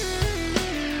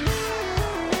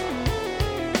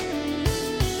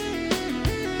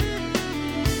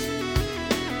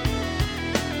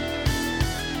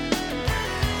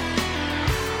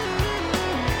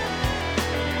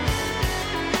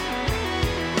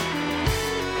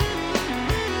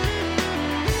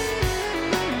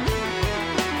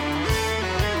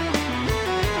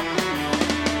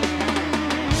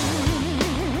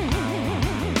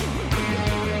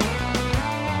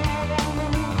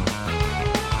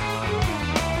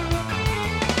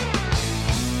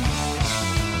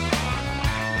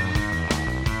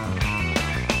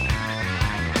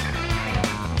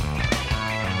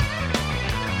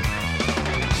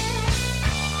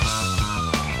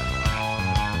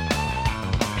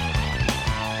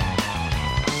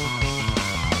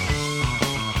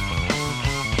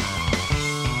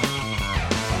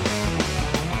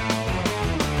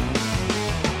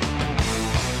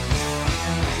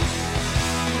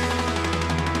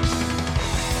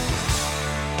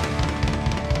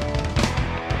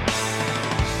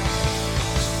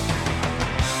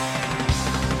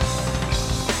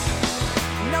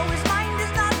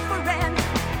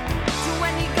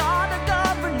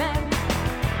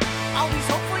these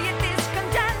hopeful